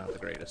 36. Not the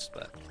greatest,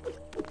 but...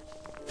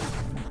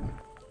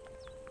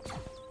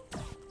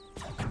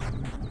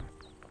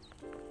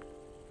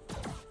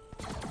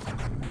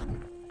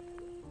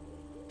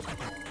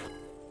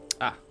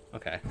 Ah,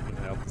 okay.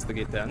 That opens the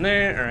gate down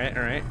there. Alright,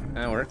 alright.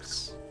 That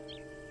works.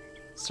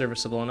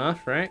 Serviceable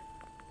enough, right?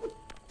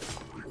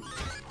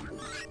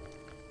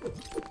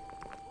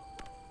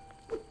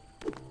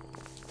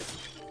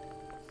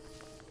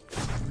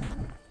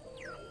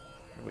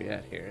 Where are we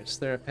at here? Is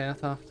there a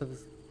path off to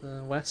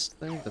the west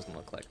there? Doesn't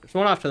look like. There's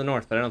one off to the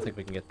north, but I don't think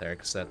we can get there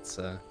because that's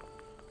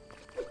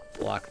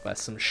blocked by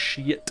some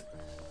shit.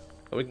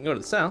 But we can go to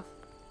the south.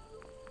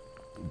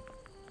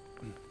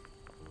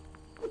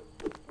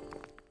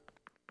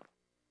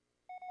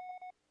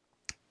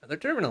 Another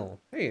terminal.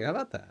 Hey, how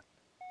about that?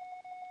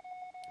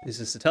 Is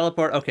this a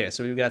teleport? Okay,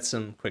 so we've got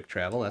some quick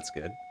travel. That's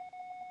good.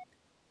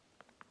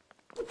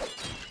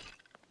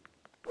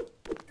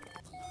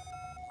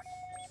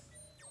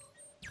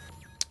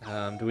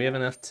 Do we have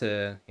enough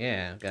to...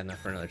 Yeah, we've got enough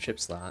for another chip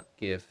slot.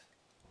 Give.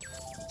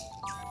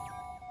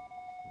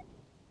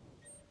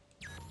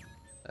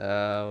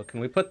 What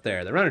can we put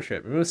there? The runner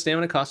chip. Remove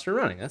stamina cost for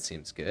running. That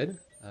seems good.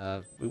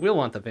 We will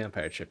want the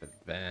vampire chip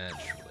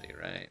eventually,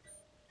 right?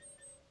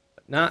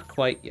 But not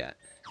quite yet.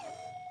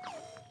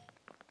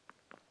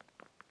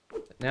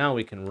 But now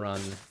we can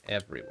run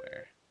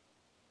everywhere.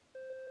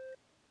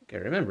 Okay,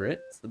 remember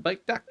it. It's the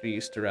bike Doctor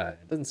used to ride.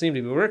 It doesn't seem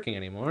to be working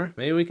anymore.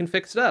 Maybe we can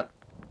fix it up.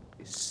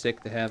 Be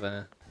sick to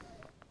have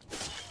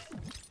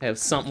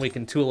something we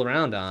can tool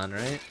around on,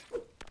 right?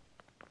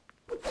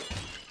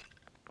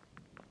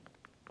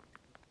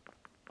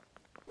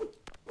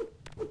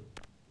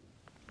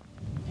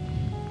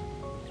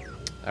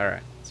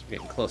 Alright, so we're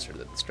getting closer to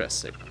the distress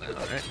signal now,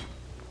 alright?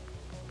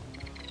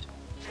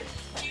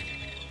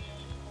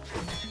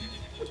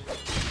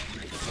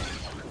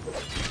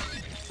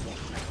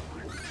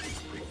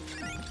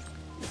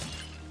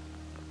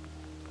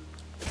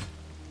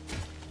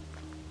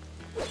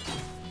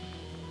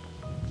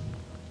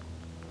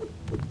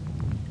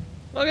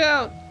 Look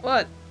out!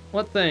 What?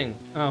 What thing?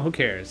 Oh, who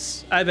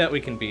cares? I bet we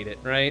can beat it,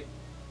 right?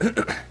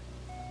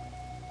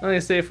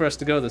 Only safe for us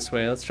to go this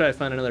way. Let's try to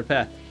find another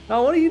path.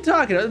 Oh, what are you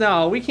talking about?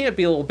 No, we can't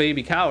be little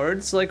baby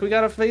cowards. Like, we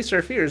gotta face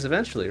our fears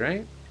eventually,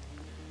 right?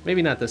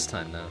 Maybe not this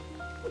time, though.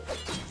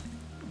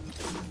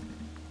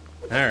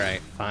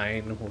 Alright,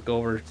 fine. We'll go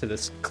over to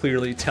this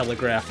clearly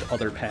telegraphed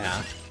other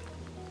path.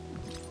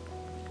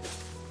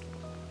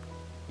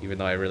 Even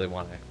though I really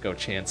want to go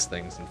chance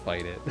things and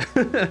fight it.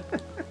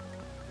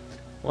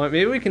 Well,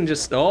 maybe we can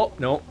just... Oh,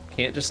 no.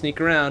 Can't just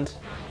sneak around.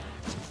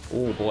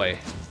 Oh, boy.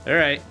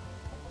 Alright.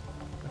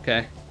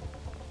 Okay.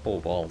 Oh,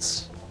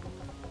 balls.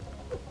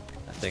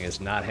 That thing is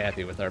not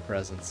happy with our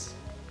presence.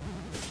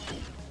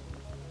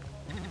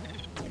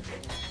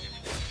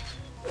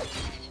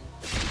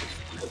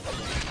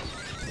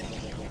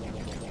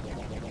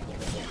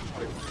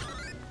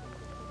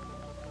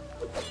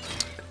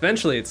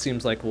 Eventually, it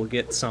seems like we'll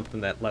get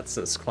something that lets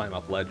us climb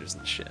up ledges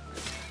and shit.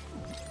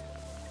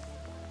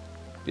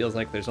 Feels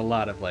like there's a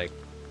lot of, like,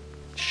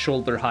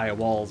 shoulder-high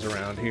walls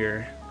around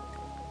here.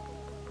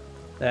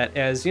 that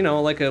as, you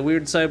know, like a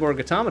weird cyborg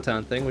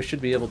automaton thing, we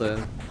should be able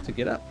to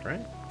get up,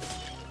 right?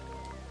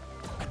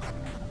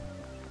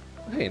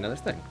 Oh, hey, another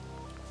thing.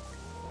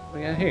 What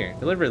we got here?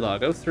 Delivery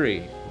log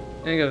 03.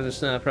 There you go,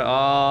 there's not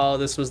oh,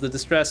 this was the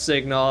distress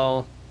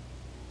signal.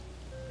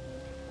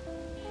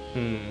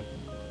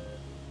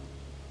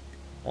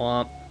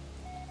 Womp.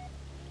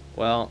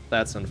 Well,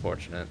 that's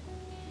unfortunate.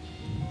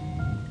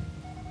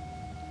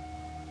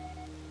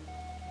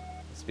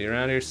 Must be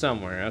around here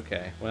somewhere.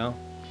 Okay, well.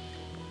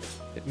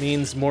 It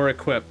means more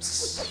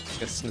equips.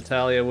 Guess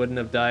Natalia wouldn't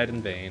have died in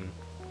vain.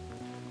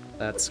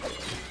 That's good.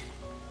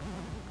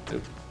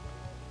 Oop.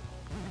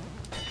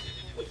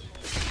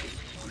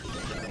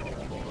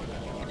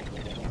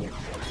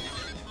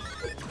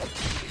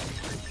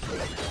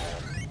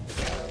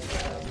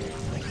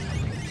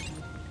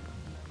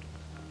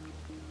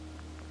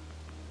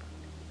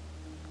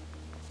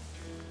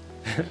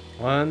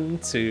 One,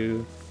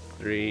 two,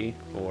 three,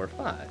 four,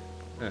 five.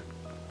 Huh.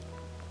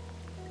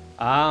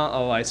 Ah,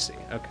 oh, I see.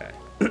 Okay.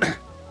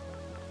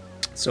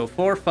 So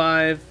 4,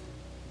 5,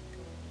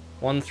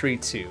 1, 3,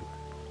 2.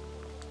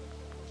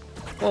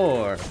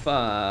 4,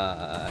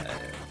 5,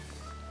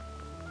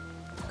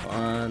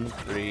 1,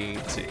 3,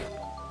 2.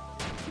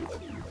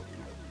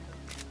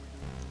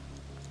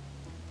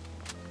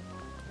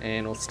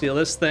 And we'll steal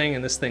this thing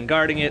and this thing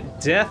guarding it.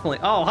 Definitely.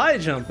 Oh, high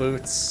jump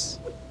boots.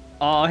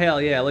 Oh,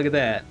 hell yeah, look at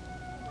that.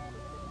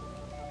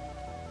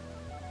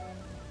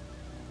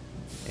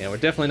 Yeah, we're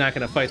definitely not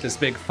gonna fight this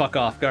big fuck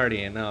off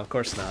guardian. No, of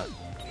course not.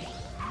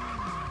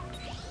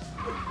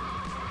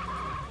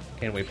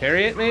 Can we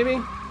parry it, maybe?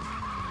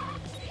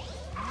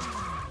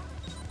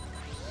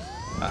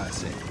 Ah, I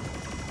see.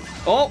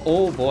 Oh,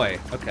 oh boy.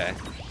 Okay.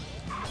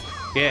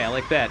 Yeah,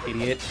 like that,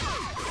 idiot.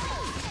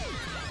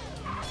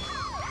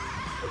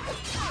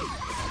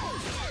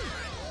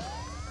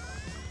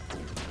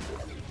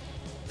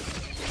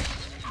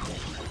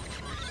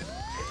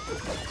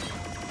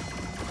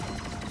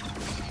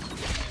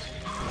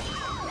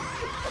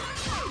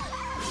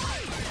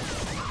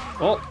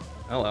 Oh,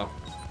 hello.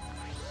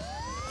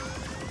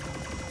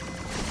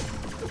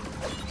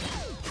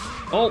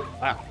 Oh,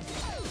 wow.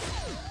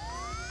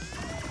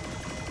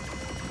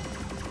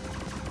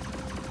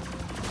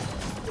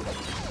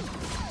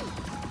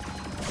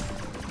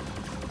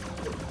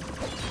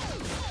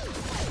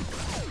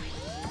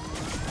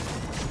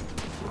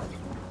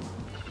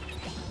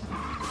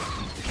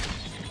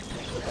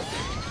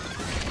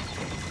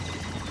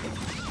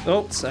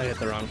 Oops, I hit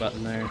the wrong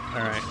button there.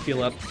 Alright,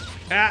 heal up.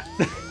 Ah!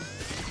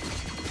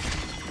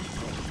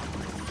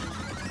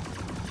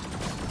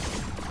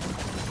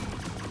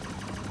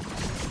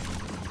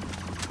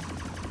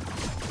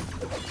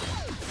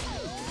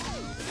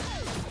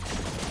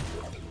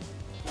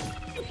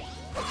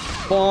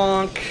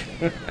 Bonk.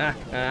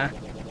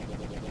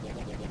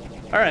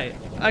 All right,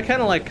 I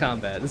kind of like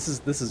combat. This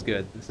is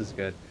good. This is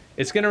good.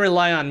 It's gonna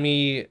rely on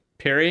me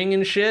parrying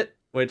and shit,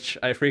 which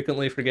I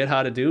frequently forget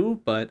how to do,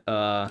 but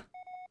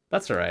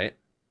that's all right.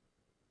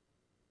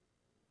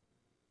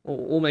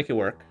 We'll make it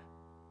work.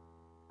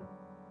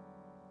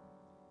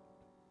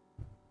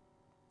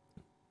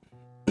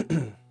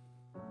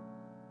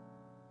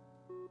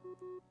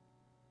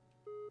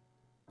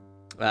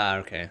 Ah,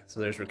 okay. So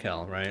there's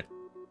Raquel, right?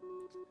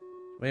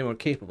 Way more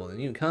capable than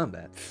you in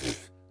combat.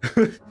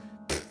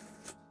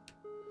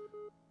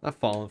 Not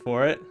falling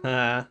for it.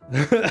 Ah.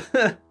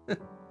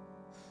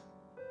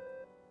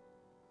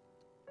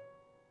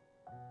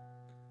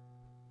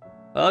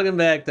 Welcome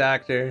back,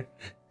 Doctor.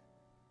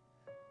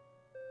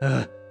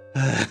 You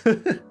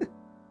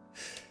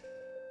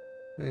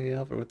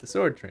help her with the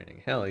sword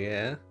training. Hell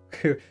yeah.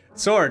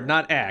 Sword,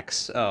 not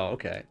axe. Oh,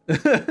 okay.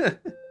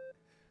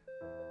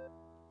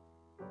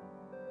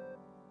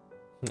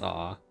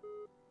 Aw.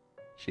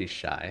 She's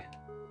shy.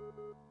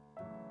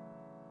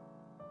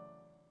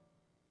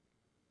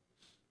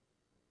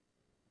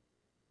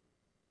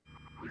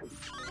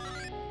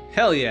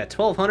 Hell yeah,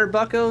 1,200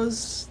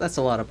 buckos? That's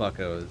a lot of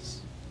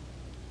buckos.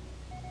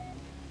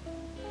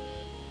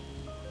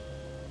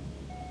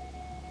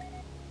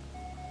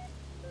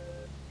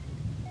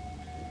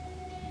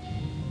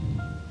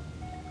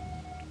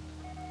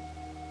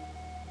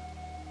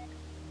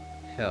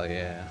 Hell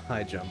yeah,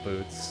 high jump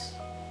boots.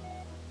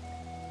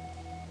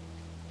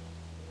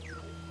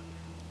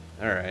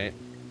 Alright,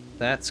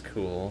 that's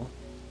cool.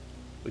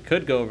 We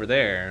could go over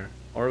there,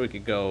 or we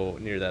could go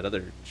near that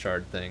other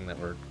shard thing that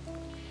we're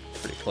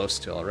pretty close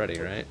to already,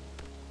 right?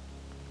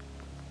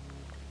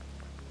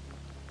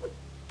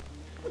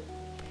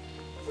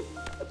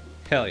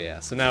 Hell yeah,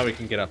 so now we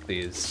can get up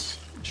these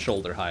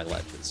shoulder-high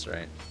ledges,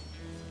 right?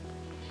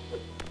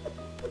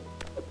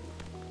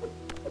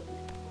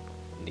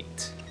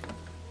 Neat.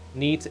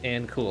 Neat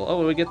and cool. Oh,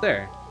 what do we get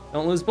there?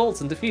 Don't lose bolts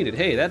and defeated.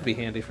 Hey, that'd be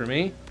handy for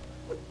me.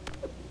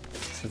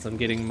 Since I'm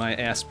getting my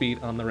ass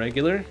beat on the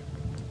regular.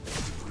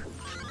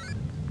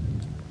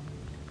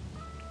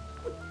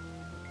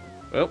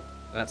 Oh,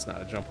 that's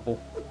not a jumpable.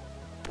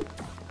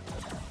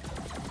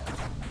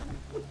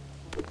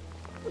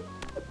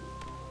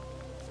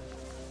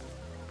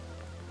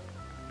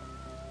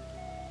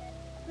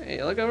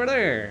 Hey, look over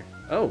there.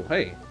 Oh,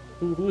 hey.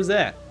 Who's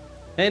that?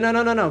 Hey,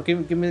 no.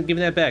 Give me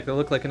that back. It'll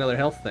look like another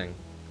health thing.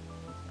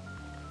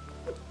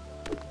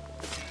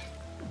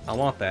 I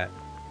want that.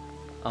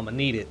 I'm gonna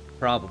need it,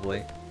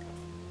 probably.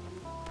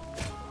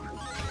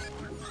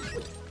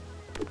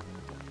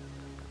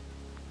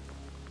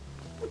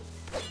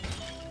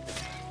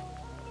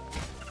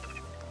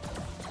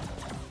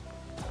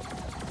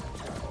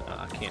 Oh,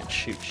 I can't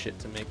shoot shit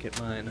to make it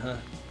mine, huh?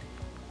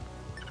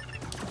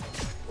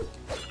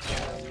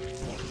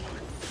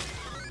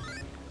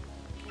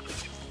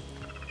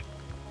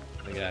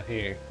 What we got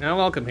here? Now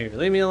welcome here.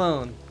 Leave me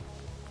alone.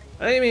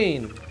 What do you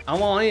mean? I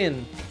want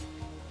in.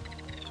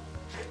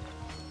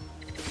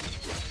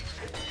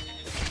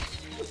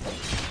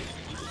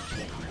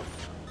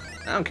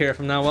 I don't care if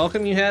I'm not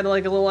welcome. You had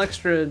like a little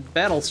extra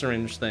battle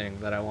syringe thing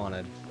that I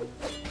wanted.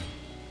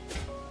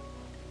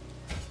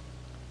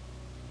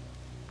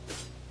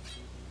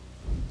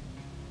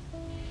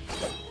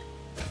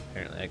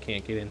 Apparently I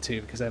can't get into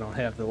because I don't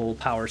have the little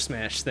power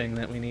smash thing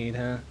that we need,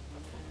 huh?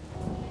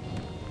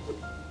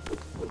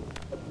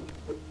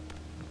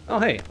 Oh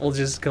hey, we'll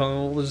just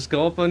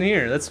go up on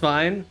here. That's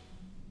fine.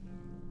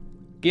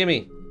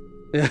 Gimme.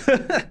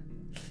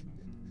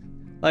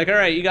 Like, all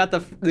right, you got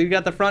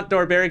the front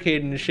door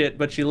barricaded and shit,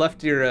 but you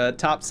left your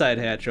top side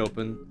hatch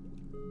open.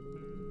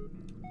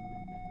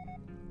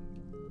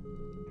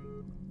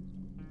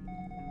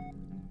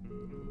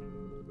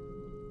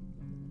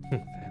 I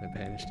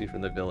banished you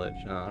from the village.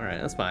 Oh, all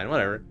right, that's fine.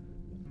 Whatever.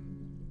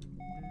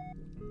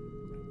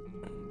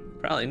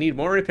 Probably need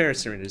more repair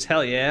syringes.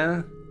 Hell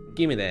yeah,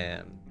 give me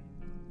them.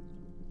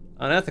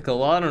 Unethical.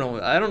 Well,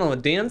 I don't know a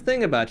damn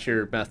thing about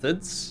your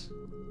methods.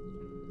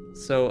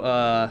 So,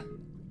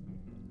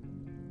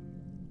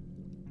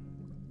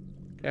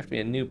 Have to be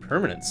a new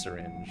permanent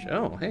syringe.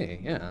 Oh,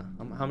 hey, yeah.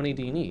 How many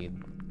do you need?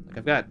 Like,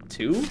 I've got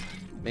 2?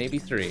 Maybe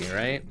 3,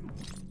 right?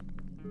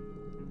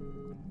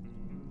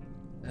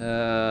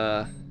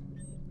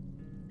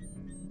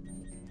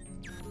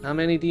 How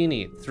many do you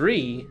need?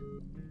 3?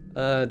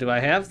 Do I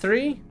have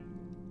 3?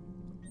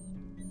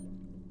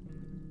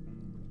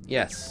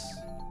 Yes.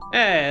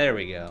 Hey, there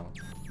we go.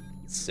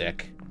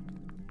 Sick.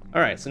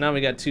 Alright, so now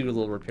we got 2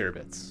 little repair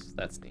bits.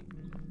 That's neat.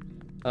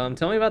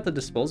 Tell me about the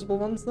disposable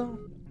ones, though?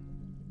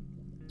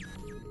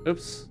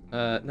 Oops.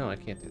 No, I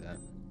can't do that.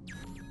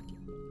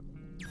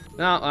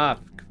 No,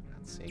 for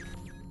God's sake.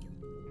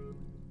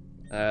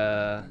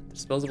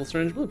 Disposable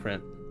syringe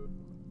blueprint.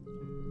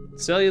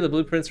 Sell you the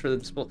blueprints for the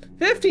disposable.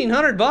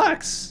 1,500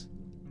 bucks!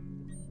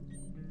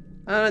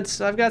 I've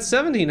got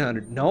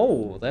 1,700.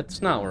 No,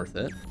 that's not worth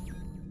it.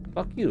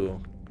 Fuck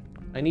you.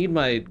 I need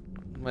my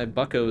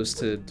buckos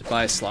to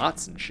buy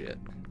slots and shit.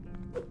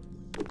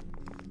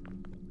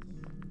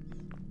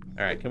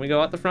 Alright, can we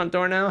go out the front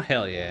door now?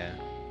 Hell yeah.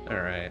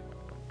 Alright.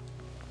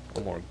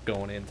 No more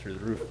going in through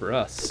the roof for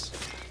us.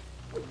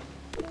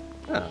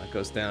 Oh, it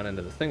goes down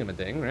into the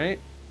thingamading, right?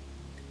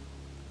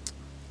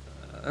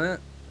 I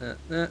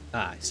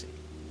see.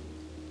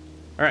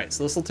 Alright,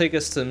 so this will take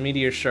us to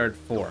Meteor Shard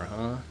 4,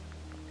 huh?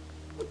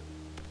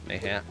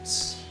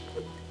 Mayhaps.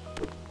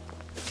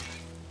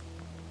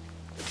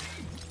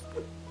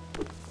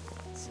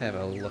 Let's have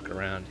a look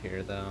around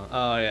here, though.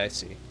 Oh, yeah, I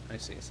see. I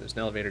see. So there's an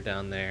elevator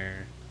down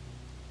there.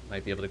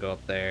 Might be able to go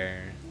up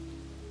there.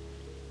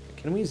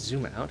 Can we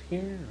zoom out here?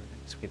 Or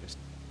I guess we can just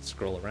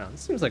scroll around.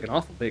 This seems like an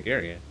awful big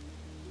area.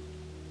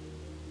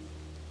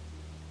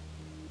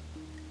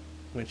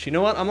 Which, you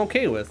know what, I'm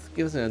okay with.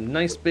 Gives us a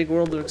nice big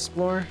world to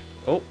explore.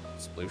 Oh,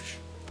 sploosh.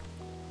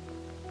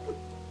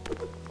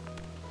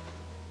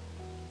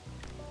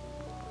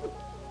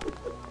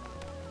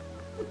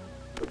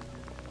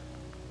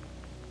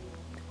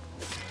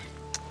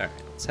 Alright,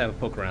 let's have a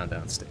poke around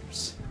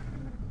downstairs.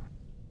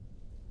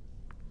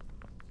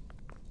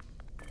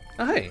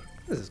 Oh, hey,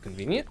 this is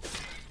convenient.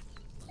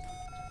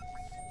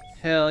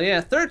 Hell yeah,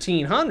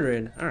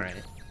 1,300!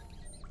 Alright.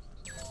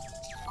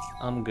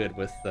 I'm good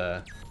with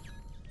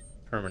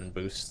permanent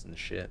boosts and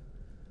shit.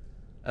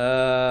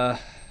 Well,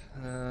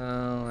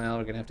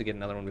 we're gonna have to get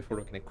another one before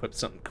we can equip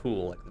something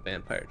cool like the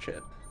vampire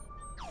chip.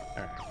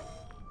 Alright.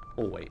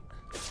 We'll wait.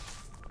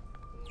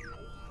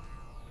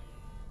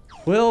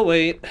 We'll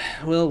wait.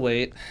 We'll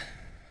wait.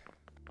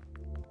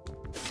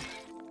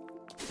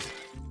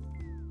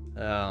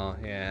 Oh,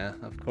 yeah,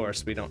 of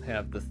course we don't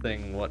have the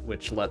thing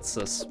which lets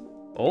us...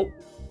 Oh!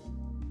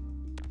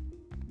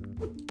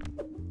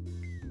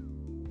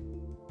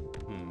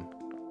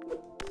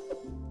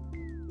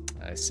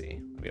 I see.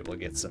 We'll be able to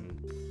get some,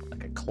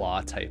 like a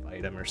claw type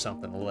item or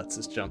something that lets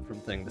us jump from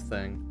thing to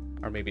thing.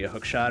 Or maybe a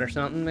hook shot or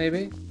something,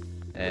 maybe?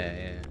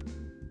 Yeah.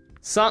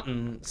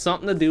 Something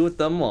to do with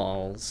them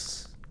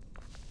walls.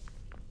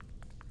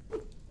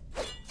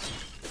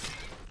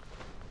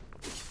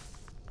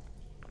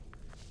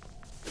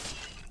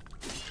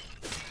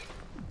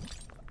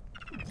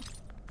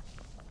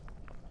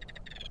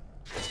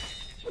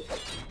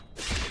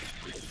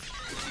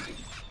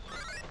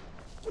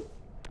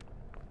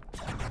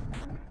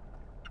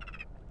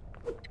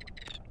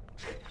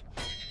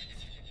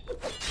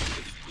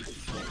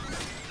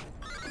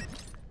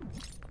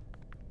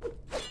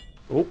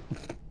 Oh.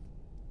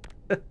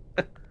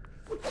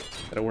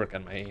 Gotta work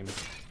on my aim.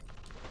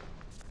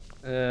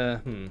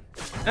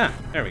 Ah,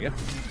 there we go.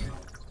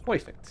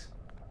 Perfect.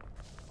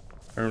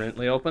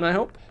 Permanently open, I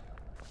hope.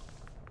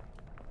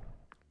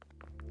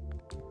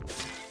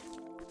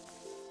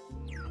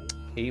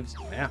 Caves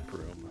map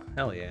room.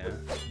 Hell yeah.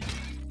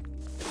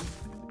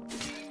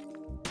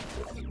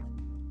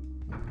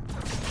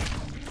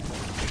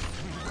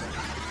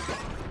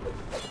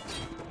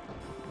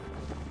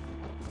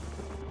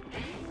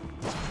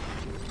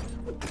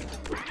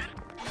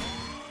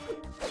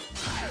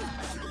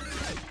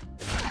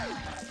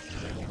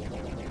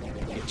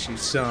 Get you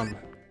some.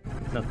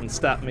 Nothing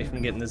stopped me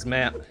from getting this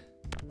map.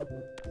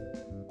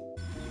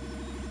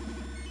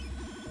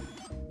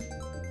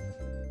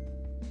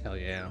 Hell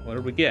yeah. What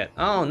did we get?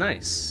 Oh,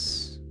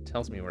 nice.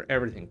 Tells me where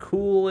everything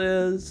cool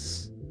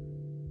is.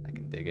 I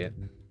can dig it.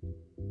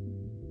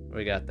 What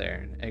we got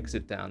there? An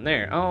exit down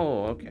there.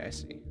 Oh, okay, I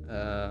see.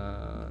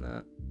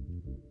 No.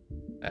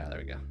 Ah, there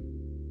we go.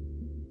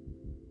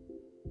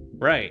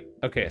 Right.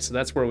 Okay, so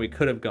that's where we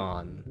could have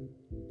gone.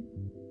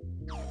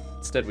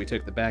 Instead, we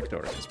took the back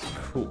door because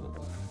we're cool.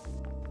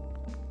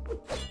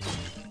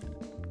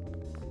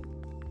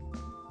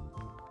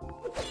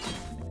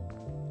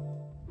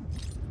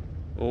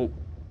 Oh.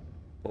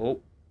 Oh.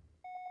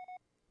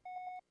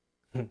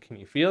 Can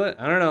you feel it?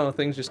 I don't know.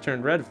 Things just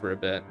turned red for a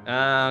bit.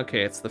 Ah,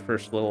 okay. It's the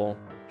first little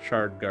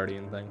shard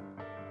guardian thing.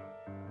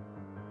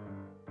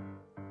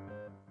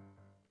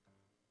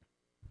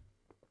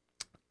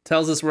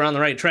 Tells us we're on the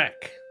right track.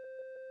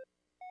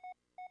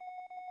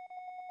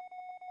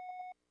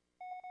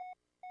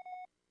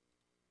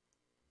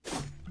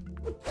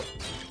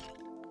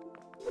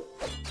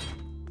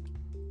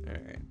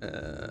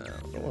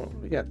 What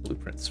we got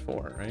blueprints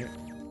for, right?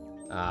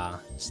 Ah,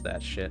 it's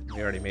that shit.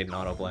 We already made an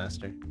auto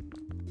blaster.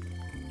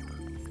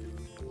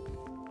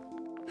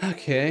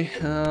 Okay,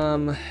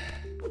 well,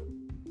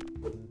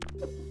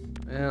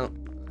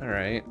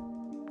 alright.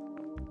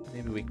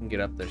 Maybe we can get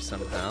up there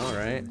somehow,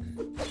 right?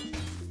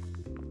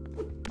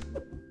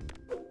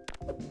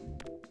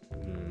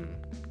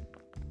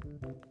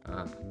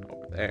 Ah,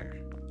 over there.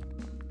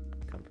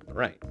 Come from the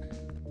right.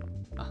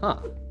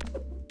 Aha.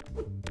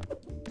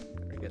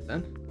 Very good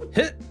then.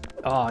 Hit!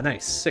 Oh,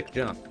 nice. Sick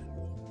jump.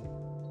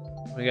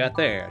 We got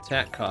there.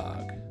 Attack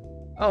cog.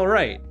 Oh,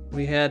 right.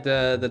 We had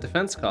the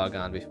defense cog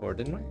on before,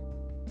 didn't we?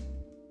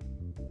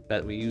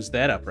 Bet we used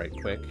that up right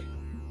quick.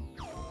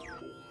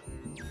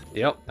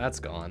 Yep, that's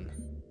gone.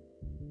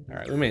 All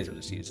right, we may as well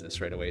just use this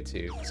right away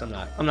too, because I'm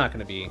not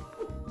gonna be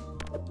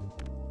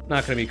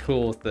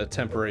cool with the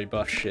temporary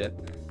buff shit.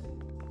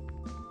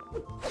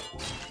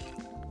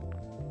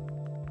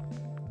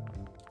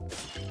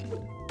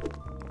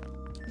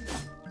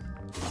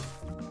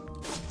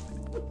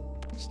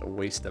 Just a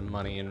waste of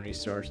money and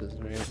resources,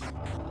 right?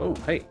 Oh,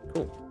 hey,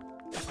 cool.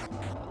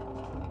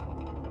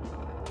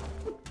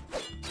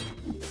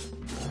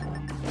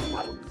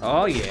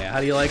 Oh yeah,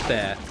 how do you like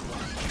that?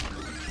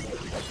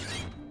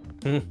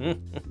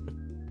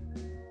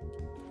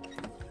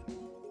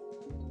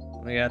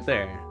 What we got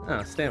there?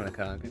 Oh, stamina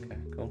cog. Okay,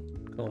 cool.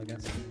 Cool, I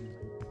guess.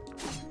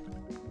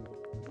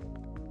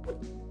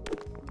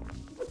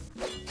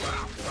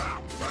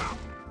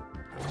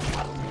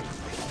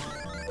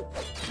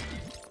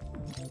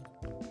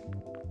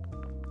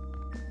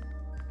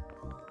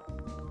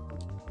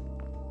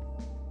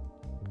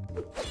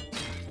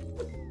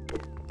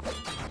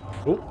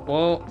 Oh,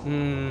 well,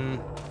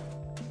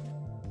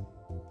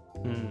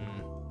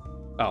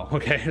 Oh,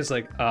 okay. It's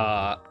like,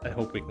 I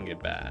hope we can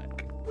get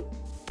back.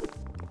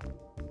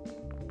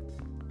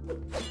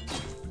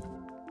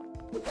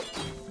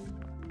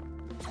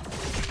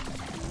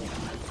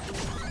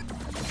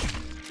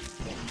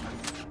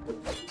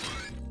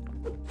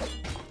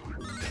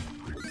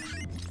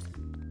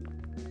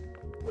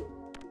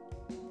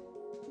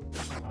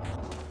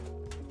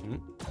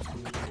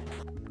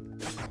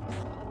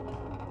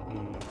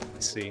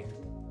 Let's see.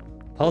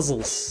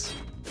 Puzzles.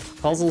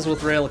 Puzzles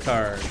with rail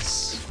cars.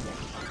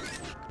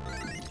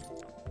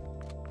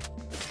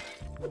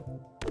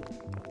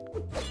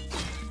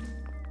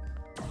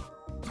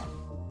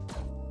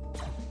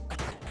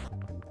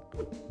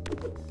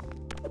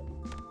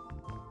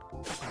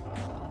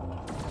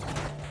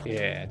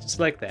 Yeah, just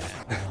like that.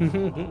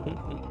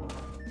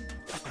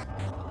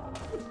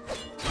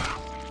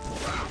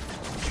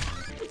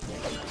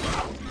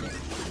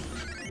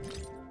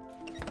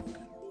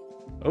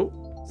 Oh,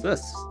 what's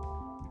this?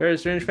 Very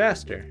strange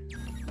faster.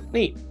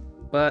 Neat,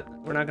 but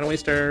we're not gonna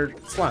waste our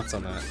slots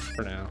on that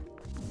for now.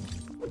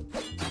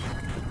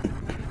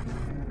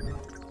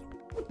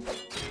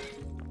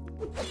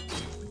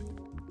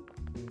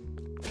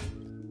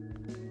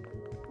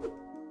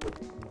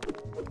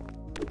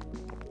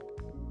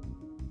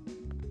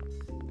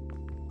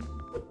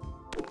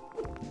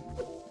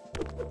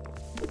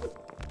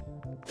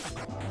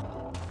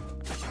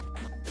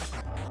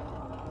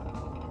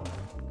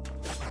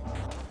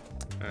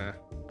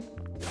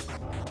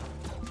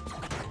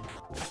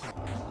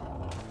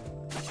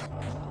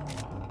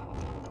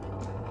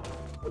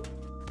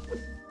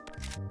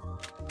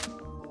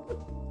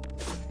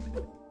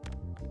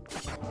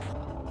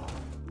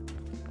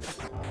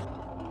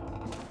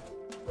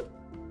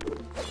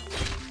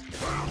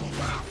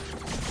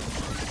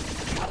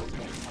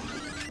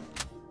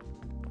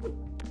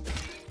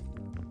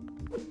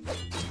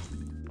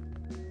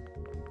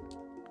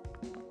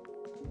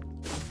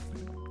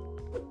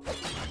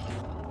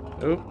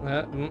 Oh,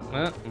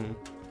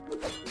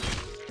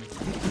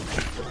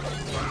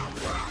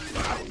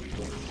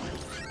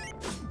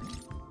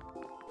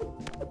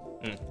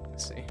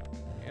 let's see.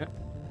 Yeah.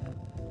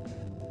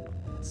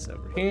 It's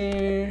over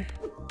here.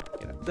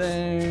 Get up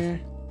there.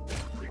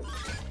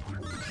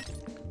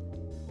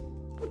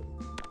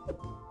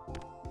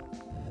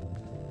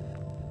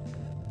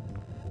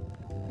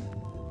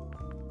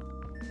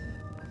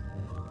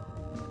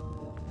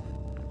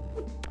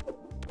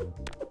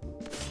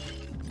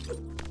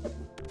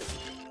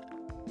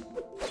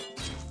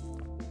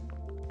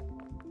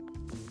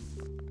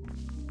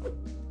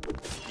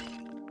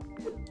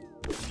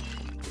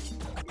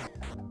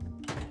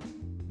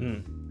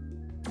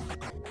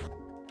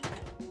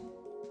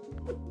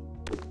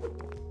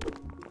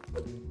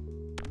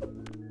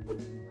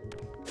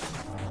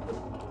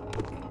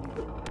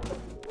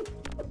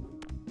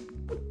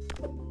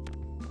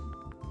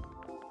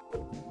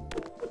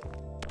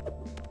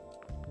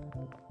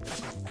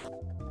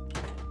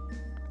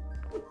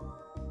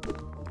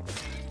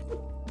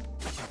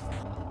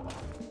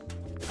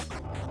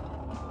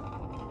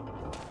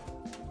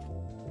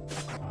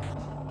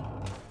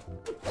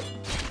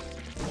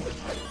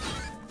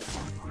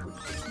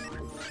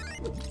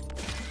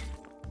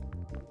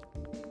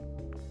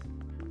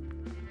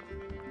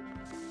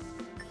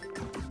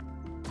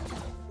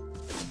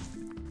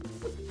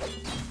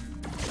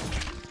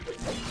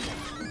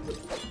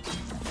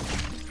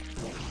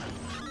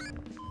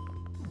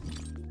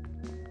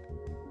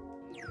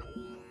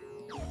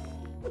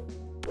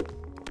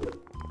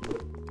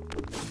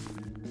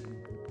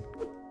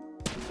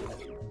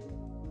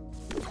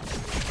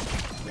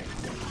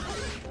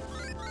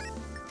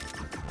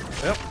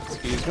 Oh,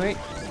 excuse me.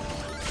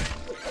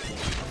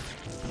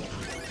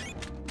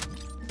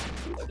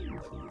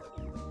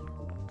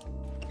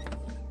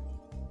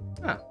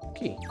 Ah,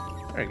 key.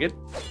 Very good.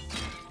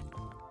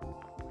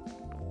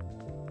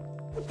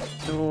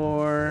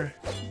 Door.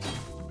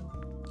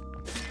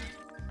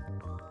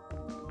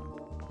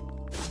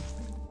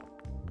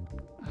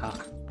 Ah.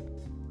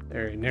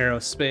 Very narrow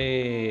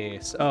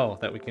space. Oh,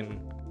 that we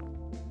can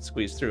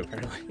squeeze through,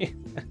 apparently.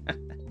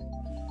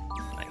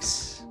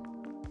 Nice.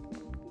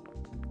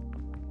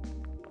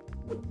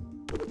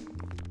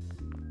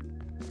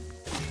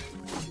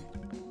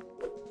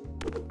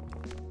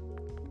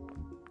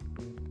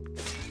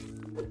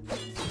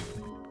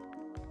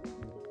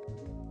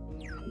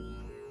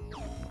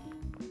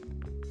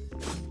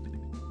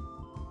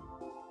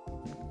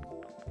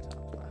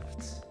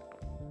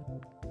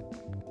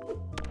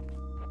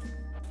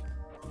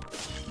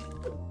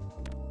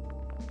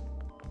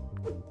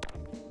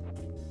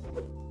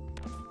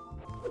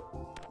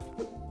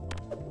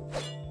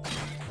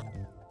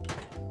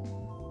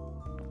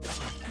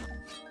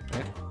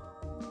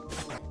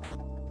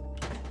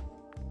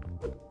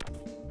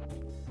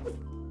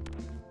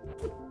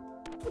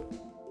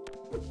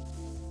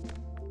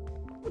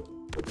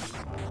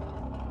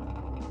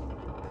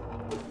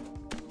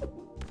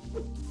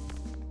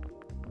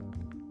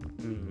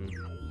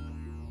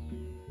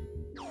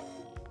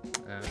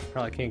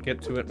 Probably can't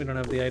get to it. We don't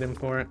have the item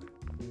for it.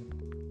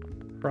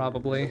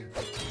 Probably.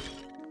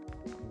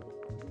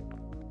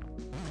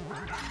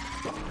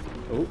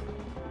 Oh.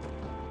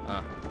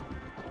 Ah.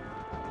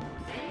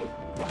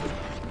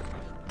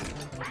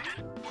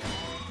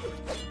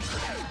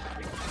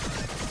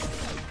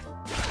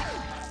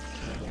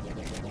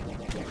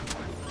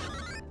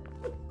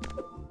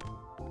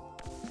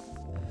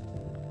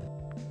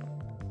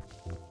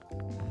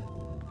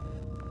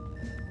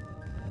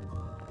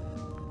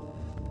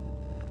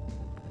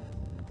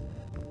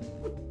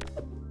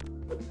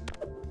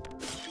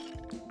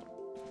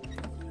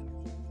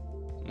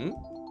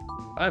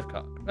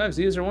 Five's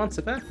user once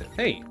effective.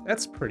 Hey,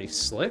 that's pretty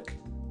slick.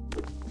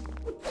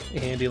 Be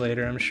handy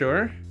later, I'm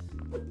sure.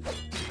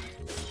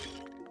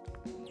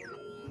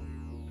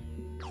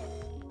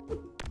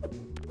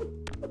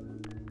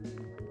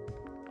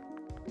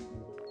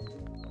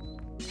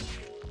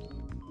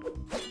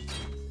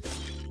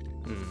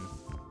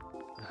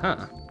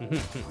 Huh.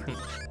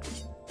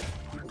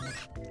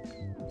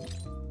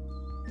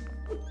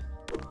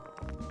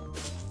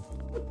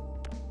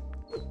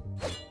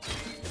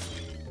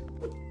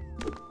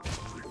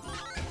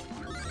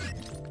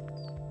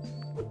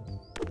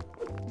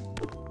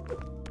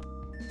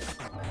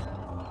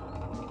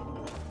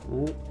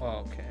 Ooh,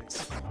 okay.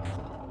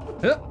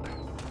 Hup.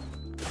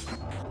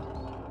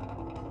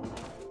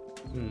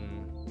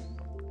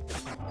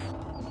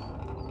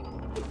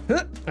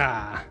 Huh.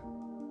 Ah.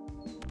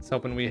 I was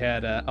hoping we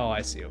had, oh,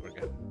 I see what we're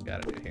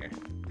gotta do here.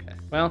 Okay.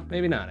 Well,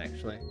 maybe not,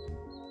 actually.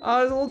 Oh,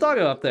 there's a little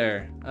doggo up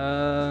there.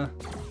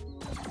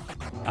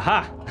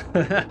 Aha!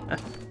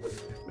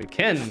 We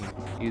can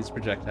use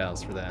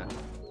projectiles for that.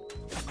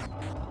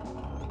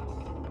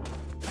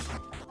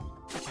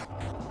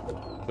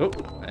 Oh,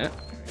 yeah,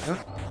 there we go.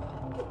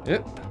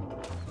 Yep.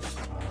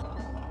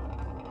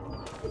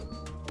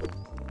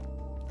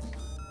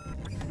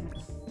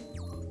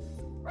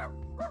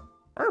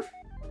 Arf.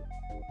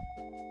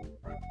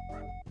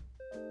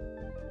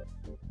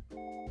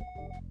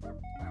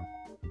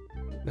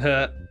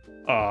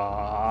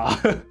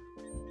 Ah.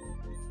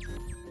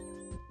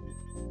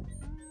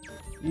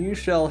 You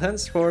shall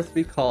henceforth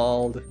be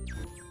called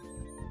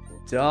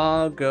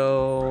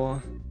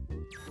Doggo.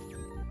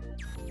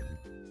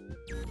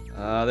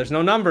 There's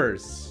no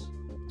numbers.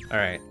 All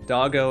right,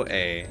 Doggo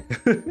A.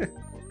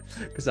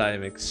 Because I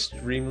am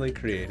extremely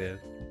creative.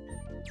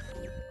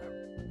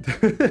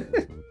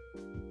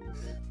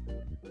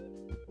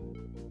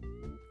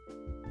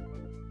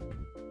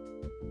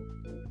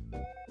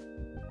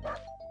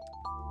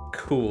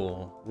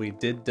 Cool. We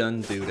did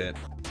done dude it.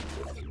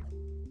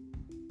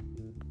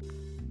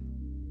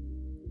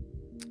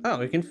 Oh,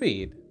 we can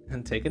feed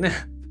and take a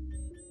nap.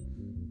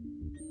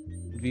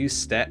 View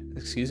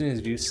excuse me,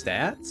 view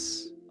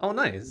stats? Oh,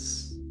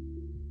 nice.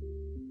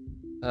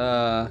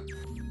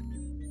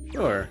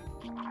 Sure.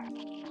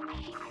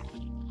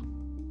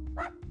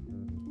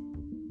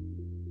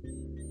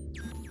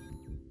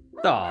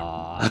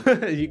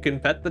 Aw, you can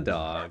pet the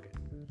dog.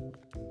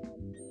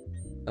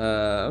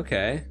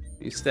 Okay.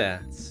 View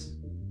stats.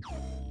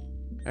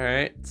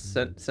 Alright,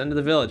 send to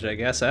the village, I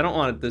guess. I don't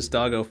want this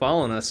doggo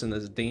following us in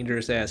this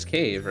dangerous-ass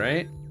cave,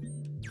 right?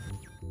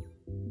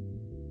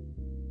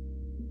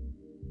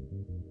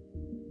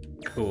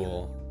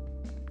 Cool.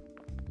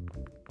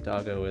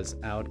 Doggo is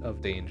out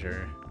of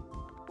danger.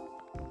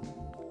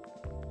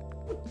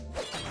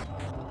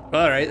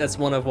 Alright, that's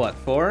one of what,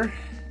 4?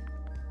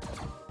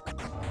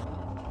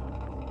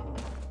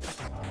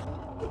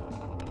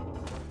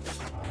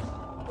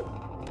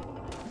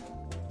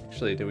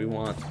 Actually, do we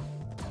want to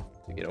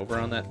get over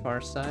on that far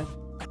side?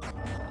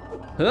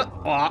 Huh?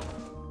 Ah.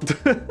 Is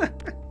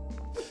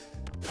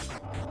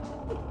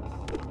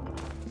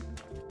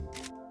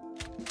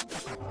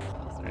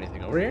there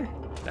anything over here?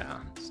 No,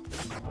 just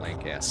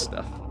blank ass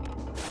stuff.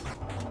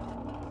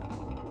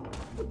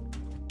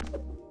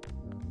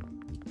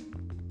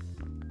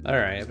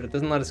 Alright, but it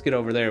doesn't let us get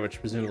over there, which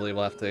presumably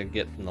we'll have to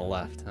get from the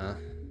left, huh?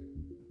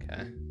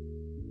 Okay.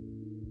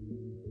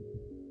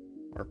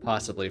 Or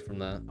possibly from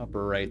the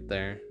upper right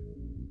there.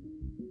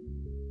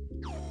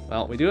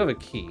 Well, we do have a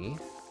key.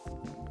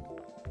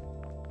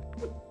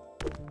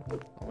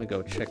 Let me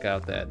go check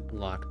out that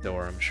locked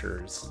door, I'm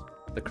sure is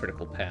the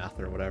critical path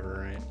or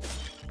whatever, right?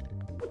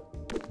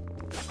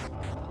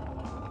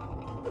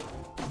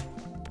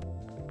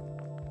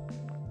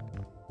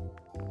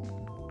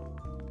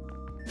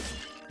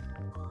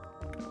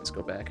 Let's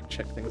go back and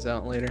check things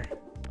out later.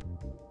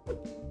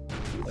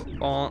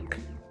 Bonk.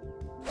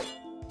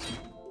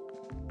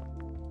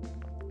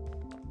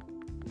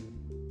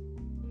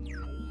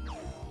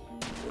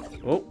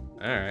 Oh,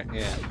 alright,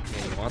 yeah.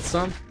 You want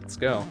some? Let's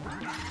go.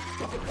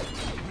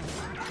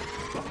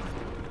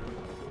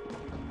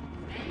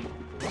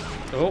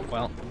 Oh,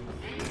 well.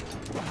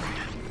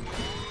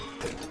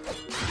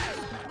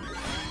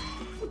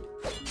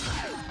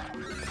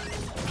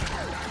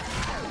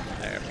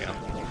 There we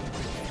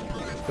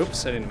go.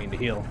 Oops, I didn't mean to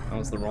heal. That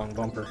was the wrong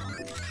bumper.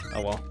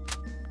 Oh well.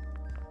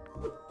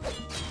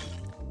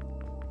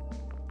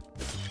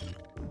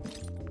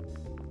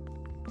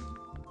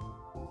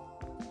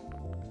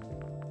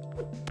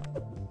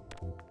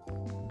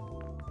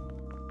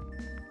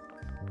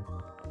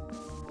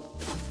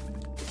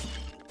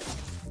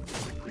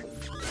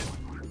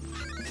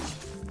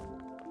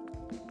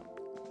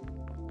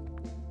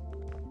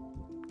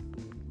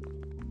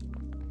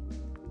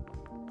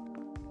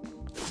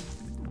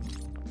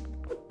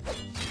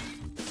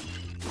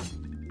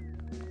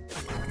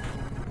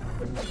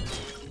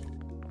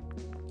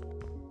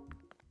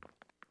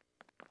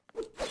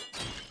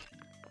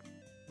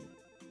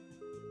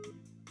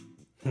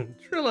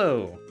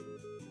 Trillo!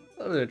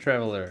 Hello there,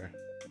 traveler.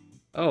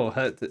 Oh,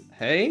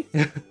 hey?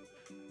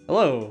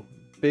 Hello,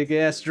 big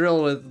ass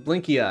drill with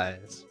blinky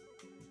eyes.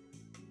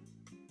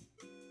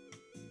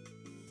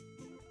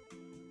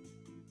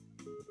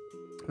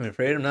 I'm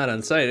afraid I'm not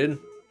unsighted.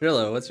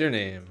 Drillo, what's your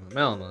name?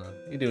 Malma.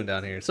 What you doing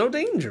down here? So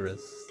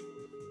dangerous.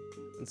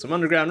 And some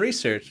underground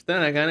research.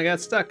 Then I kind of got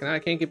stuck, and now I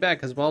can't get back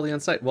because of all the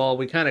unsighted. Well,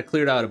 we kind of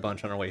cleared out a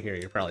bunch on our way here.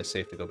 You're probably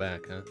safe to go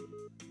back, huh?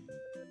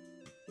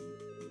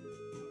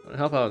 Want to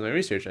help out with my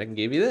research? I can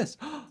give you this.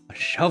 A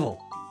shovel.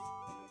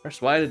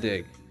 Press Y to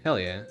dig. Hell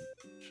yeah. What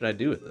should I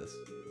do with this?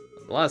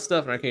 A lot of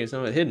stuff in our cave.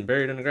 Some of it hidden,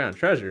 buried underground.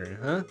 Treasure,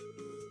 huh?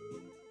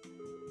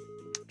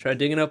 Try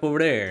digging up over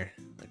there.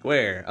 Like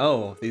where?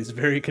 Oh, these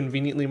very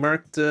conveniently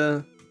marked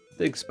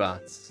dig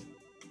spots.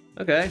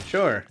 Okay,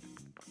 sure.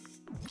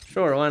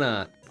 Sure, why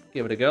not?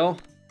 Give it a go.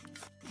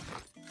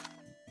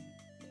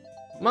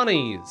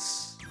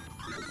 Monies!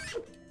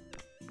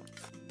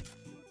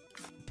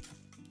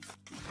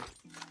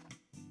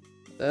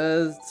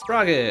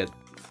 Sprocket!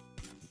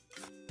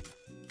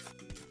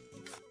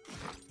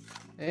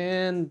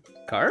 And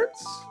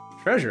cards?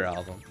 Treasure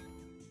album.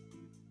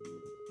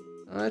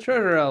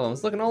 Treasure album. I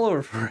was looking all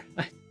over for it.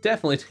 I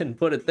definitely didn't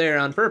put it there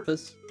on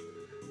purpose.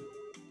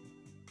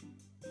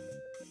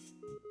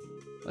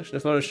 Collection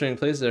of photos showing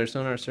places that our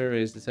sonar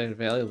surveys detected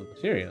valuable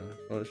material.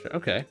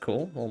 Okay,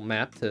 cool. Little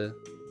map to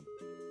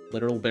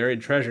literal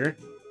buried treasure.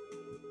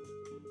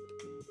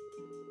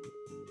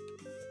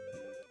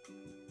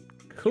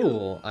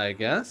 Cool, I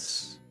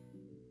guess.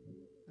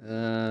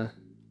 Select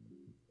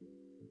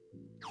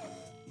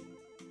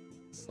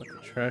the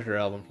treasure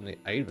album from the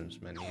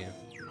items menu.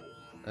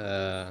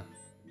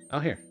 Oh,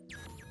 here.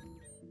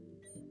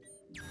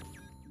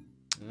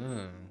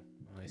 Oh,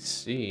 I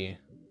see.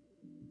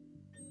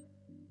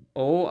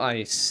 Oh,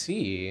 I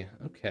see.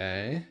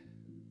 Okay.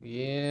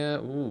 Yeah,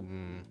 ooh.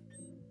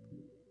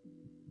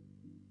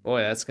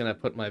 Boy, that's gonna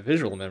put my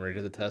visual memory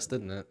to the test,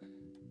 isn't it?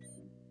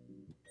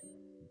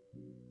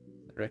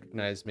 I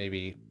recognize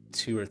maybe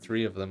 2 or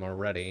 3 of them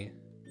already.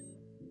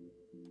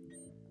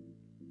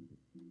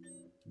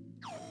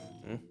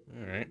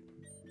 Alright.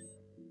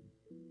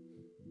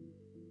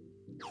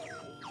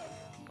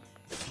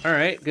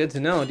 Alright, good to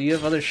know. Do you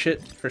have other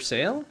shit for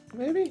sale,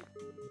 maybe?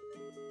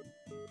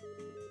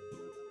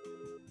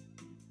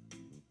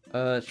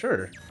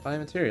 Sure. Buy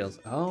materials.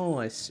 Oh,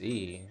 I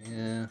see.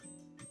 Yeah.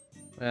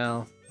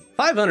 Well,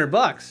 500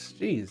 bucks!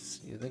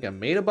 Jeez, you think I'm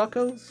made of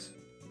buckos?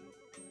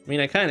 I mean,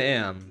 I kinda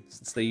am,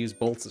 since they use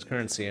bolts as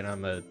currency and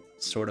I'm a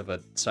sort of a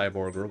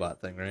cyborg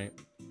robot thing, right?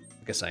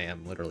 I guess I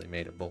am literally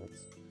made of bolts.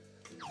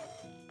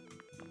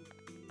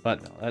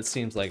 But no, that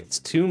seems like it's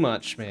too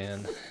much,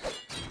 man.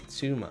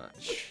 Too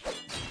much.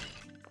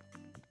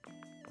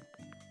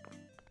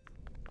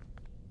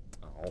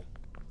 Oh.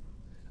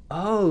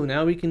 Oh,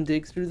 now we can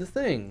dig through the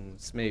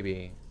things,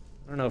 maybe.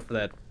 I don't know if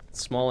that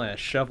small-ass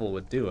shovel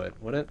would do it,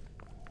 would it?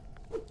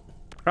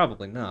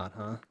 Probably not,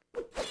 huh?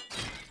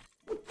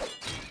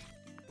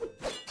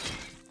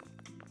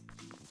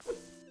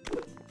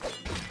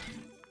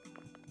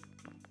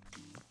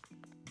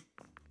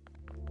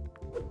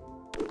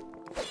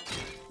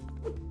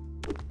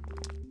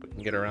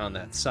 Get around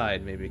that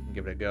side, maybe we can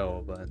give it a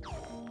go, but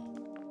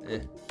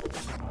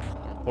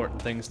important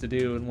things to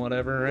do and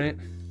whatever, right?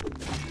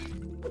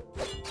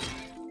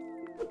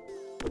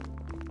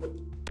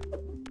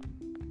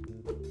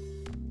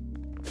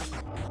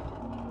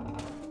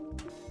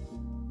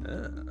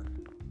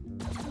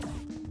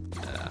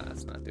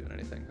 That's not doing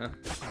anything, huh?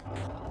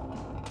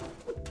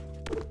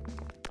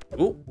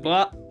 Ooh,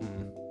 blah.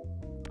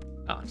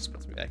 Oh, it just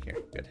puts me back here.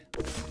 Good.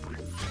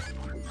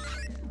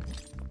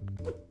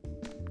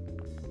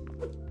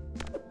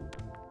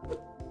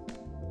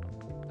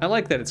 I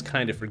like that it's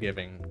kind of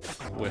forgiving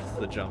with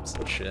the jumps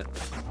and shit.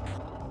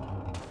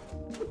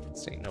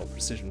 This ain't no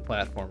precision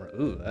platformer.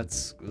 Ooh,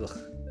 that's... ugh.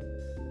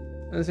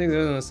 I think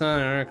there's a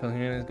sign article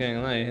here that's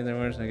getting light. There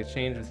was like a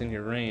change within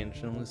your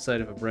range. On the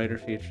side of a brighter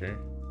future.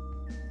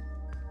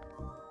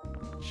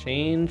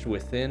 Change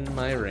within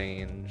my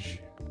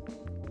range.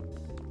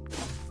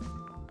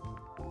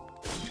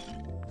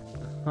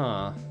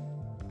 Huh.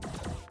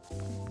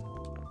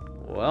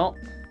 Well...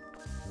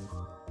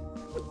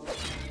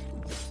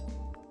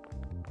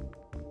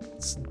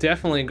 let's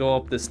definitely go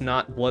up this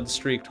not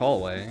blood-streaked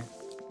hallway.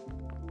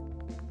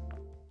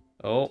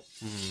 Oh,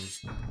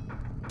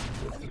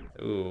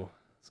 Ooh,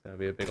 it's gonna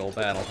be a big old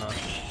battle, huh?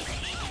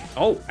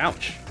 Oh,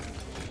 ouch!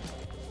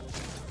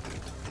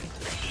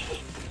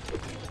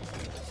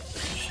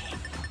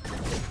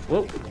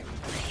 Whoa.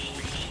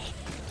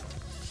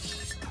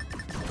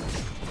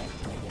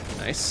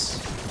 Nice.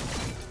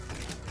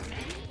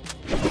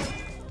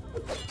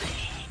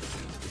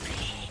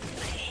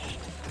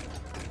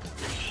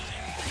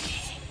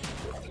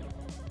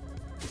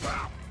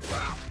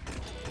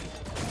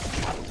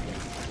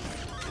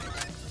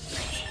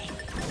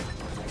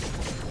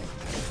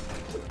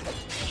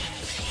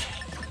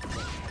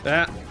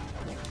 That.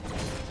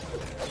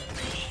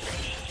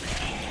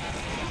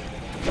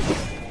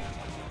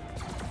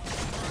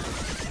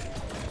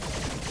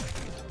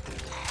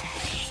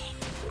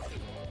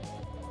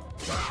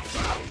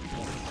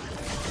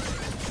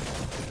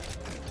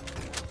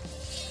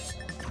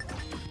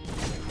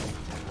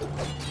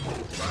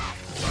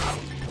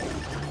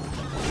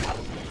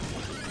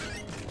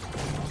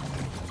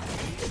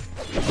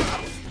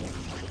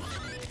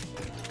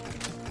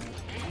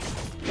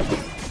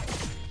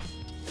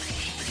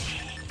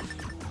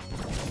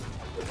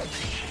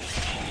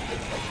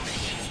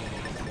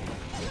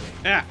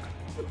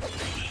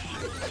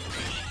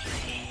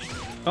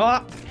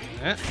 Ah.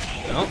 Oh.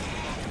 No.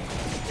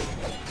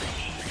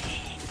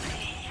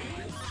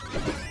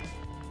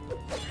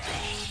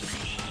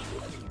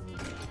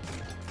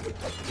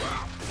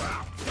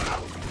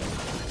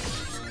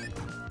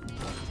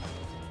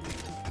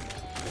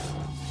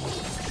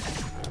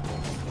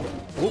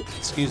 Oh,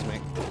 excuse me.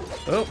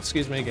 Oh,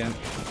 excuse me again.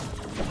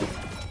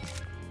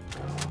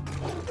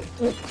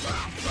 Oh.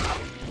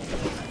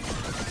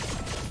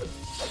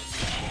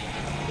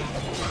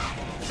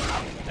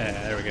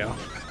 There we go.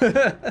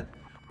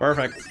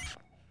 Perfect.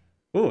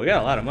 Ooh, we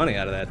got a lot of money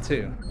out of that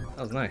too.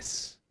 That was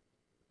nice.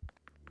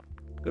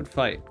 Good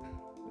fight.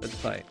 Good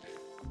fight.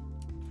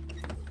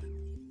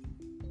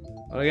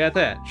 Oh, we got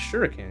that.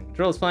 Shuriken.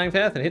 Controls flying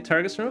path and hit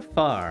targets from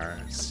afar.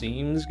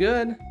 Seems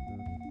good.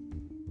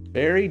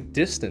 Very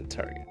distant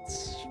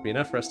targets. Should be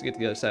enough for us to get to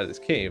the other side of this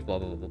cave. Blah,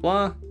 blah, blah, blah,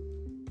 blah.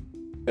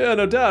 Yeah,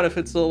 no doubt if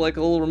it's like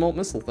a little remote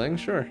missile thing,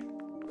 sure.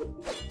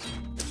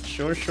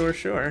 Sure, sure,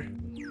 sure.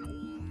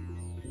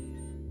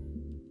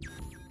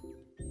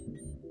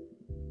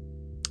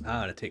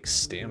 Ah, it takes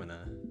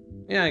stamina.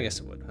 Yeah, I guess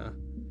it would, huh?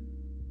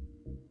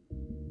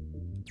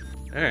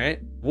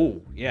 Alright.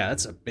 Whoa, yeah,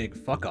 that's a big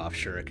fuck-off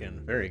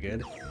shuriken. Very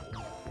good.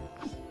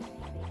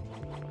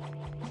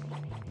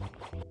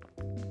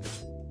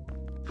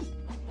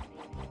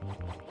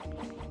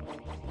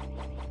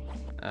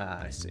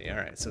 Ah, I see.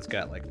 Alright, so it's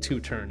got like 2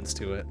 turns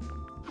to it.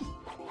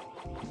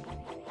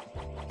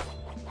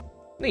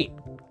 Neat.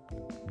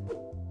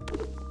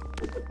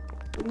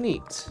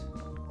 Neat.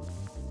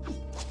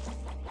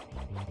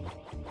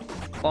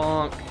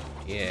 Bonk.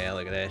 Yeah,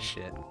 look at that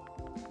shit.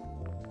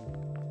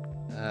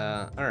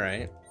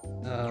 Alright.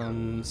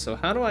 So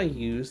how do I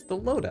use the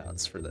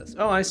loadouts for this?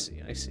 Oh, I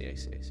see. Okay.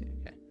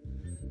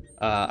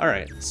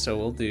 Alright, so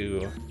we'll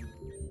do...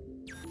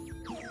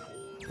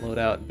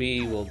 Loadout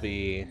B will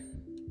be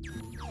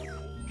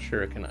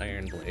Shuriken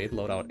Iron Blade.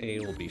 Loadout A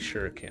will be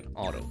Shuriken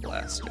Auto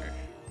Blaster.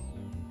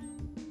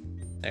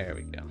 There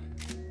we go.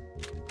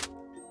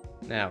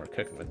 Now we're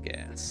cooking with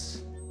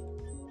gas.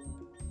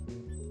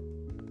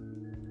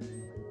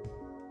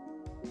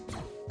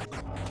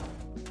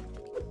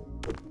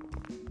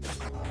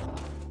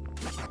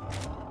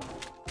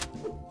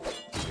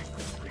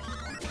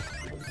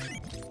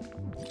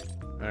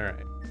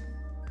 Alright.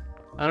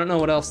 I don't know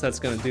what else that's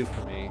gonna do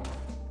for me.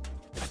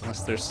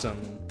 Unless there's some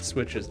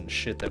switches and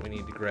shit that we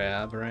need to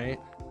grab, right?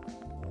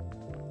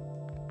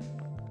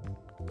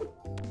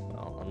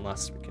 Well,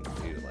 unless we can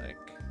do, like,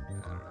 I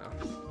don't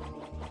know.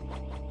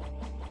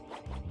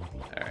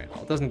 Alright,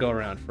 well, it doesn't go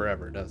around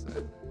forever, does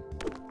it?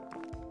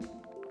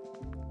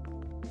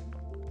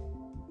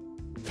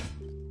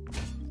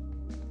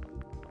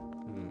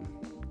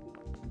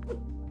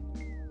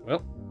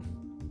 Well.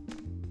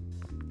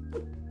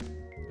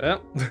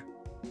 Well.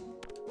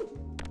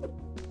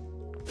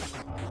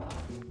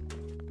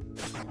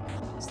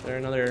 Is there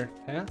another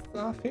path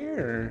off here?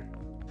 Or...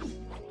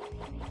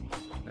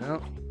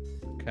 No.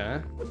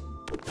 Okay.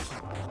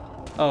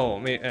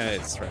 Oh,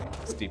 it's right.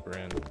 It's deeper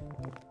in.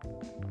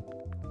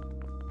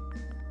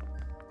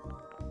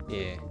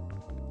 Yeah.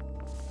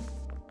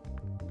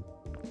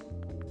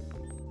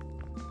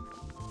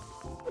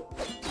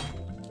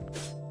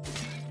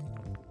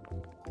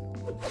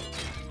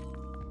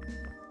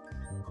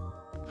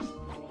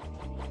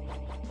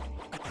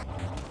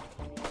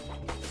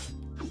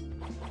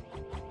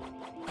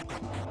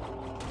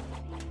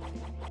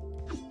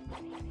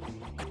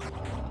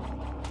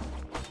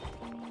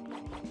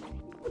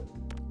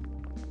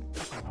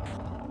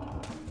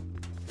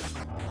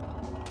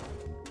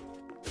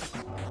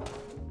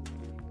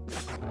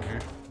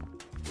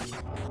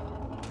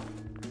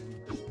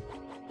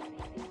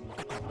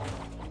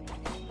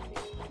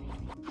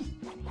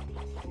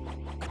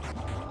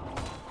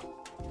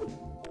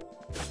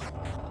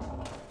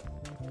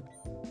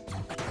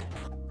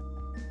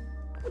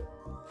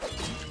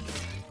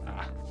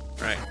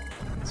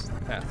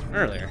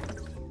 Earlier.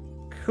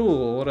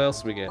 Cool, what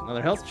else do we get?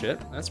 Another health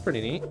chip. That's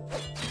pretty neat.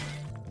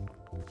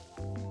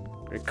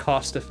 Very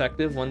cost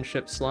effective, 1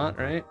 chip slot,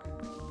 right?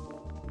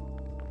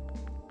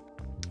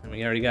 And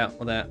we already got,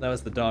 well, that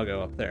was the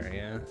doggo up there,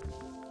 yeah?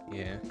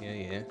 Yeah.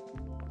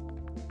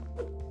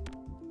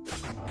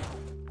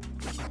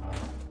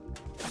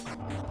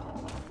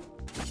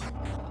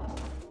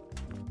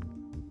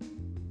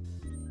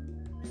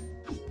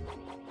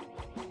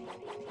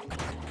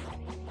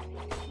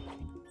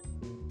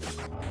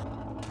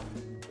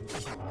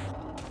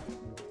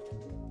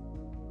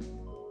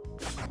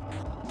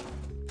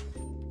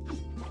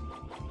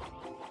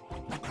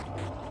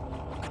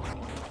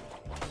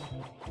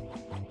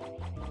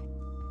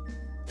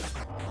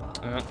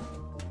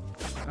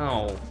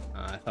 Oh,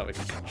 I thought we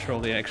could control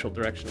the actual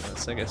direction of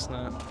this. I guess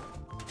not.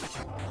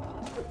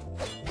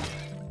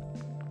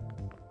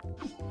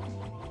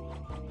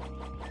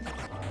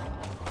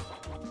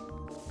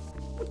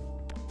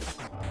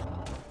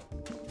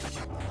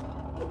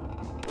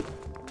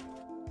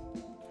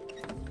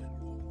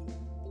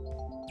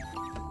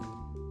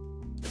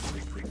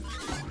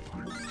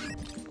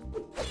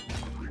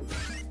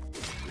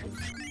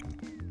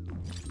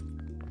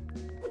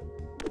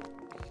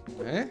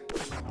 Okay,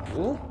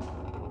 cool.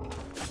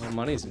 More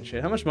monies and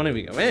shit. How much money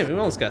we got? Man, we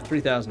almost got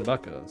 3,000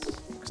 buckos.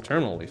 This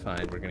terminal we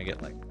find, we're gonna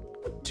get like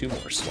 2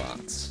 more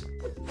slots.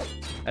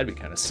 That'd be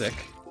kind of sick.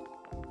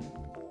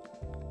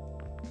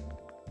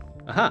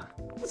 Aha!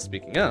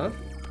 Speaking of,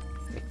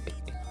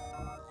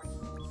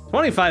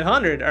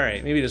 2,500. All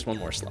right, maybe just 1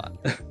 more slot.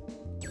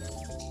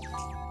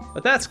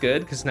 But that's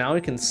good because now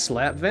we can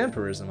slap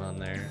vampirism on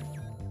there.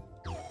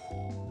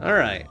 All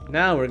right,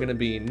 now we're gonna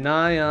be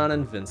nigh on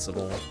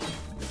invincible.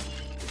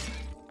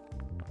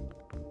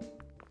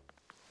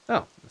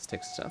 Oh, this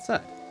takes us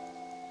outside.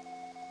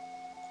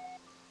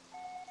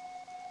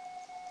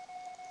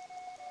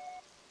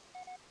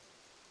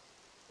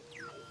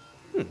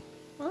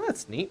 Well,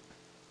 that's neat.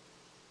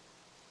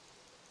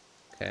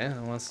 Okay,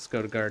 now let's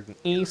go to Garden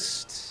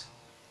East.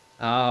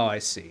 Oh, I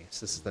see.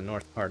 So this is the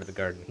north part of the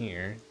garden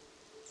here.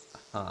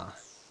 Aha.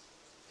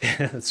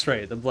 Yeah, that's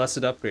right, the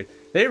blessed upgrade.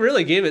 They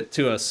really gave it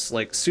to us,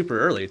 like, super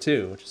early,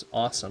 too, which is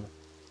awesome.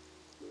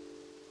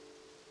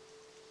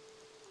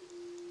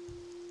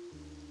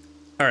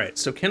 Alright,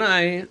 so can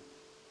I...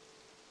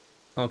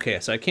 Okay,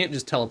 so I can't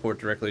just teleport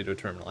directly to a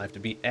terminal. I have to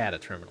be at a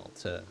terminal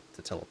to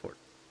teleport.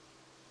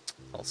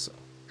 Also,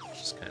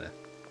 which is kind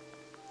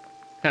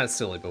of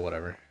silly, but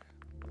whatever.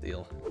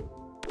 Deal.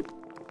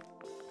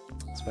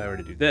 So if I were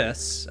to do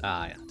this,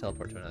 yeah,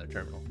 teleport to another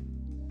terminal.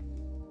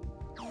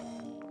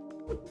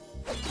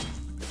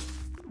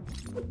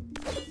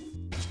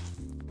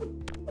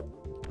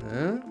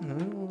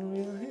 What do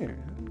we got here?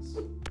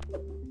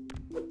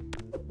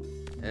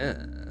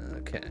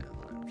 Okay.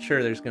 I'm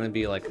sure there's gonna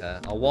be like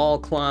a wall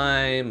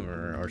climb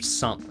or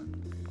something.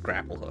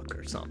 Grapple hook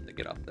or something to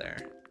get up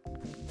there.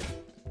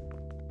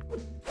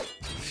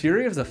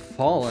 Fury of the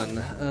Fallen.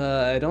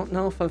 I don't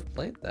know if I've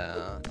played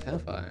that.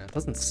 Have I? It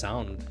doesn't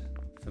sound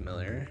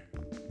familiar.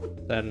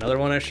 Is that another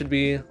one I should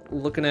be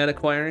looking at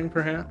acquiring,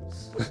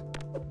 perhaps?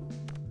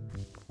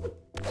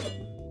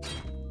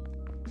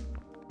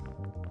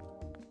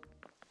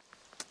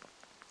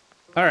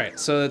 Alright,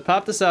 so it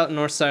popped us out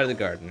north side of the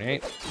garden,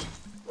 right?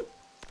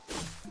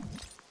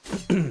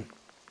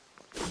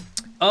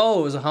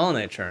 Oh, it was a Hollow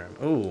Knight charm.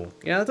 Ooh,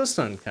 yeah, that does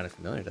sound kind of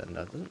familiar,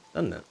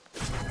 doesn't it?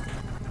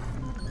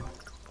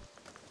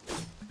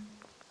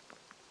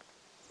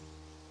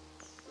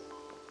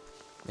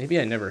 Maybe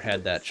I never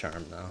had that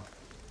charm, though.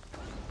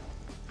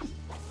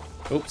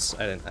 Oops,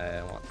 I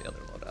want the other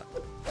load up.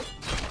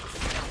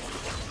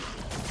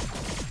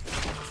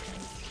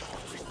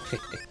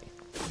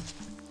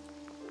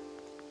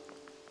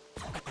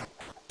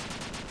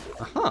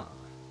 Aha!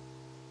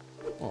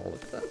 Oh,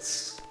 look at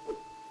that.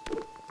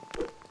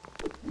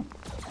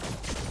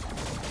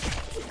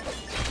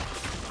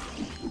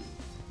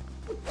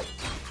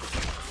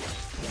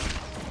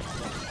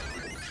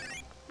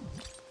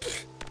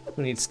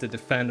 Who needs to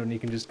defend when you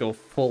can just go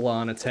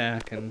full-on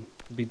attack and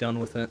be done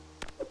with it?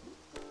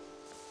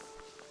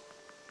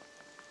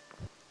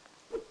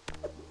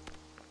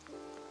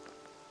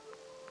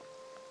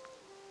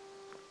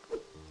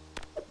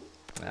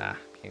 Ah,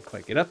 can't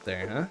quite get up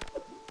there, huh?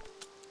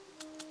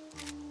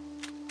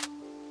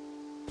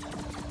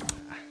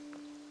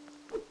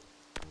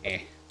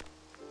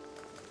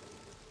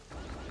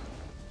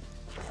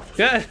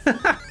 Good.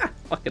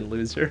 Fucking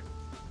loser.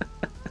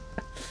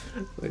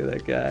 Look at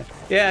that guy.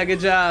 Yeah, good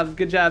job.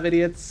 Good job,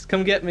 idiots.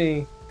 Come get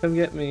me. Come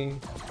get me.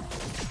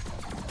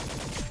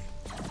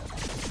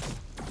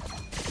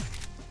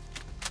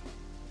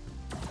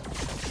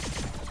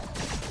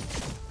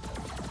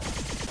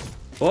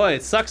 Boy,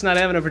 it sucks not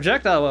having a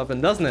projectile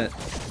weapon, doesn't it?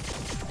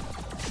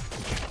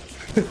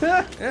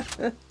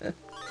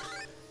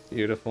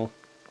 Beautiful.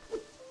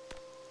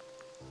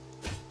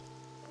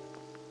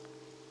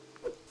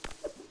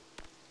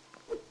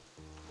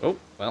 Oh,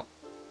 well.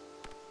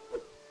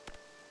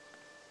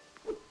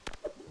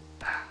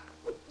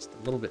 Just a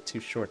little bit too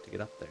short to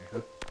get up there,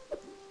 huh?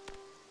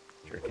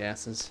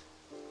 Jerkasses.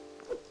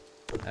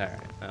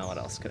 Alright, now what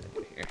else can I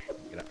do here?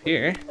 Get up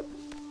here.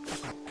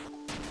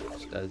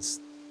 Which does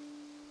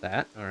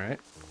that,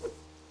 alright.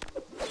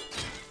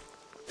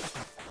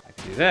 I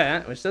can do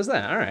that, which does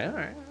that. Alright,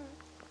 alright.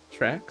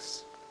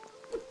 Tracks.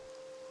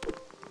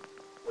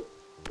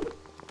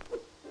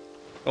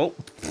 Oh,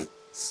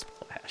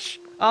 splash.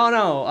 Oh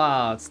no!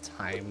 Oh, it's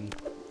timed.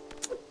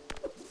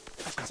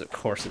 Because of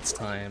course it's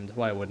timed.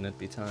 Why wouldn't it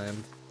be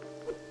timed?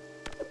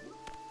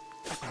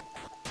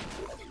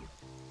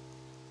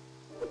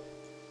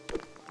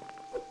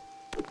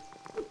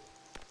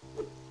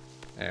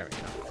 There we go.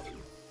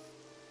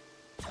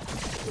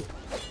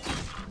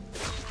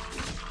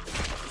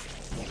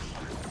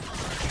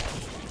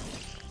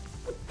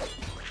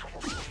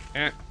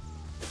 Eh.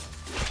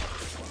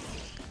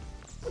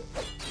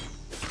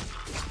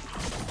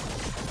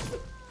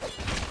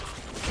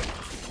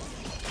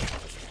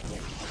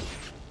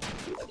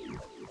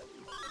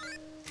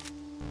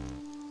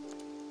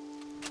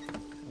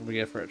 What do we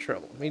get for a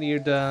trouble? Meteor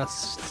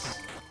dust.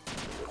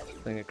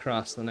 Thing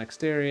across the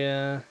next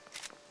area.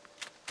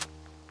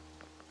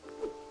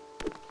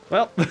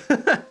 Well, watch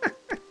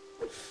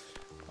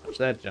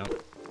that jump.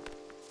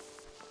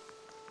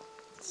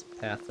 It's a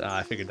path.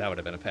 I figured that would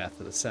have been a path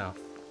to the south.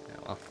 Yeah,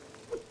 well.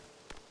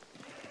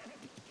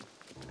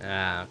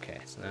 Ah, okay.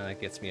 So now that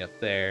gets me up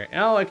there.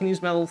 Oh, I can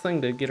use my little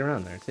thing to get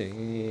around there too.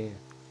 Yeah.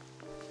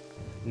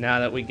 Now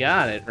that we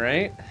got it,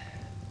 right?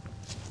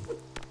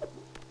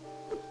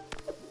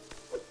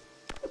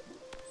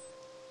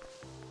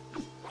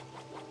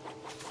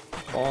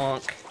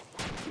 Bonk.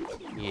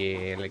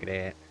 Yeah, look at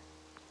that.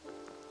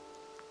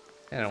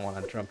 I don't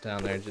want to jump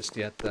down there just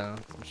yet, though.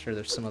 I'm sure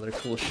there's some other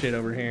cool shit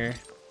over here.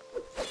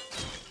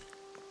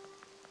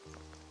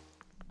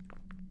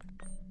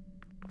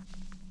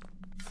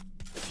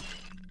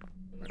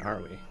 Where are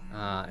we?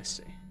 Ah, I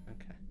see.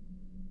 Okay.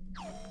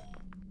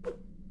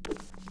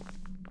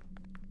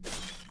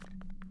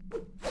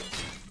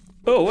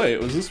 Oh, wait,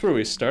 was this where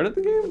we started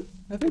the game?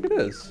 I think it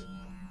is.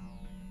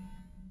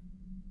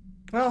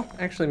 Well,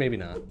 actually, maybe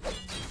not.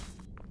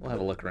 We'll have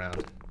a look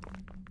around.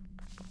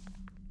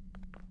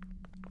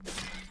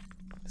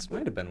 This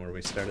might have been where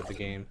we started the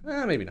game.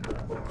 Maybe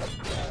not.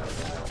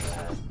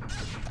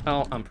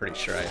 Oh, I'm pretty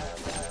sure I...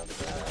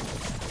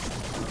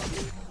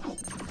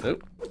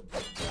 Nope.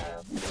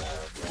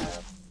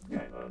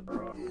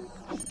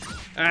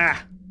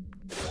 Ah!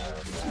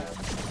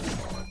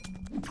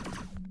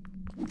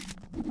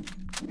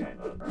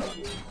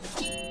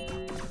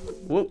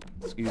 Whoop,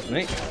 excuse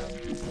me.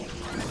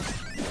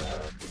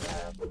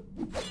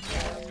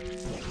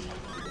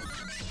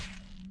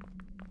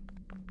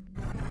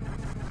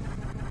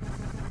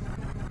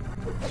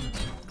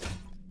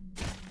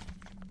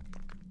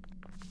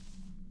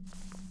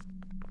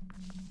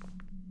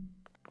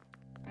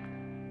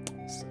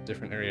 It's a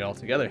different area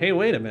altogether. Hey,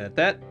 wait a minute.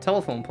 That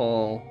telephone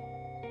pole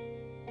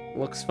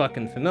looks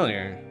fucking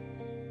familiar.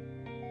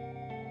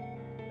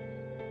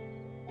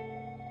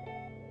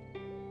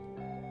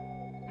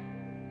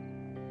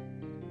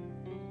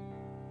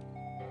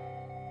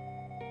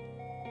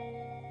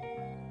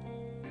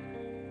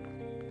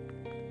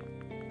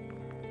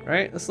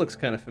 Right? This looks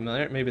kind of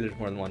familiar. Maybe there's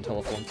more than one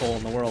telephone pole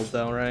in the world,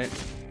 though, right?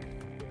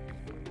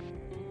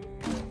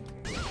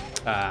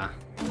 Ah.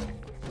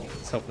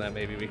 Let's hope that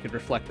maybe we could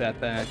reflect that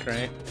back,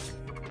 right?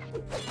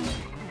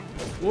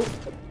 Whoop.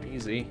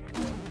 Easy.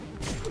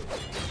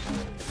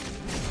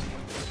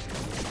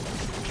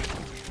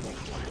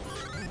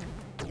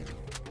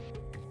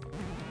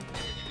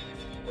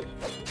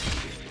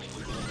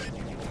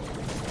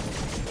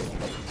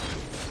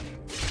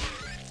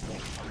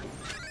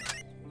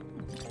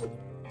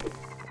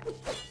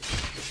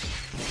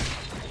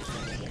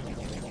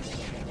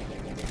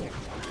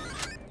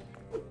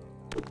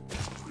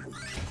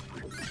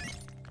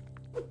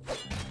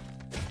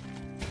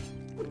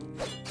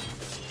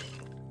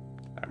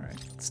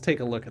 Let's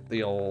take a look at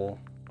the old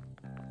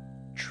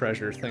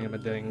treasure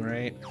thingamading,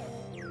 right?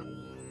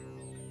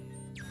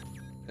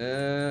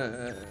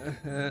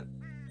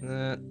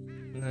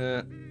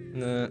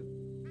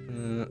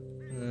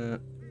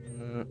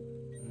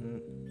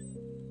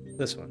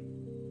 This one.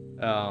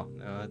 Oh,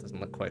 no, that doesn't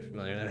look quite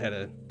familiar. That had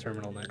a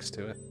terminal next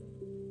to it.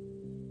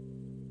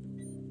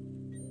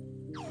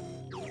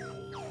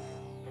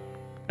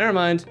 Never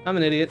mind, I'm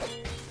an idiot.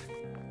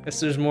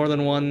 Guess there's more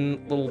than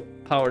one little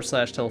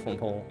power/telephone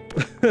pole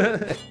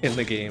in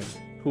the game.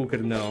 Who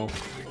could know?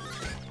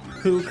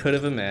 Who could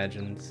have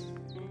imagined?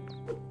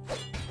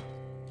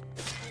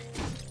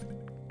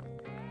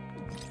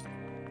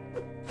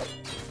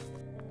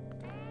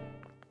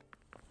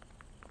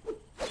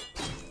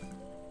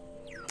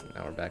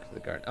 Now we're back to the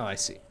garden. Oh, I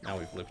see. Now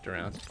we've looped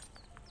around.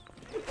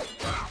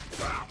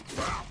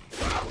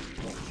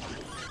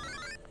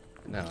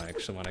 Now I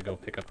actually want to go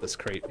pick up this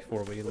crate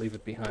before we leave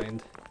it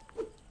behind.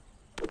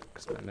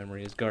 Because my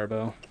memory is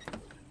garbo.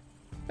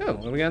 Oh,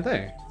 what do we got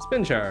there?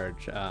 Spin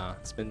charge.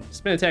 Spin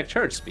attack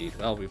charge speed.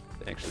 Well, we've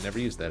actually never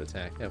used that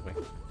attack, have we?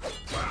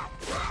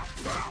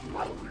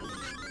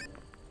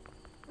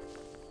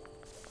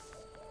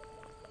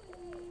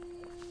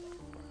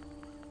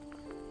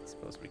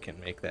 Suppose we can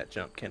make that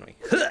jump, can we?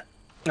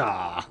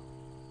 Ah.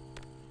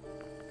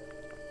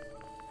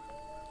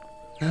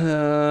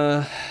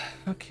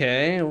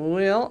 Okay,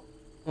 well,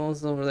 what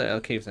was over there? Oh,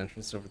 cave's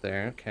entrance over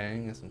there.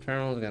 Okay, got some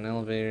terminals, got an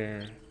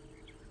elevator.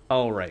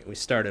 Oh, right, we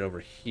started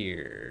over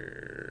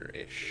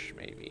here-ish,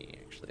 maybe.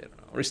 Actually, I don't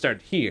know. We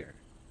started here.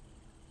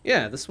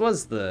 Yeah, this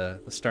was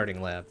the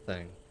starting lab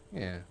thing.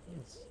 Yeah.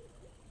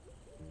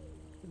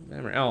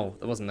 Memory. Oh,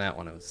 it wasn't that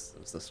one. It was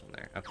this one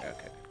there. Okay,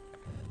 okay.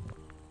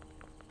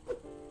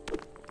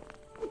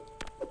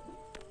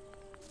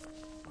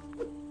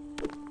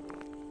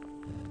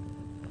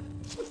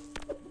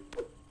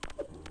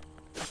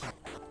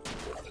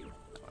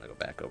 I want to go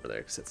back over there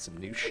because it's some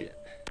new shit.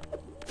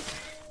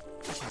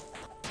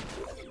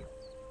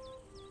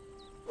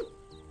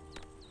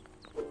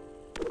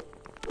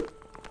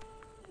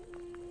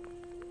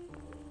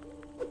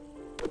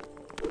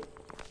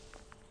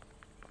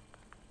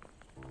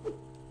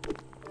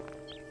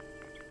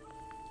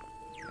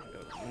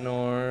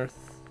 North.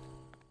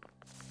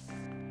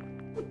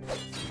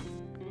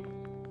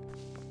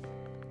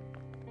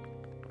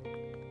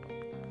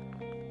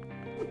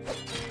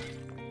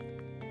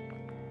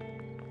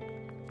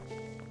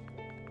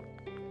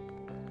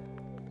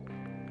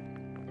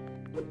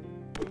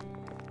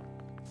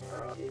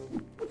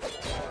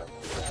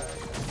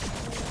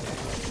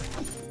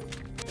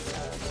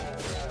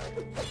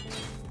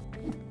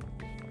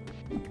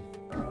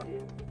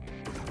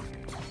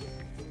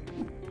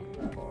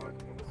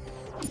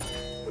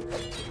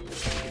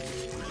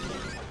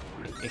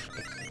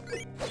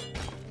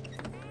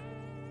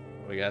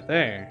 What we got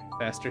there?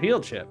 Faster heal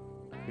chip.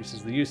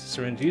 Increases the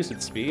syringe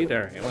usage speed.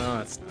 Alright, well,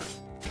 that's not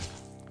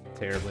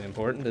terribly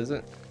important, is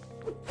it?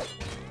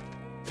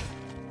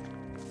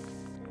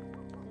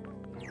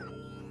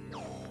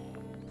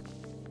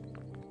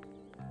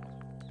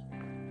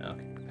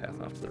 Okay,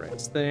 path off to the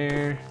right's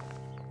there.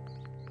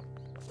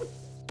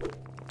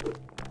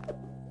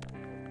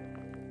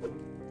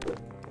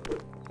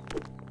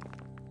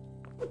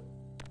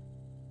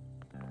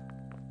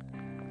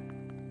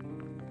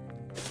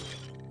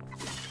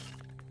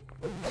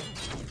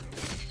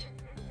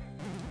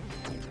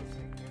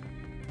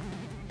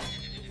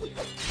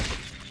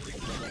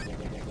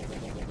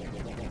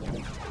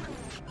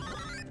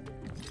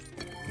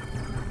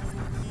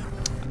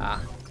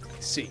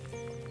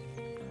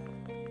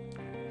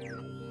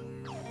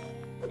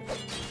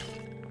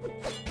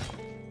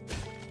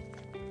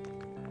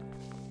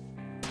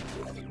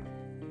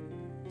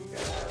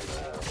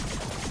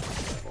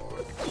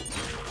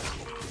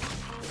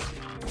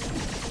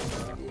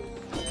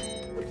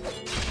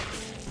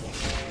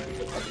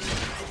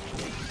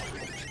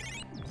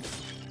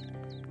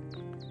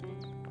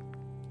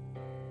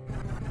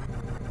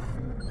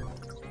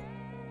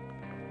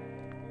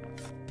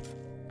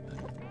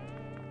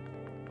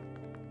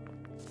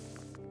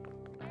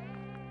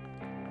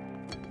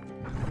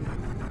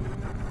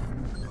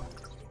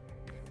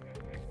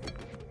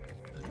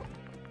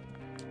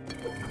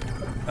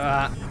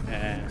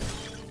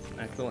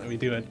 Not gonna let me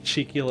do a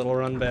cheeky little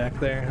run back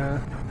there, huh?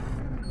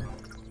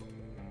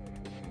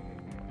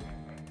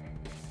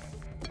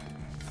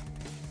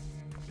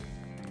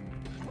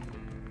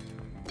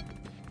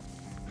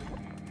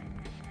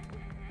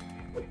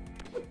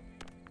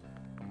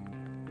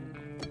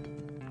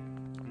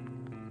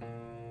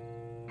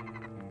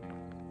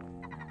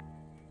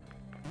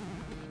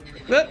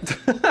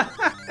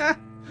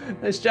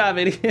 Nice job,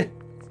 idiot.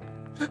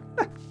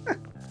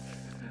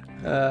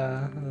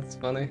 That's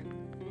funny.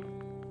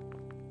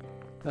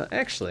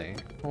 Actually,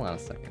 hold on a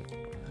second.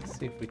 Let's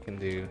see if we can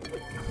do...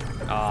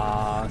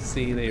 Aw,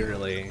 see, they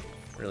really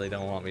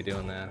don't want me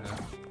doing that, huh?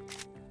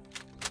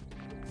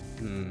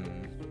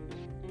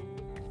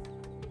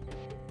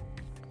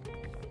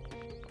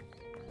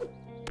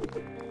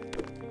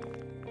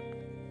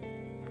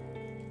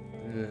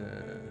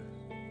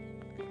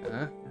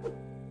 Huh?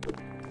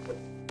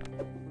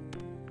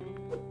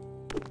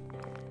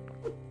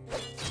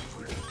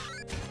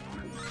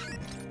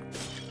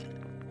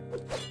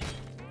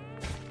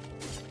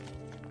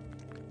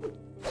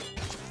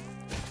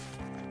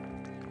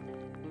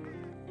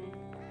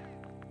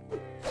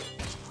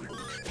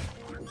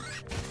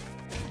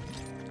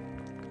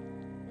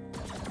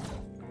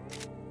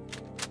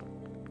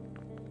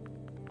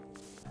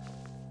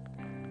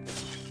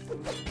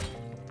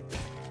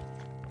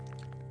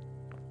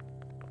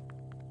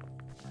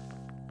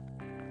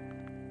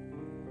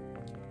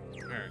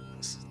 Alright,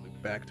 let's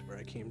look back to where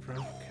I came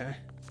from, okay.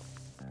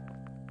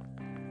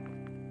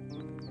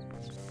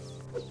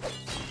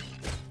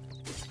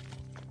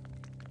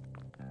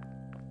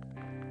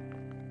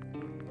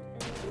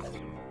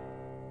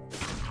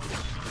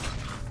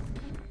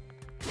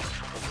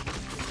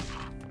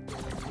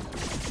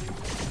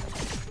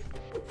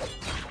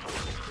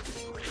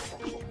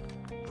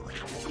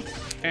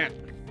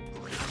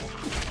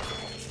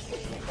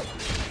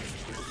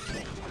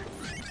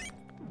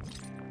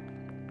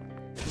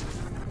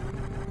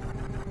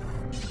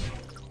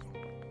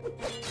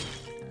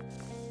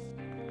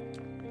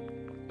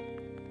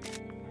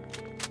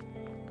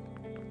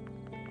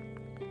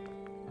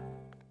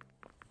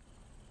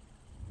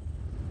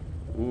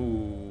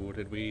 Ooh,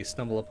 did we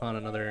stumble upon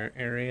another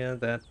area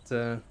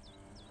that,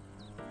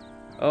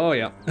 Oh,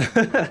 yeah.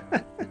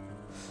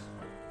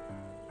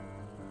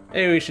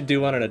 Maybe we should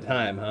do one at a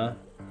time, huh?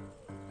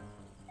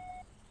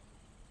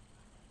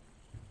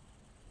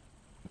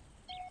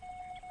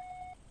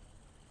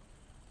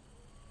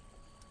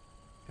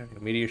 A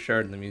meteor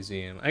shard in the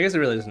museum. I guess it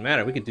really doesn't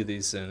matter. We could do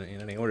these in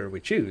any order we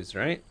choose,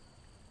 right?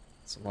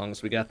 So long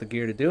as we got the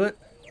gear to do it.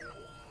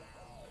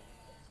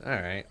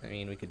 Alright, I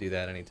mean, we could do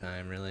that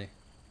anytime, really.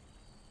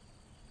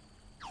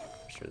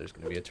 I'm sure there's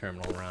going to be a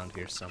terminal around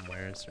here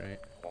somewhere, right?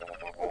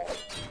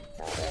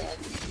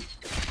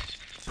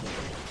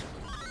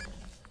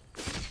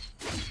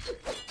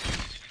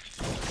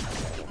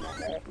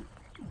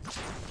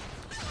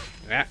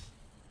 Yeah.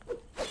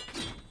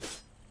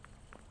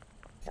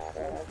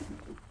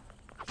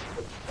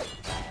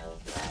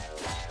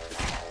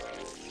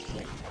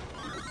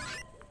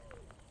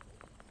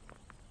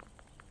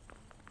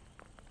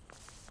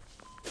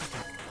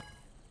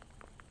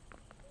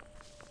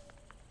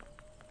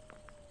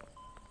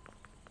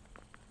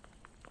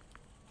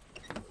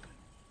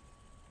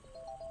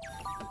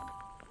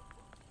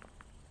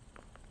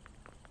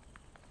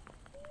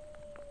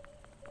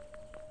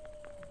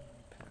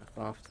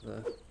 Off to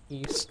the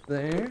east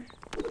there.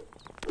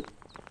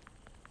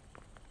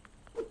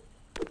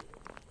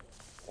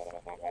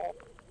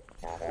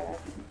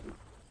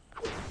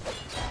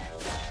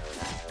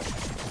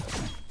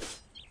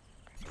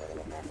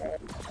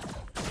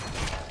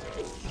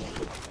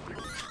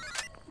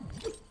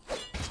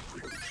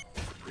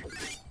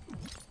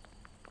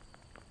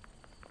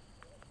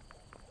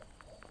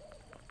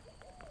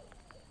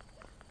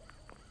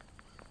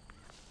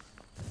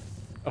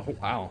 Oh,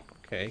 wow.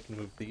 Okay, can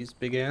move these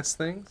big ass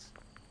things.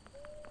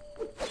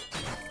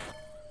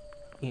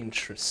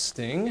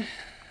 Interesting.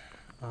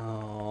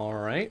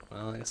 Alright,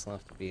 well, I guess I'll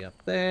have to be up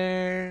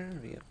there,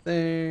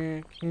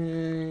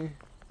 okay.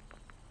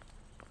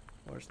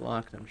 Door's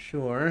locked, I'm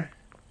sure.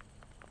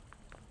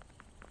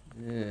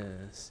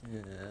 Yes,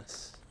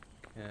 yes.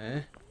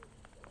 Okay.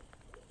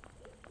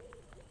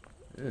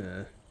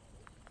 Ugh.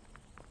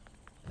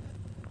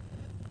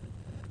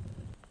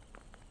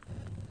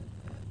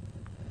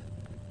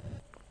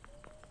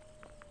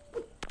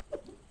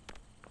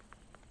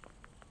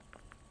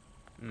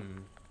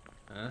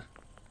 Huh?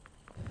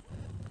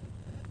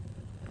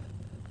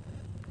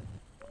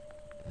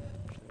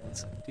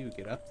 Once I do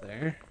get up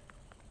there.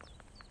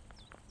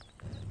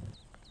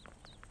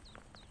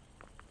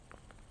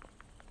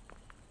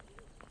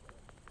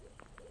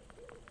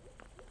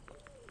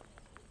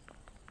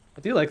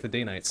 I do like the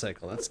day-night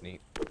cycle. That's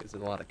neat. Gives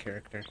it a lot of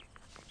character.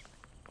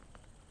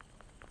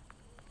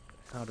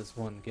 How does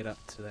one get up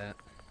to that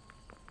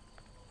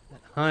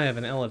high of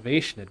an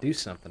elevation to do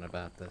something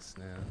about this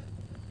now?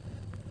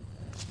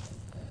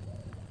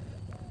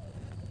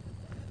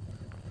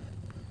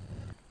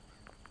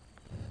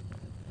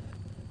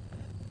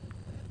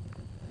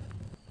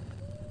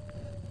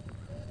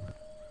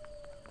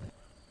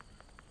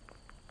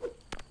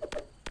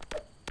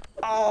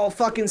 Oh,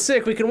 fucking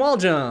sick, we can wall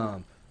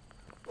jump!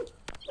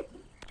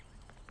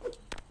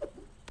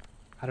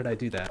 How did I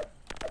do that?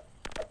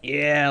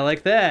 Yeah,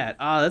 like that!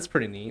 Ah, that's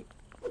pretty neat.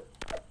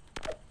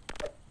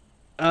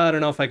 I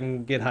don't know if I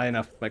can get high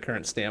enough with my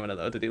current stamina,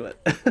 though, to do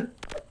it.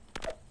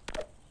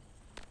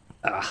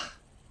 Ah.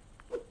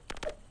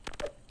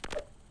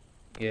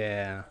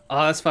 Yeah.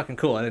 Oh, that's fucking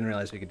cool. I didn't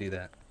realize we could do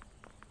that.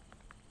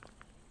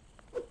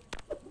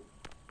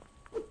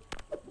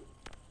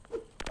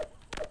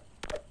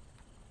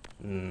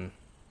 Hmm.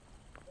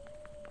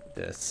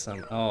 This,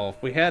 oh,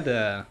 if we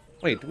had,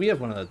 wait, we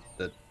have one of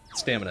the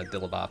stamina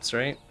dillabops,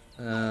 right?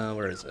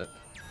 Where is it?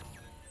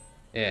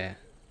 Yeah.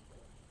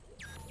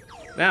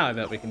 Now I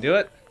bet we can do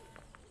it.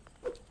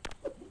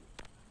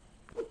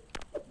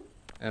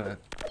 Oh, man.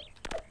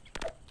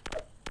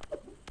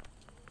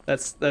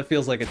 That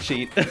feels like a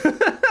cheat.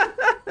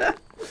 That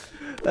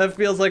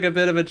feels like a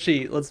bit of a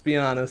cheat, let's be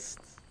honest.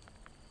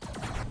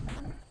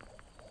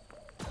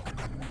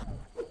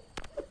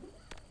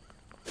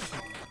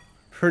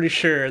 Pretty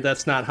sure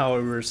that's not how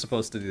we were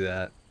supposed to do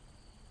that.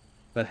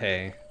 But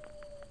hey.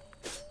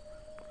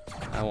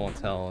 I won't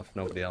tell if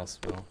nobody else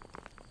will.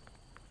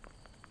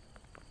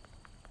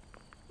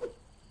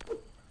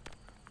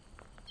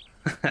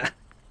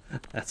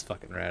 That's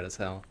fucking rad as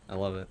hell. I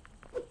love it.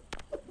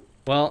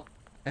 Well,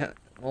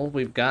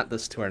 we've got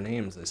this to our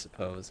names, I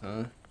suppose,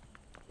 huh?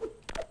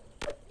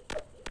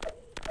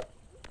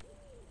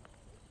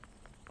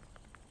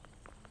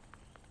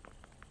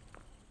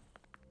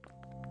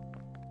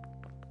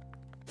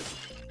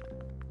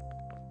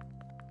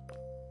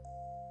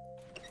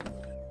 Do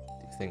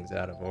things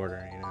out of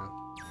order, you know?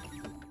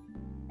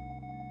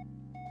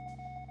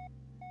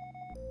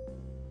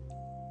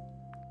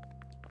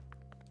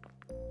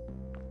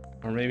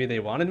 Or maybe they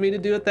wanted me to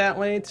do it that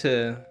way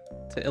to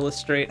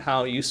illustrate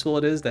how useful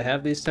it is to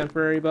have these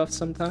temporary buffs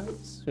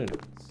sometimes? Who knows?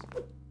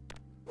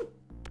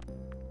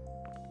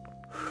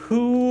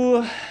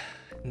 Who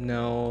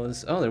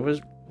knows? Oh, there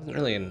wasn't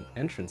really an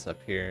entrance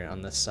up here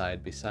on this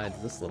side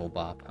besides this little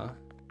bop, huh?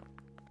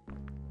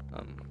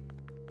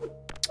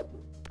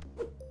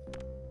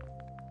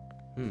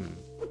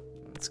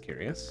 That's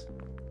curious.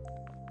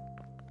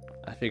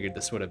 I figured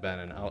this would have been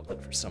an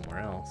outlet for somewhere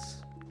else.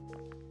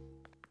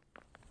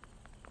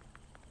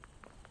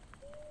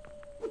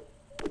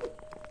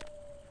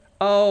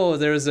 Oh,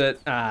 there's a...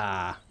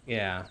 Ah,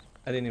 yeah.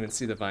 I didn't even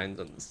see the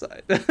vines on the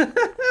side.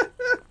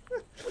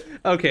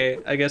 Okay,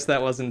 I guess that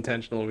was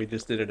intentional. We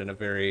just did it in a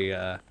very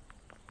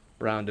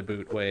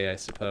roundabout way, I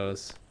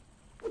suppose.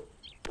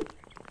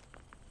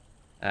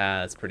 Ah,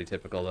 that's pretty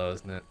typical though,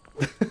 isn't it?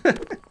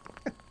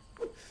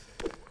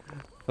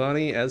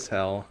 Funny as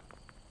hell.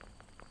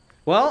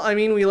 Well, I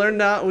mean, we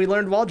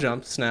learned wall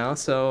jumps now,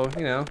 so,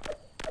 you know.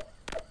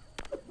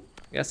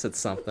 Guess it's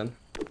something.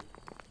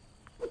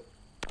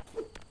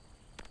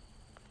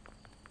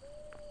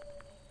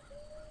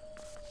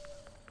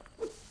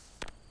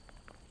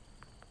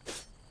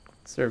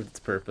 Served its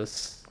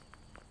purpose.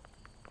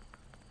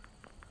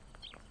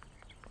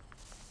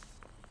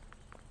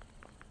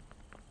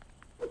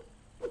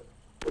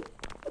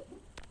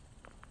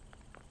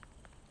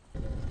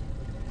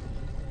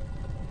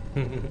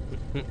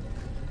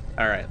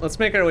 Alright, let's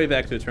make our way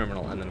back to a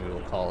terminal and then we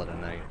will call it a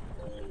night.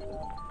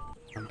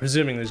 I'm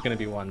presuming there's gonna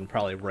be one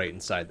probably right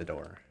inside the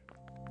door.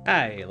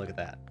 Hey, look at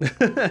that.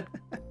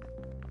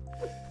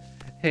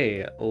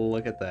 Hey,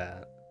 look at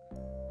that.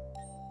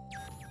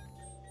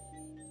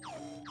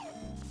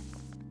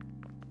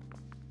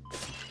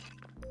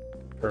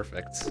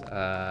 Perfect.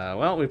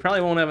 Well, we probably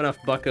won't have enough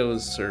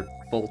buckos or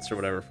bolts or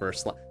whatever for a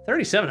slot.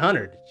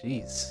 3,700!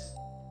 Jeez.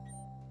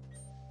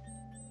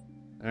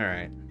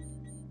 Alright.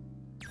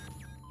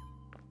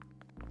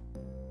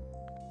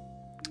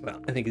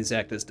 Well, I think these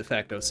act as de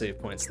facto save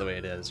points the way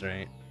it is,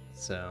 right?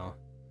 So...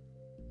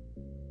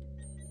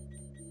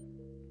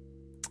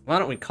 why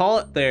don't we call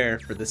it there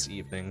for this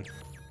evening?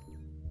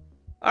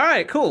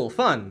 Alright, cool,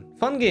 fun.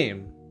 Fun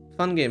game.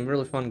 Fun game,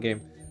 really fun game.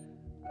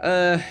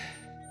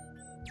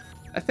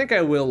 I think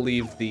I will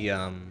leave the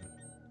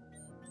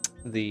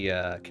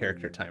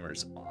character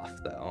timers off,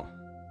 though.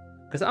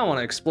 Because I want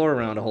to explore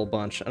around a whole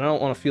bunch, and I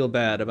don't want to feel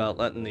bad about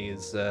letting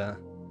these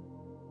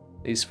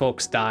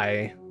folks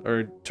die,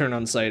 or turn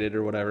unsighted,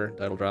 or whatever,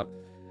 title drop.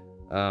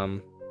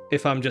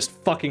 If I'm just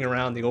fucking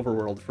around the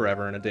overworld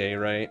forever in a day,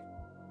 right?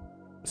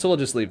 So we'll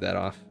just leave that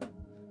off.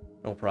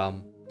 No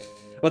problem.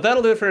 But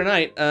that'll do it for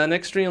tonight.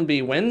 Next stream will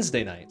be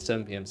Wednesday night,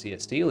 7 PM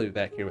CST. We'll be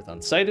back here with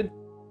Unsighted.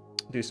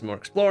 Do some more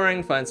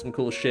exploring, find some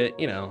cool shit,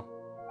 you know,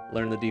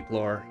 learn the deep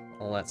lore,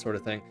 all that sort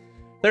of thing.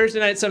 Thursday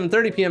night,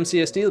 7:30 PM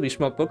CST, will be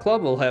Shmup Book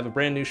Club. We'll have a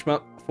brand new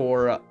Shmup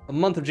for a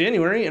month of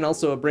January, and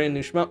also a brand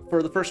new shmup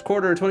for the first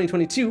quarter of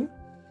 2022,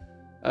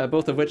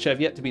 both of which have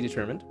yet to be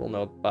determined. We'll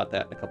know about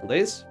that in a couple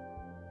days.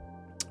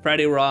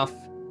 Friday we're off.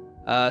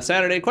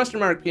 Saturday,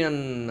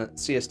 PM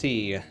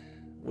CST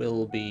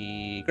will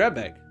be grab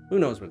bag. Who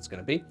knows what it's going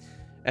to be.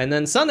 And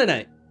then Sunday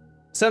night,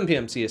 7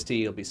 p.m.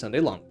 CST, will be Sunday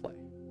long play.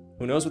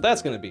 Who knows what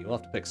that's going to be. We'll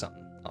have to pick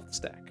something off the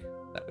stack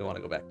that we want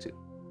to go back to.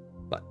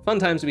 But fun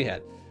times to be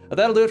had. But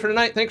that'll do it for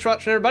tonight. Thanks for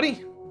watching,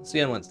 everybody. See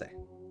you on Wednesday.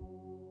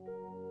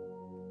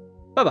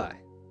 Bye-bye.